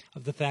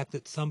 of the fact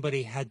that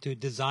somebody had to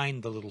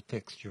design the little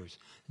fixtures,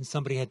 and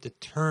somebody had to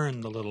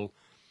turn the little,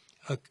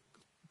 I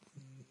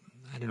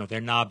don't know,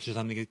 they're knobs or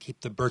something to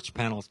keep the birch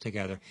panels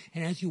together.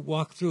 And as you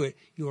walk through it,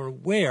 you are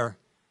aware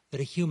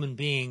that a human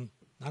being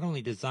not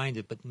only designed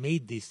it, but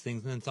made these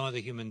things, and then some other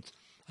humans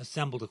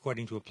assembled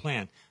according to a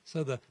plan.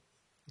 So the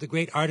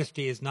great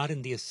artistry is not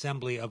in the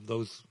assembly of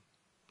those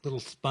little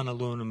spun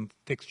aluminum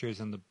fixtures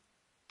and the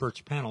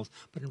birch panels,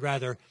 but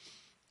rather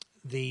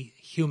the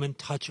human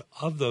touch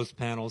of those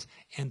panels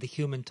and the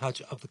human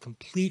touch of the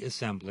complete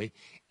assembly.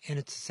 And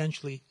it's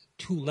essentially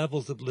 2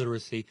 levels of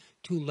literacy,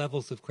 2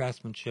 levels of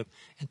craftsmanship,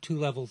 and 2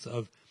 levels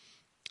of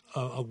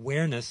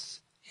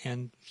awareness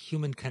and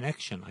human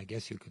connection, I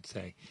guess you could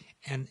say.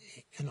 And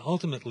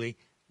ultimately,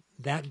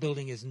 that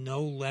building is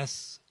no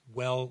less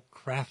well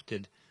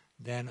crafted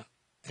than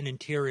an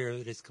interior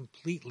that is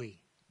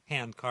completely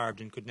hand carved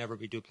and could never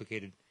be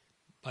duplicated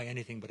by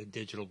anything but a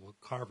digital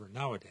carver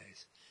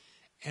nowadays.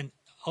 And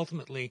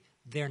ultimately,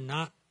 they're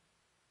not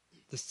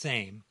the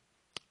same,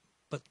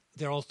 but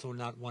they're also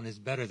not one is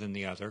better than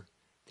the other.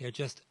 They're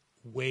just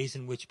ways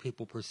in which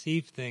people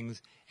perceive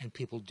things and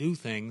people do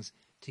things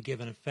to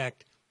give an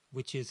effect,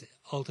 which is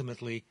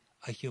ultimately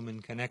a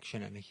human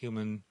connection and a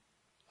human,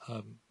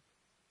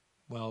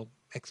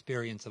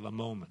 experience of a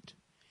moment.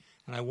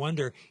 And I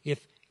wonder if,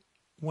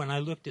 when I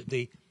looked at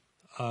the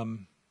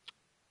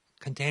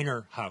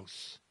container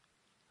house,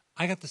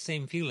 I got the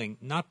same feeling,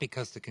 not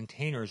because the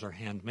containers are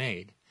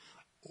handmade,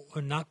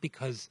 or not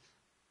because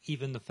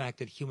even the fact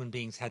that human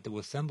beings had to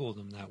assemble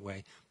them that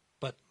way,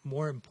 but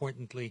more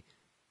importantly,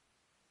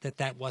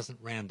 that wasn't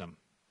random.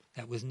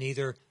 That was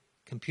neither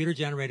computer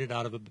generated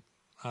out of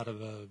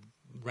a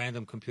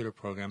random computer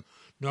program,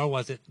 nor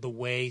was it the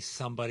way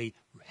somebody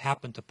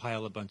happened to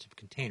pile a bunch of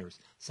containers.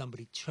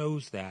 Somebody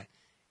chose that.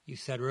 You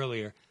said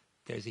earlier,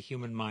 there's a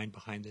human mind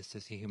behind this,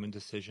 there's a human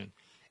decision.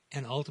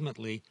 And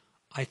ultimately,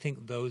 I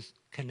think those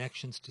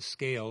connections to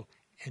scale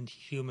and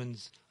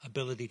humans'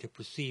 ability to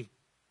perceive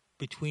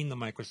between the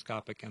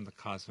microscopic and the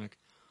cosmic,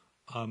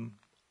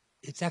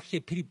 it's actually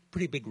a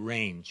pretty big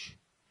range.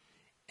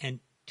 And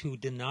to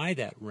deny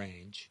that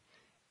range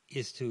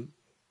is to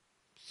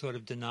sort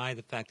of deny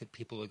the fact that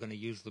people are going to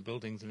use the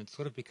buildings, and it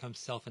sort of becomes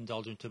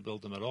self-indulgent to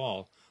build them at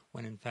all,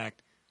 when in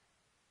fact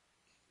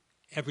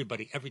every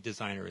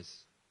designer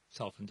is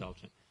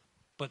self-indulgent.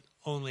 But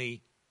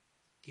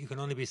you can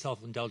only be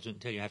self-indulgent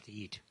until you have to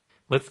eat.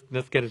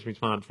 Let's get his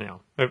response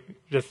now.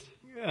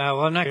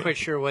 I'm not quite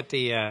sure what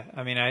the.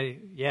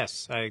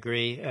 Yes, I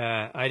agree.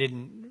 I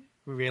didn't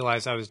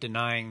realize I was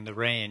denying the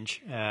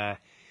range.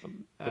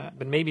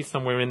 But maybe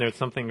somewhere in there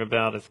something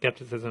about a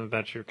skepticism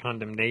about your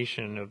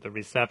condemnation of the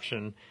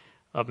reception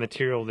of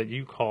material that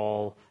you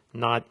call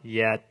not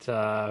yet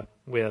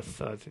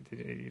with. You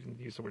didn't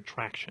use the word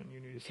traction.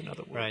 You used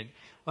another word. Right.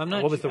 Well, I'm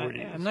not. What was the word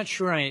you used? I'm not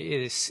sure.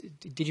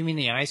 Did you mean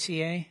the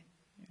ICA?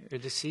 Or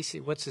the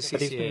CC? What's the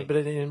CCA? But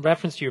in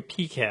reference to your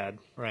PCAD,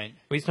 right?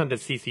 We just not the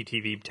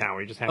CCTV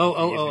tower. You just have.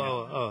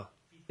 Oh.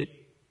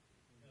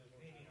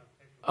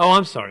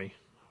 I'm sorry.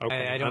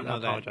 Okay, I don't know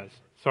that. I apologize.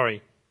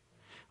 Sorry,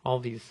 all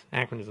these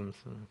acronyms.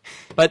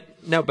 But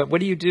what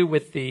do you do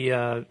with the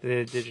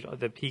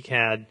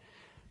PCAD,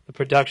 the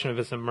production of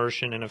its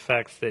immersion and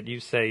effects that you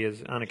say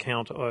is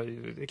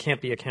it can't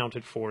be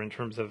accounted for in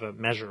terms of a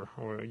measure,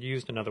 or you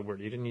used another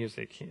word. You didn't use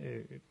I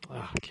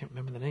can't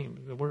remember the name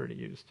of the word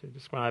you used to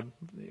describe.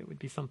 It would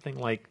be something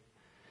like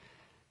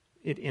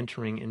it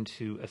entering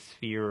into a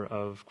sphere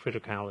of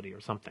criticality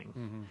or something.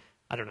 Mm-hmm.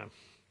 I don't know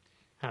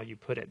how you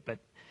put it, but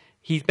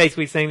he's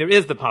basically saying there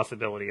is the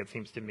possibility, it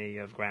seems to me,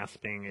 of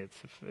grasping it,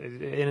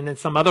 and in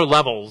some other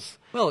levels.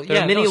 Well,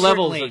 there are many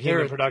levels of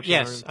human production.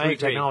 Yes, I agree.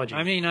 Technology.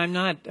 I mean, I'm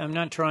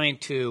not trying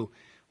to.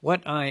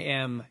 What I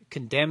am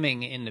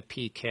condemning in the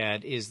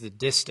PCAD is the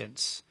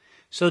distance.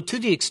 So, to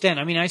the extent,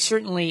 I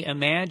certainly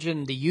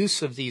imagine the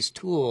use of these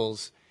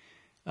tools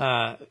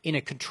in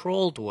a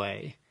controlled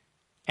way,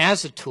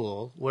 as a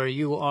tool where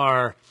you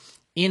are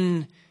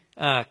in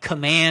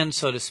command,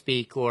 so to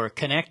speak, or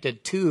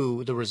connected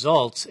to the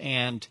results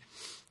and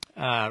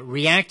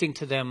reacting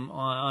to them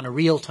on a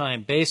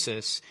real-time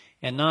basis,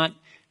 and not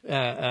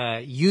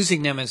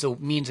using them as a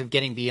means of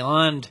getting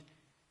beyond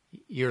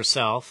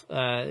yourself,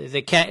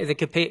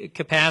 the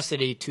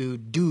capacity to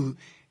do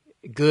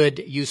good,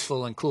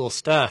 useful, and cool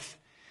stuff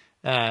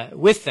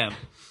with them.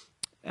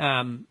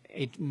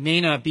 It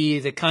may not be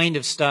the kind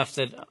of stuff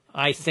that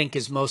I think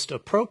is most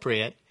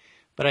appropriate,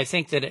 but I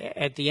think that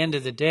at the end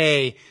of the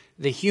day,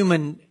 the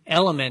human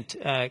element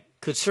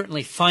could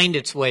certainly find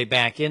its way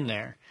back in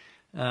there,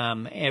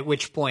 at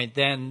which point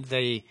then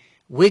the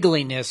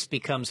wiggliness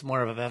becomes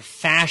more of a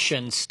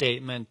fashion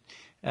statement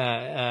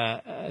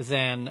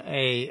than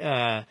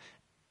a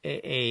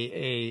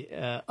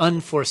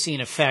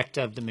unforeseen effect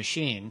of the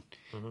machine.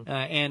 Mm-hmm.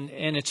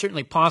 And it's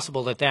certainly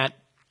possible that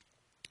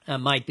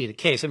might be the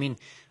case.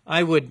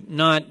 I would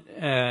not,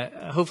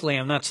 hopefully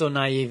I'm not so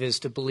naive as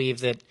to believe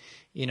that,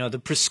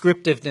 the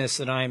prescriptiveness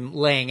that I'm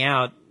laying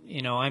out,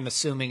 I'm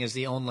assuming is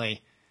the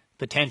only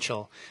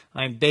potential.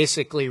 I'm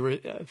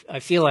basically, I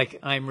feel like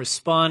I'm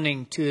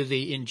responding to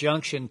the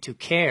injunction to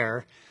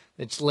care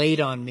that's laid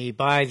on me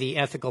by the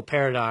ethical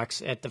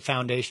paradox at the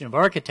foundation of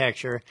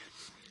architecture,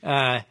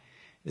 that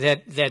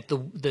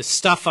the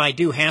stuff I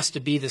do has to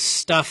be the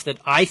stuff that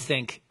I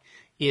think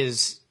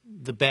is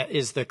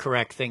the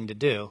correct thing to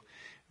do,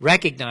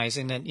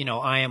 recognizing that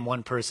I am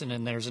one person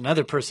and there's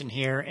another person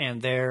here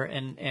and there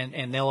and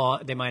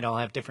they might all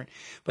have different,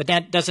 but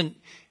that doesn't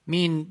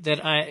mean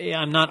that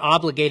I'm not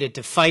obligated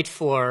to fight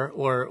for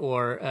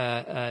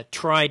or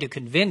try to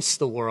convince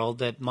the world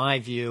that my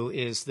view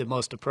is the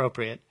most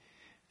appropriate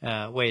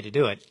way to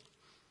do it.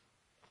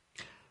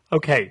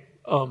 Okay.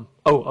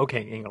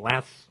 Okay, Inga,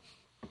 last.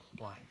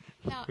 Why?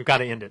 No, We've got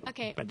to end it.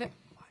 Okay. But, I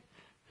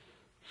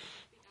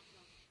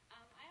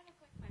have a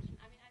quick question.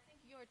 I mean, I think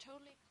you're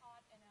totally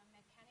caught in a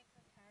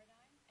mechanical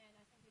paradigm, and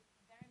I think it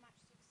very much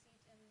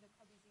succeeds in the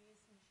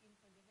Corbusier's machine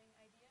for living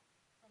idea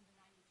from the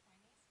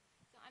 1920s.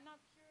 So I'm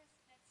not curious,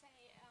 let's say,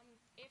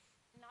 if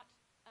not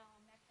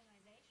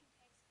mechanization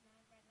takes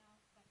command right now,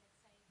 but let's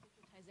say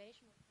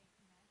digitization would take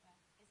command,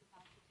 is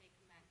about to take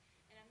command.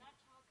 And I'm not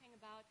talking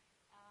about,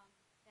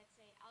 let's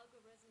say,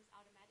 algorithms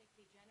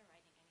automatically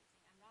generating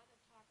anything. I'm rather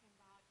talking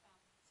about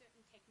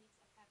certain techniques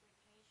of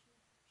fabrication,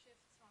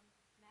 shifts from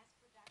mass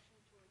production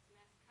towards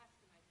mass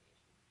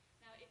customization.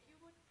 Now, if you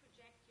would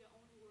project your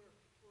own work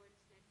towards,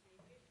 let's say,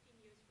 15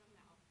 years from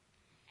now,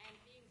 and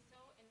being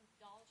so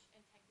indulged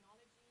in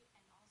technology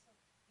and also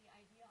the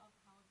idea of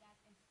how that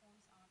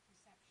informs our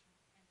perception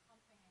and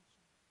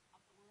comprehension of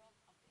the world,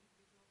 of the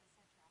individual,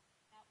 etc.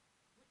 Now,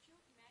 would you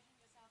imagine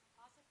yourself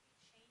possibly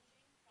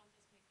changing from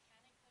this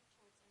mechanical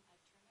towards an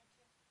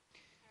alternative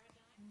paradigm,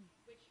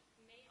 which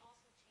may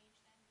also change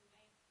then the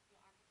way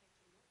your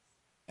architecture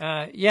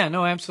looks? Yeah,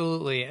 no,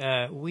 absolutely.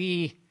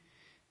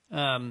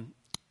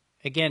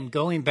 Again,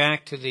 going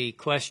back to the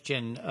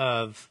question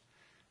of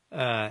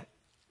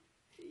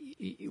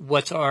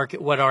what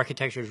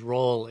architecture's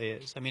role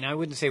is. I mean, I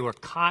wouldn't say we're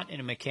caught in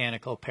a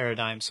mechanical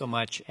paradigm so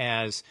much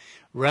as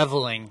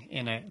reveling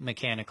in a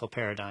mechanical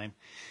paradigm.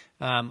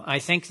 I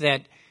think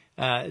that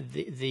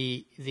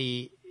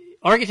the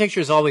architecture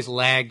has always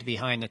lagged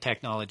behind the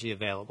technology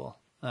available.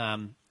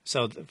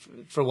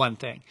 For one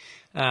thing.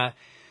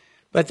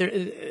 But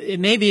it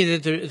may be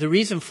that the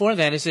reason for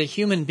that is that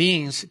human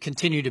beings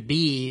continue to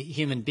be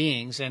human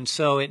beings, and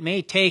so it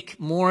may take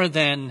more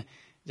than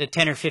the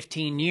 10 or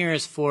 15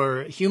 years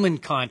for human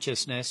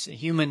consciousness,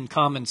 human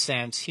common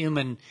sense,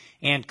 human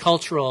and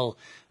cultural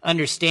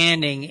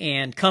understanding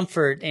and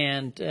comfort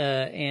and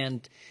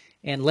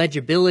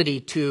legibility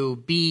to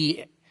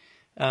be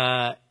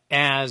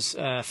as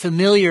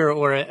familiar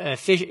or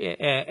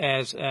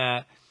as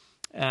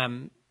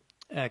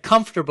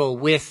comfortable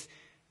with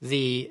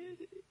the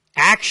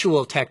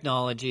actual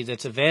technology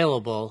that's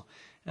available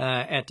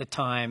at the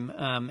time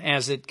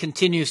as it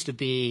continues to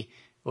be,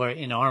 or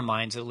in our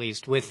minds at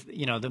least, with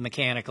the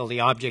mechanical,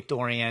 the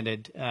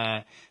object-oriented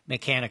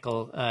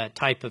mechanical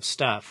type of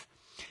stuff.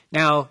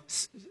 Now,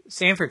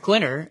 Sanford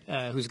Klinner,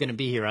 who's going to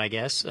be here, I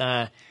guess,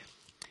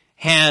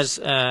 has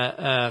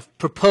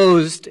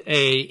proposed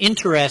a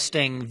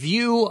interesting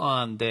view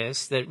on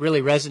this that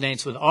really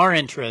resonates with our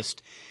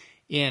interest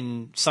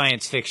in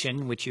science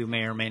fiction, which you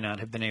may or may not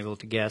have been able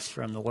to guess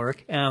from the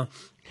work,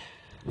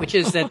 which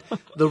is that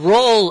the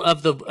role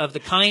of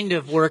the kind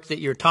of work that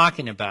you're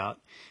talking about,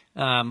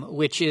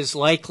 which is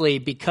likely,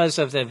 because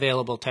of the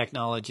available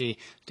technology,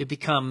 to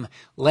become,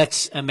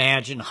 let's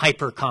imagine,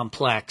 hyper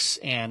complex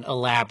and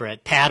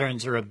elaborate.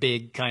 Patterns are a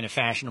big kind of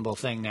fashionable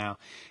thing now,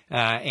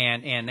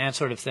 and that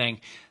sort of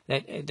thing.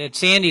 That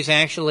Sandy's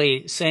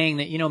actually saying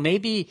that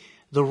maybe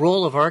the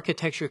role of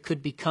architecture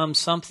could become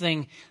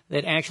something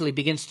that actually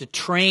begins to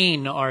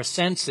train our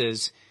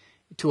senses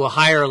to a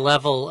higher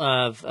level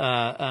of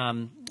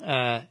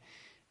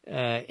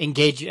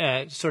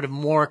sort of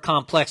more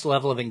complex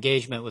level of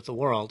engagement with the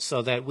world,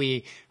 so that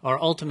we are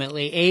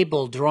ultimately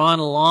able, drawn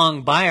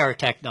along by our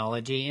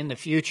technology in the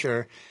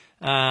future,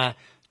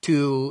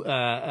 to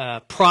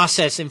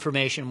process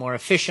information more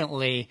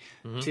efficiently,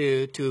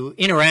 to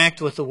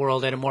interact with the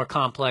world at a more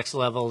complex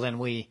level than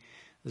we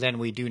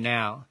do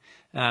now.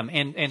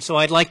 And so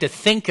I'd like to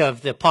think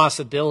of the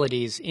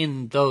possibilities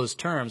in those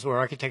terms, where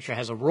architecture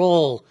has a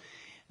role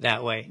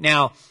that way.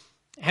 Now,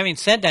 having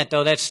said that,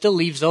 though, that still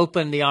leaves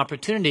open the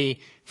opportunity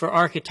for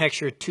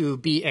architecture to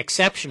be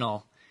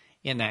exceptional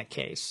in that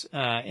case.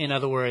 In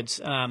other words,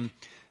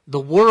 the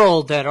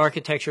world that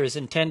architecture is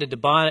intended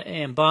to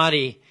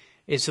embody,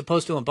 is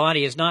supposed to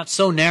embody, is not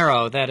so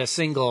narrow that a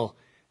single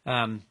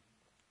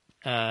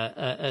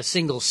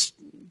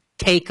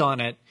take on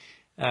it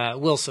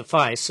will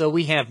suffice. So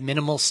we have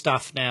minimal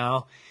stuff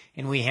now,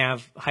 and we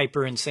have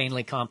hyper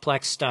insanely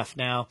complex stuff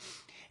now,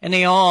 and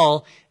they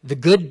all, the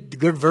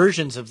good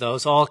versions of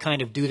those, all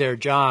kind of do their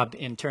job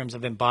in terms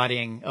of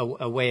embodying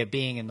a way of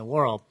being in the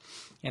world.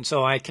 And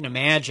so I can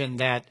imagine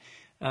that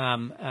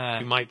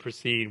You might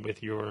proceed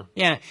with your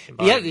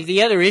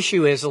The other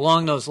issue is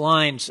along those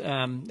lines,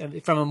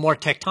 from a more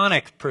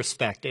tectonic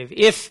perspective.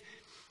 If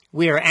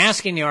we are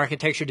asking the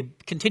architecture to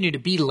continue to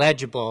be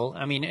legible,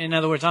 I mean, in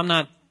other words, I'm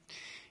not,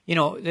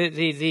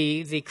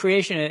 the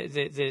creation,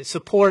 the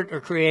support or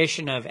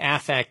creation of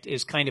affect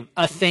is kind of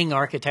a thing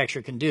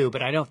architecture can do,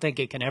 but I don't think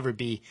it can ever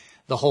be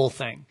the whole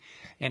thing.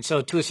 And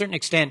so to a certain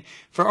extent,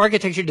 for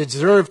architecture to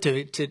deserve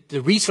to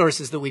the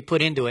resources that we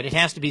put into it, it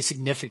has to be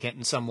significant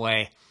in some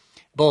way,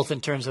 both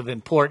in terms of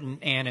important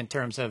and in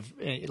terms of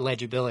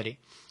legibility.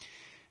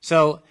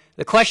 So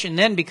the question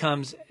then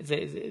becomes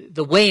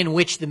the way in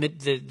which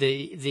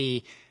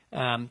the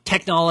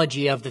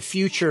technology of the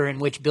future in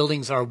which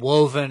buildings are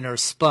woven or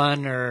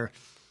spun or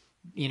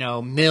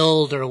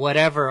milled or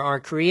whatever are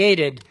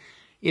created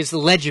is the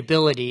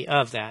legibility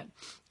of that,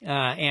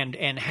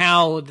 and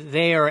how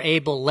they are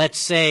able, let's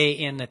say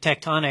in the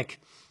tectonic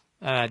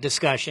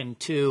discussion,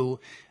 to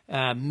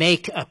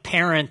make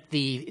apparent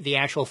the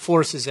actual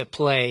forces at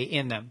play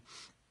in them.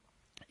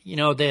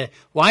 The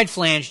wide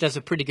flange does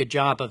a pretty good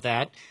job of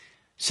that.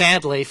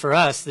 Sadly for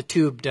us, the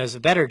tube does a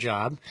better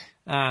job.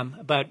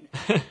 But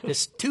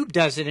this tube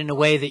does it in a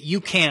way that you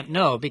can't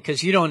know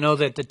because you don't know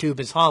that the tube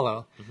is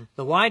hollow. Mm-hmm.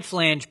 The wide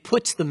flange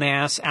puts the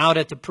mass out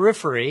at the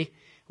periphery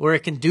where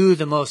it can do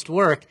the most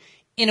work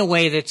in a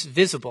way that's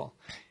visible.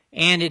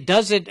 And it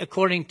does it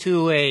according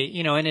to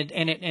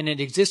it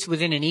exists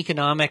within an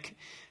economic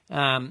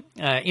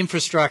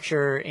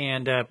infrastructure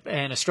and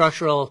a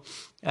structural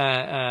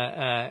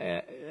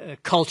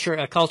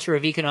culture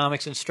of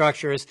economics and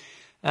structures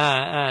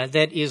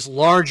that is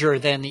larger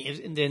than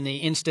the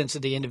instance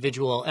of the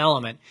individual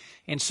element,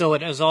 and so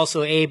it is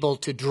also able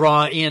to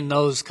draw in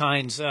those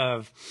kinds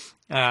of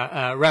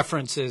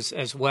references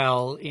as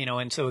well.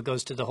 And so it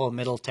goes to the whole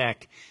middle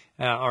tech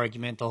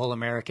argument, the whole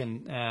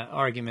American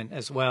argument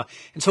as well.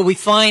 And so we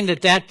find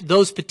that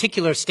those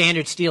particular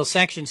standard steel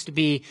sections to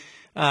be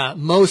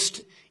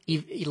most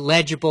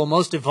legible,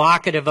 most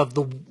evocative of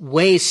the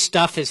way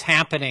stuff is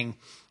happening,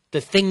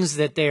 the things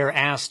that they are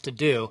asked to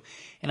do.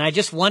 And I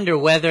just wonder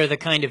whether the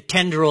kind of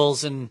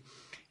tendrils and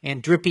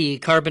drippy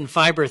carbon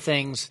fiber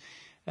things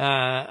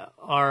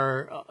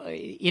are,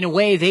 in a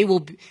way, they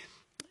will.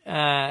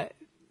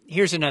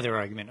 Here's another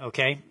argument,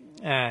 okay?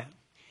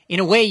 In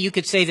a way, you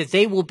could say that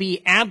they will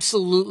be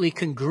absolutely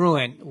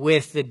congruent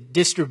with the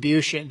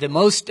distribution, the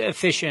most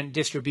efficient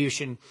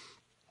distribution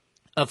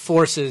of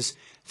forces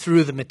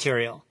through the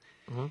material.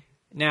 Mm-hmm.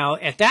 Now,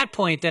 at that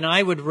point, then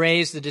I would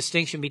raise the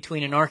distinction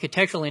between an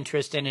architectural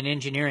interest and an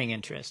engineering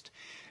interest.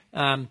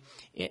 In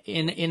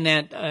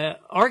that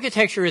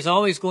architecture is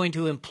always going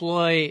to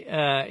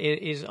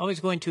is always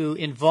going to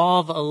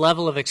involve a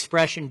level of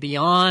expression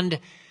beyond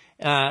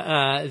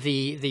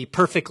the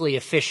perfectly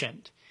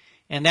efficient,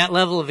 and that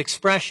level of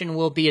expression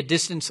will be a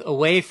distance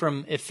away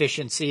from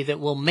efficiency that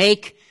will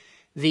make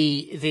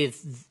the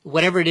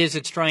whatever it is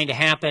that's trying to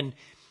happen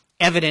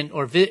evident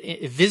or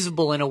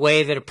visible in a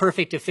way that a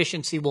perfect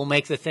efficiency will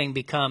make the thing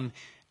become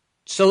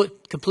so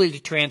completely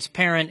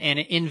transparent and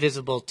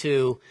invisible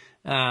to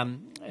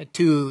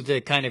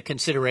the kind of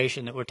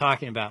consideration that we're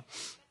talking about. But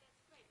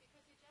that's great,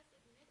 because you just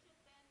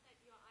admitted then that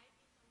your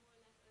IPs are more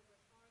or less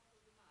a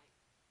rhetorical device.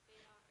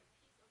 They are a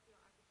piece of your architectural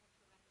repertoire.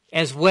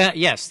 As well,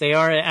 yes, they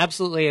are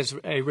absolutely as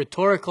a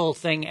rhetorical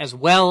thing as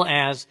well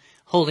as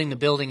holding the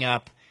building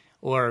up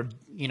or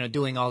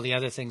doing all the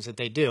other things that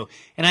they do.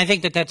 And I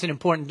think that that's an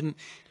important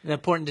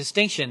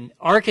distinction.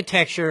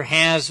 Architecture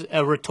has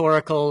a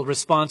rhetorical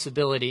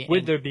responsibility.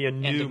 Would there be a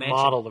new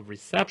model of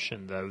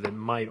reception, though, that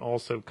might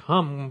also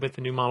come with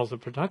the new models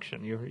of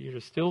production?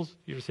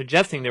 You're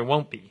suggesting there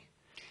won't be.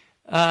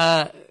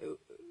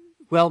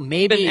 Well,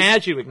 maybe. But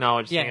as you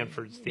acknowledge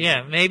Stanford's.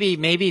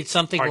 Maybe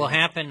something will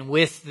happen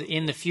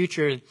in the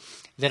future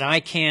that I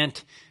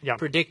can't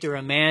predict or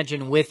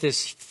imagine with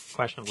this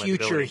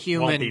future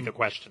human. Won't be the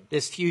question.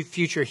 This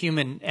future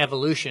human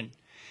evolution.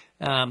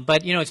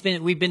 But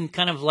we've been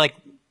kind of like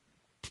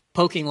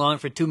poking along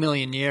for 2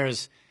 million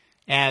years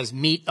as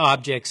meat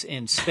objects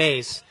in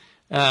space,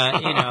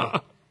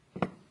 doing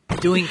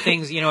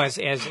things,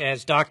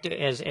 as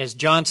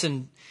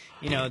Johnson,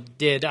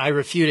 did. I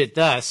refute it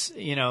thus,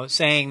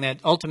 saying that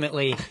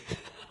ultimately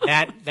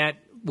that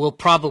will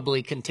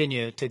probably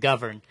continue to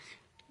govern.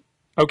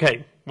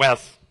 Okay,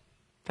 Wes,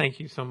 thank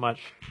you so much.